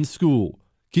trouble in school.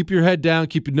 Keep your head down,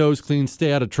 keep your nose clean,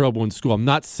 stay out of trouble in school. I'm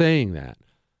not saying that.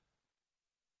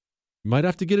 You might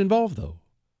have to get involved, though.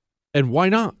 And why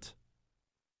not?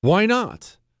 Why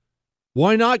not?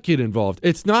 Why not get involved?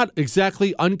 It's not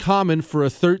exactly uncommon for a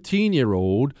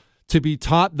 13-year-old to be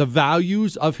taught the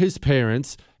values of his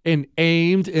parents and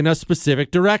aimed in a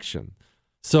specific direction.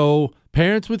 So,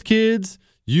 parents with kids,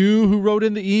 you who wrote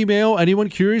in the email, anyone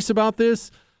curious about this?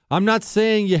 I'm not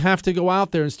saying you have to go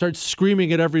out there and start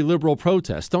screaming at every liberal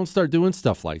protest. Don't start doing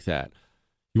stuff like that.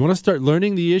 You want to start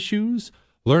learning the issues,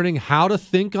 learning how to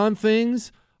think on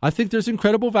things? I think there's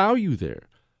incredible value there.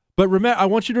 But I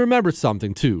want you to remember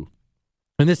something, too.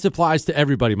 And this applies to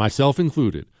everybody, myself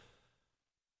included.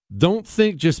 Don't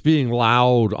think just being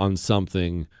loud on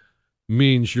something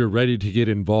means you're ready to get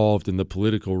involved in the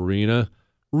political arena.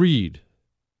 Read.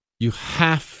 You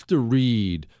have to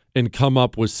read and come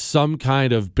up with some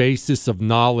kind of basis of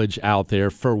knowledge out there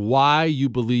for why you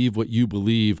believe what you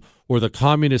believe, or the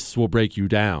communists will break you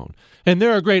down. And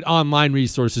there are great online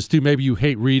resources too. Maybe you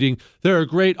hate reading. There are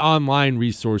great online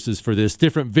resources for this,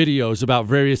 different videos about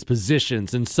various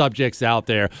positions and subjects out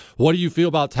there. What do you feel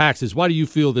about taxes? Why do you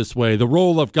feel this way? The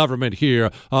role of government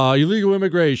here, illegal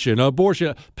immigration,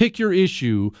 abortion. Pick your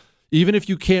issue. Even if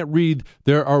you can't read,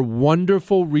 there are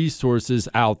wonderful resources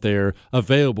out there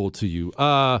available to you.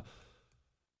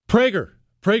 Prager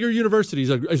University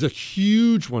is a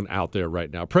huge one out there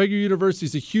right now. Prager University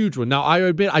is a huge one. Now, I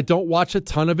admit I don't watch a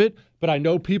ton of it, but I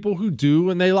know people who do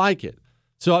and they like it.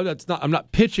 So I'm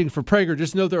not pitching for Prager.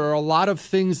 Just know there are a lot of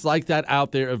things like that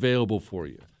out there available for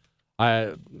you.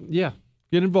 Get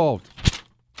involved.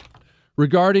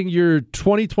 Regarding your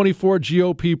 2024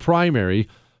 GOP primary,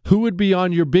 who would be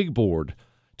on your big board?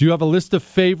 Do you have a list of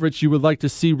favorites you would like to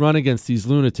see run against these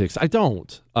lunatics? I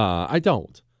don't.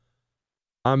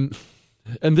 And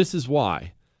this is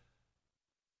why.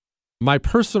 My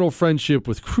personal friendship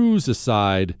with Cruz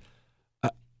aside,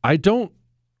 I don't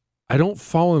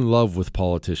fall in love with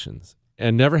politicians,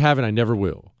 and never have, and I never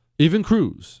will. Even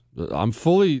Cruz. I'm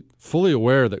fully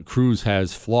aware that Cruz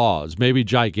has flaws, maybe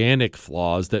gigantic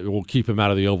flaws that will keep him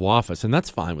out of the Oval Office, and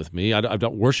that's fine with me. I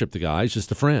don't worship the guy. He's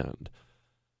just a friend.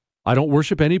 I don't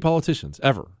worship any politicians,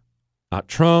 ever. Not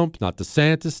Trump, not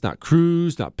DeSantis, not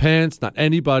Cruz, not Pence, not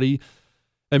anybody.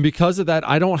 And because of that,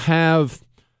 I don't have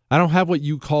what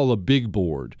you call a big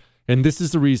board, and this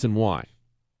is the reason why.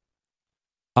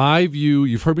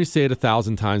 You've heard me say it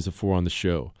 1,000 times before on the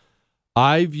show,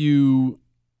 I view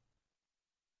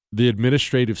the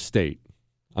administrative state,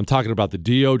 I'm talking about the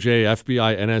DOJ,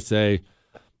 FBI, NSA,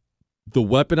 the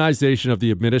weaponization of the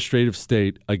administrative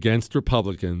state against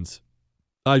Republicans,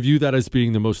 I view that as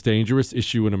being the most dangerous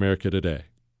issue in America today.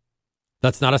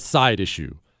 That's not a side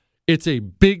issue. It's a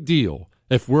big deal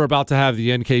if we're about to have the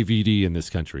NKVD in this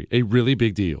country, a really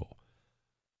big deal.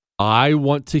 I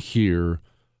want to hear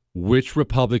which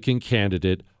Republican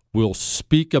candidate will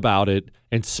speak about it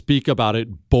and speak about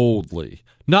it boldly.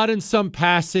 Not in some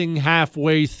passing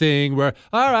halfway thing where,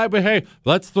 all right, but hey,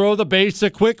 let's throw the base a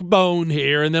quick bone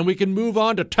here and then we can move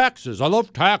on to taxes. I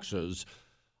love taxes.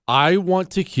 I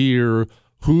want to hear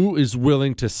who is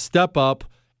willing to step up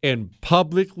and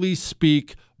publicly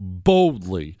speak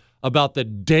boldly about the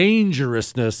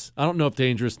dangerousness, I don't know if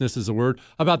dangerousness is a word,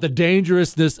 about the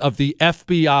dangerousness of the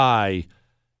FBI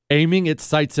aiming its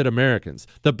sights at Americans.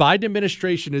 The Biden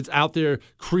administration is out there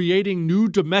creating new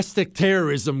domestic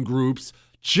terrorism groups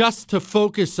just to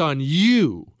focus on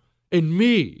you and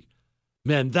me.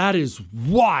 Man, that is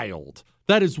wild.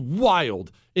 That is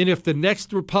wild. And if the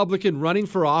next Republican running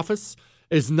for office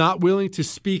is not willing to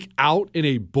speak out in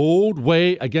a bold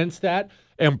way against that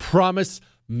and promise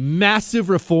massive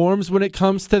reforms when it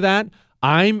comes to that,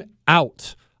 I'm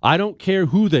out. I don't care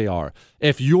who they are.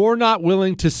 If you're not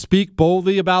willing to speak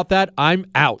boldly about that, I'm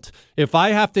out. If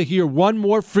I have to hear one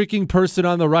more freaking person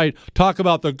on the right talk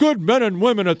about the good men and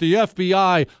women at the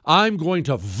FBI, I'm going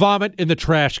to vomit in the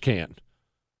trash can.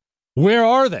 Where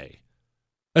are they?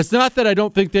 It's not that I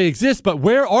don't think they exist, but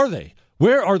where are they?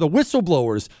 Where are the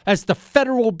whistleblowers as the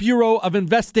Federal Bureau of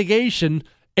Investigation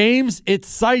aims its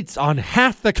sights on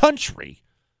half the country?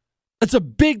 It's a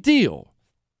big deal.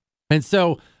 And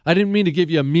so I didn't mean to give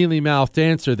you a mealy-mouthed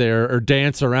answer there or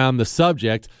dance around the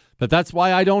subject, but that's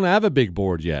why I don't have a big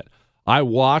board yet. I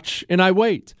watch and I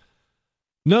wait.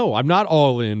 No, I'm not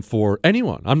all in for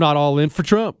anyone. I'm not all in for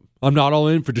Trump. I'm not all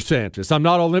in for DeSantis. I'm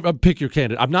not all in. Pick your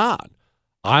candidate. I'm not.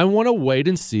 I want to wait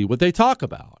and see what they talk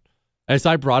about. As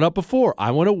I brought up before,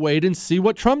 I want to wait and see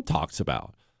what Trump talks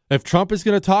about. If Trump is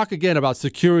going to talk again about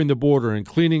securing the border and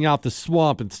cleaning out the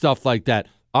swamp and stuff like that,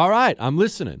 all right, I'm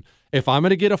listening. If I'm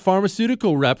going to get a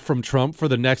pharmaceutical rep from Trump for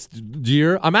the next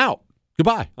year, I'm out.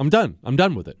 Goodbye. I'm done. I'm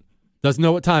done with it. Doesn't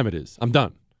know what time it is. I'm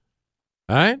done.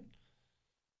 All right?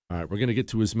 All right, we're going to get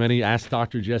to as many Ask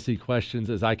Dr. Jesse questions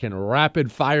as I can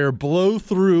rapid fire blow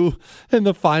through in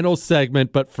the final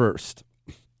segment. But first,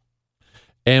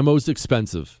 ammo's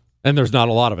expensive, and there's not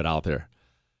a lot of it out there.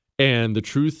 And the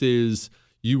truth is,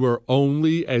 you are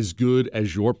only as good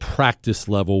as your practice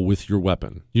level with your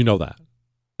weapon. You know that.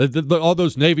 All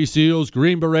those Navy SEALs,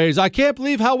 Green Berets, I can't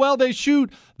believe how well they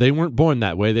shoot. They weren't born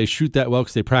that way. They shoot that well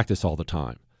because they practice all the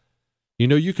time. You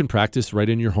know, you can practice right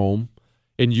in your home,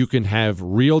 and you can have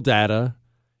real data,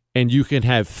 and you can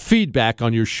have feedback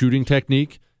on your shooting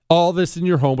technique. All this in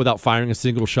your home without firing a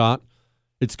single shot.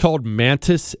 It's called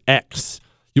Mantis X.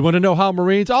 You want to know how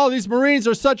Marines, these Marines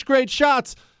are such great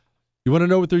shots. You want to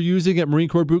know what they're using at Marine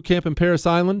Corps Boot Camp in Parris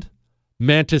Island?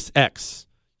 Mantis X.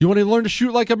 You want to learn to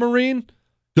shoot like a Marine?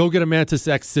 Go get a Mantis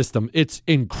X system. It's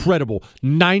incredible.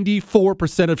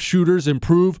 94% of shooters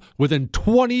improve within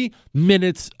 20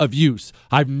 minutes of use.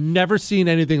 I've never seen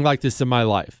anything like this in my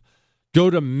life. Go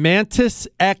to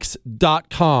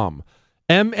mantisx.com.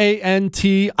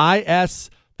 MANTIS,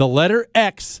 the letter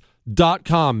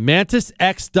X.com.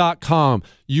 MantisX.com.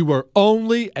 You are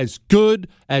only as good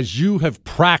as you have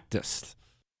practiced.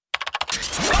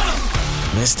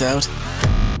 Missed out?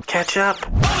 Catch up.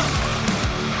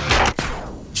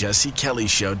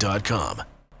 JesseKellyShow.com.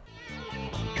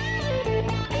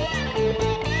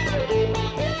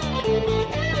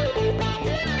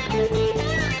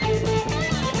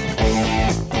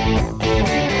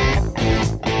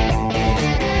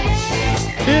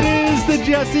 It is the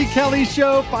Jesse Kelly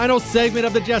Show, final segment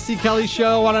of the Jesse Kelly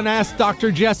Show on an Ask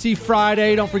Dr. Jesse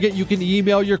Friday. Don't forget you can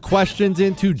email your questions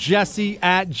into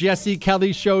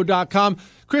jesse@jessekellyshow.com.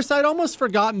 Chris, I'd almost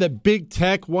forgotten that big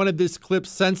tech wanted this clip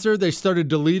censored. They started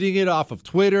deleting it off of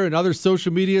Twitter and other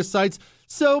social media sites.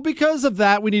 So because of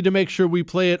that, we need to make sure we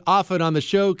play it often on the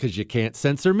show because you can't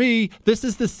censor me. This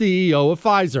is the CEO of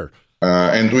Pfizer.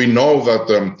 And we know that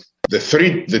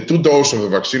the 2 doses of the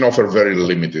vaccine offer very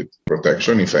limited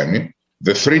protection, if any.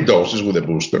 The 3 doses with a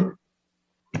booster,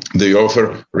 they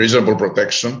offer reasonable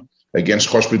protection against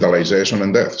hospitalization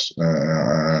and deaths.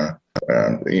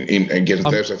 Against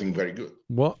deaths, I think very good.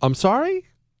 Well, I'm sorry?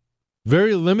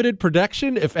 Very limited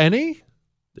protection, if any?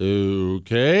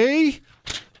 Okay.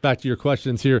 Back to your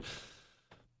questions here.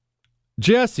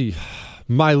 Jesse,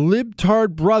 my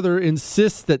libtard brother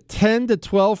insists that 10 to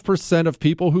 12% of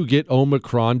people who get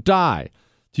Omicron die.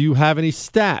 Do you have any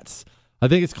stats? I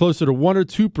think it's closer to 1 or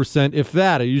 2%, if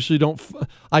that. I usually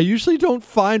don't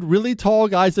find really tall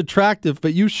guys attractive,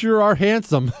 but you sure are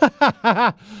handsome.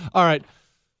 All right.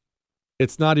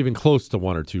 It's not even close to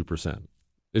 1 or 2%.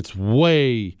 It's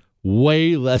way,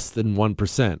 way less than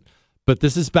 1%. But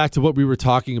this is back to what we were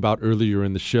talking about earlier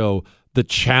in the show, the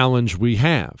challenge we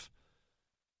have.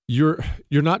 You're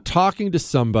not talking to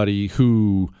somebody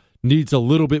who needs a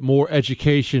little bit more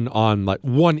education on like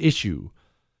one issue.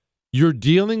 You're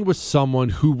dealing with someone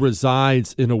who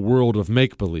resides in a world of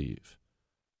make-believe.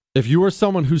 If you are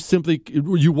someone who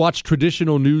you watch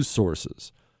traditional news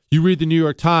sources, you read the New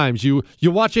York Times, you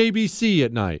watch ABC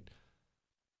at night,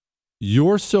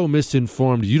 you're so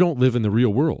misinformed, you don't live in the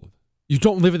real world. You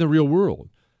don't live in the real world.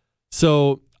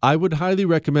 So I would highly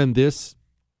recommend this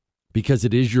because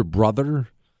it is your brother.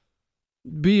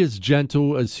 Be as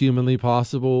gentle as humanly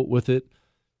possible with it.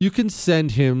 You can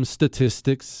send him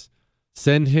statistics,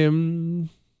 send him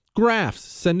graphs,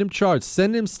 send him charts,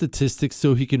 send him statistics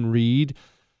so he can read.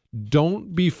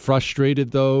 Don't be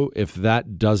frustrated, though, if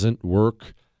that doesn't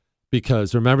work.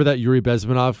 Because remember that Yuri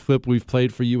Bezmenov clip we've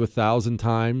played for you 1,000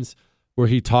 times where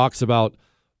he talks about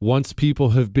once people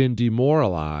have been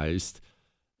demoralized,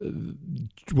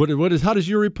 how does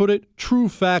Yuri put it? True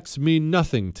facts mean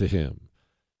nothing to him.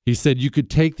 He said you could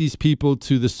take these people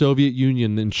to the Soviet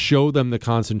Union and show them the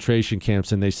concentration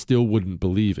camps and they still wouldn't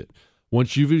believe it.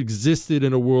 Once you've existed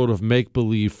in a world of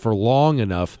make-believe for long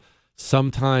enough,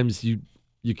 sometimes you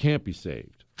can't be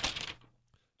saved.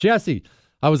 Jesse,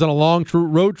 I was on a long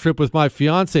road trip with my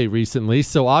fiance recently,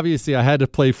 so obviously I had to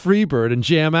play Freebird and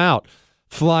jam out,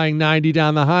 flying 90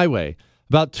 down the highway.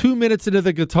 About 2 minutes into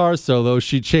the guitar solo,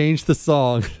 she changed the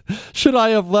song. Should I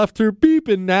have left her beep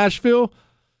in Nashville?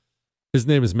 His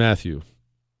name is Matthew.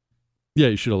 Yeah,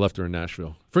 you should have left her in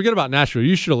Nashville. Forget about Nashville.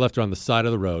 You should have left her on the side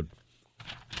of the road.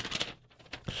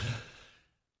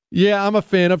 Yeah, I'm a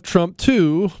fan of Trump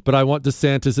too, but I want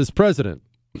DeSantis as president.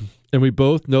 And we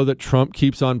both know that Trump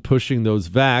keeps on pushing those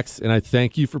vax, and I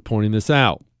thank you for pointing this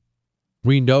out.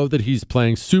 We know that he's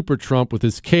playing Super Trump with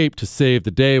his cape to save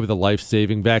the day with a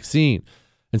life-saving vaccine,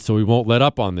 and so he won't let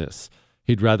up on this.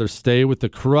 He'd rather stay with the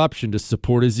corruption to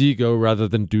support his ego rather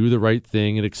than do the right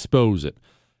thing and expose it.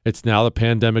 It's now the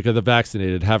pandemic of the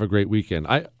vaccinated. Have a great weekend.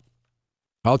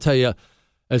 I'll tell you,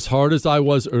 as hard as I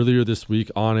was earlier this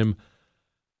week on him,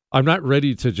 I'm not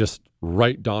ready to just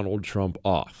write Donald Trump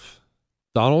off.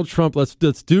 Donald Trump,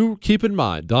 keep in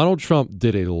mind, Donald Trump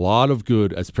did a lot of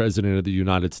good as president of the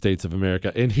United States of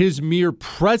America, and his mere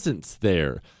presence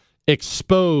there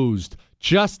exposed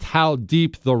just how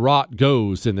deep the rot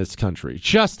goes in this country,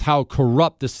 just how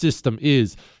corrupt the system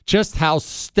is, just how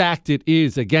stacked it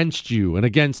is against you and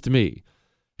against me.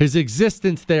 His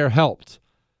existence there helped.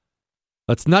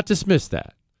 Let's not dismiss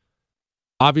that.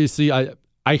 Obviously,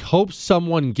 I hope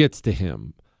someone gets to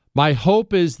him. My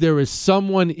hope is there is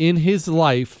someone in his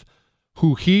life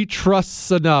who he trusts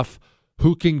enough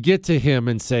who can get to him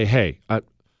and say, hey,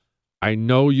 I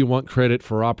know you want credit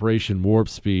for Operation Warp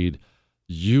Speed.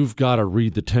 You've got to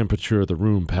read the temperature of the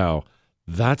room, pal.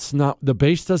 That's not, the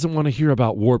base doesn't want to hear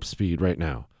about warp speed right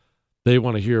now. They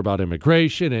want to hear about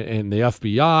immigration and the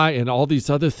FBI and all these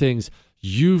other things.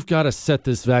 You've got to set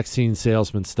this vaccine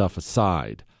salesman stuff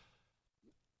aside.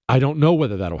 I don't know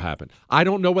whether that'll happen. I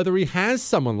don't know whether he has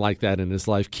someone like that in his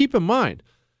life. Keep in mind,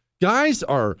 guys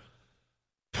are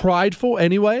prideful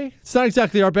anyway. It's not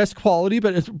exactly our best quality,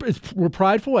 but we're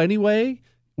prideful anyway.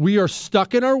 We are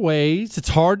stuck in our ways. It's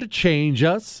hard to change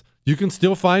us. You can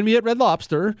still find me at Red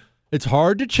Lobster. It's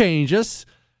hard to change us.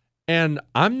 And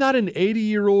I'm not an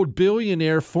 80-year-old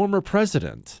billionaire former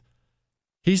president.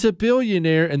 He's a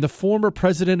billionaire and the former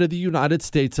president of the United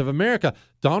States of America.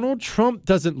 Donald Trump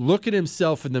doesn't look at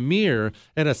himself in the mirror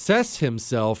and assess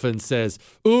himself and says,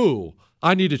 ooh,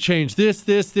 I need to change this,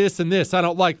 and this. I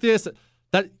don't like this.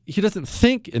 That he doesn't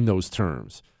think in those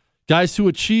terms. Guys who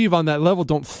achieve on that level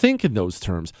don't think in those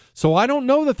terms. So I don't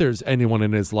know that there's anyone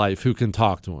in his life who can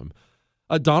talk to him.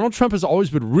 Donald Trump has always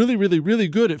been really, really, really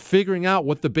good at figuring out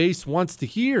what the base wants to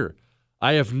hear.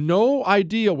 I have no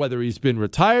idea whether he's been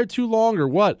retired too long or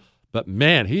what, but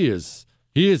man, he is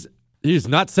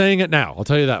not saying it now. I'll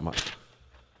tell you that much.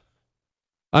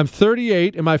 I'm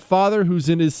 38, and my father, who's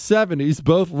in his 70s,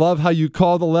 both love how you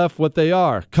call the left what they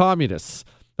are, communists.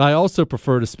 I also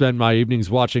prefer to spend my evenings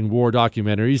watching war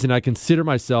documentaries, and I consider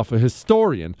myself a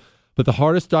historian. But the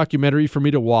hardest documentary for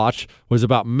me to watch was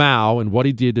about Mao and what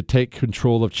he did to take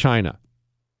control of China.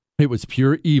 It was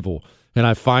pure evil. And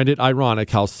I find it ironic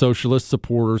how socialist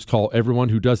supporters call everyone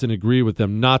who doesn't agree with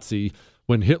them Nazi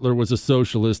when Hitler was a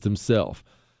socialist himself.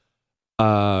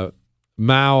 Mao,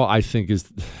 I think,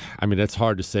 that's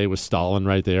hard to say with Stalin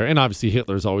right there. And obviously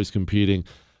Hitler's always competing.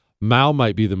 Mao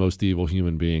might be the most evil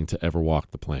human being to ever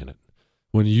walk the planet.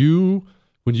 When you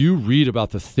read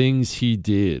about the things he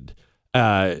did,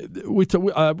 we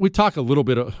talk a little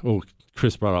bit of,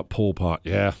 Chris brought up Pol Pot.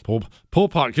 Yeah, Pol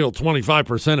Pot killed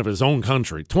 25% of his own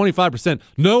country. 25%.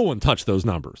 No one touched those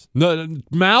numbers. No,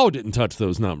 Mao didn't touch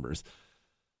those numbers.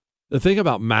 The thing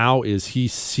about Mao is he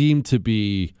seemed to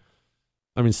be,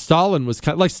 Stalin was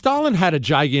Stalin had a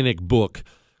gigantic book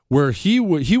where he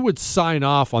would sign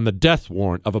off on the death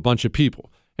warrant of a bunch of people.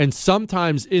 And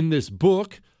sometimes in this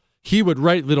book, he would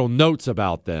write little notes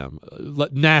about them,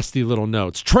 nasty little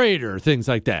notes, traitor, things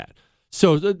like that.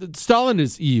 So Stalin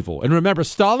is evil. And remember,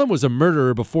 Stalin was a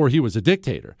murderer before he was a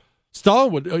dictator.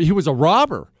 He was a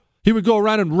robber. He would go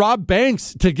around and rob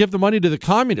banks to give the money to the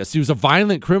communists. He was a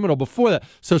violent criminal before that.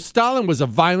 So Stalin was a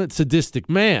violent, sadistic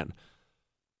man.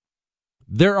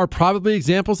 There are probably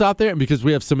examples out there, and because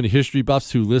we have so many history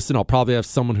buffs who listen, I'll probably have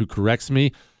someone who corrects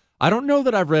me. I don't know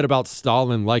that I've read about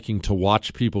Stalin liking to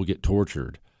watch people get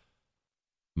tortured.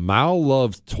 Mao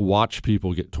loved to watch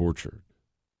people get tortured.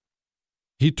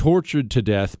 He tortured to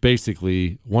death,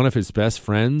 basically, one of his best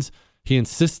friends. He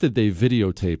insisted they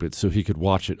videotape it so he could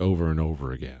watch it over and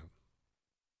over again.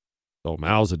 So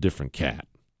Mao's a different cat.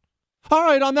 All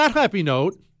right, on that happy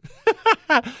note,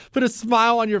 put a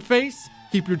smile on your face.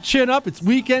 Keep your chin up. It's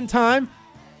weekend time.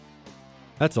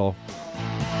 That's all.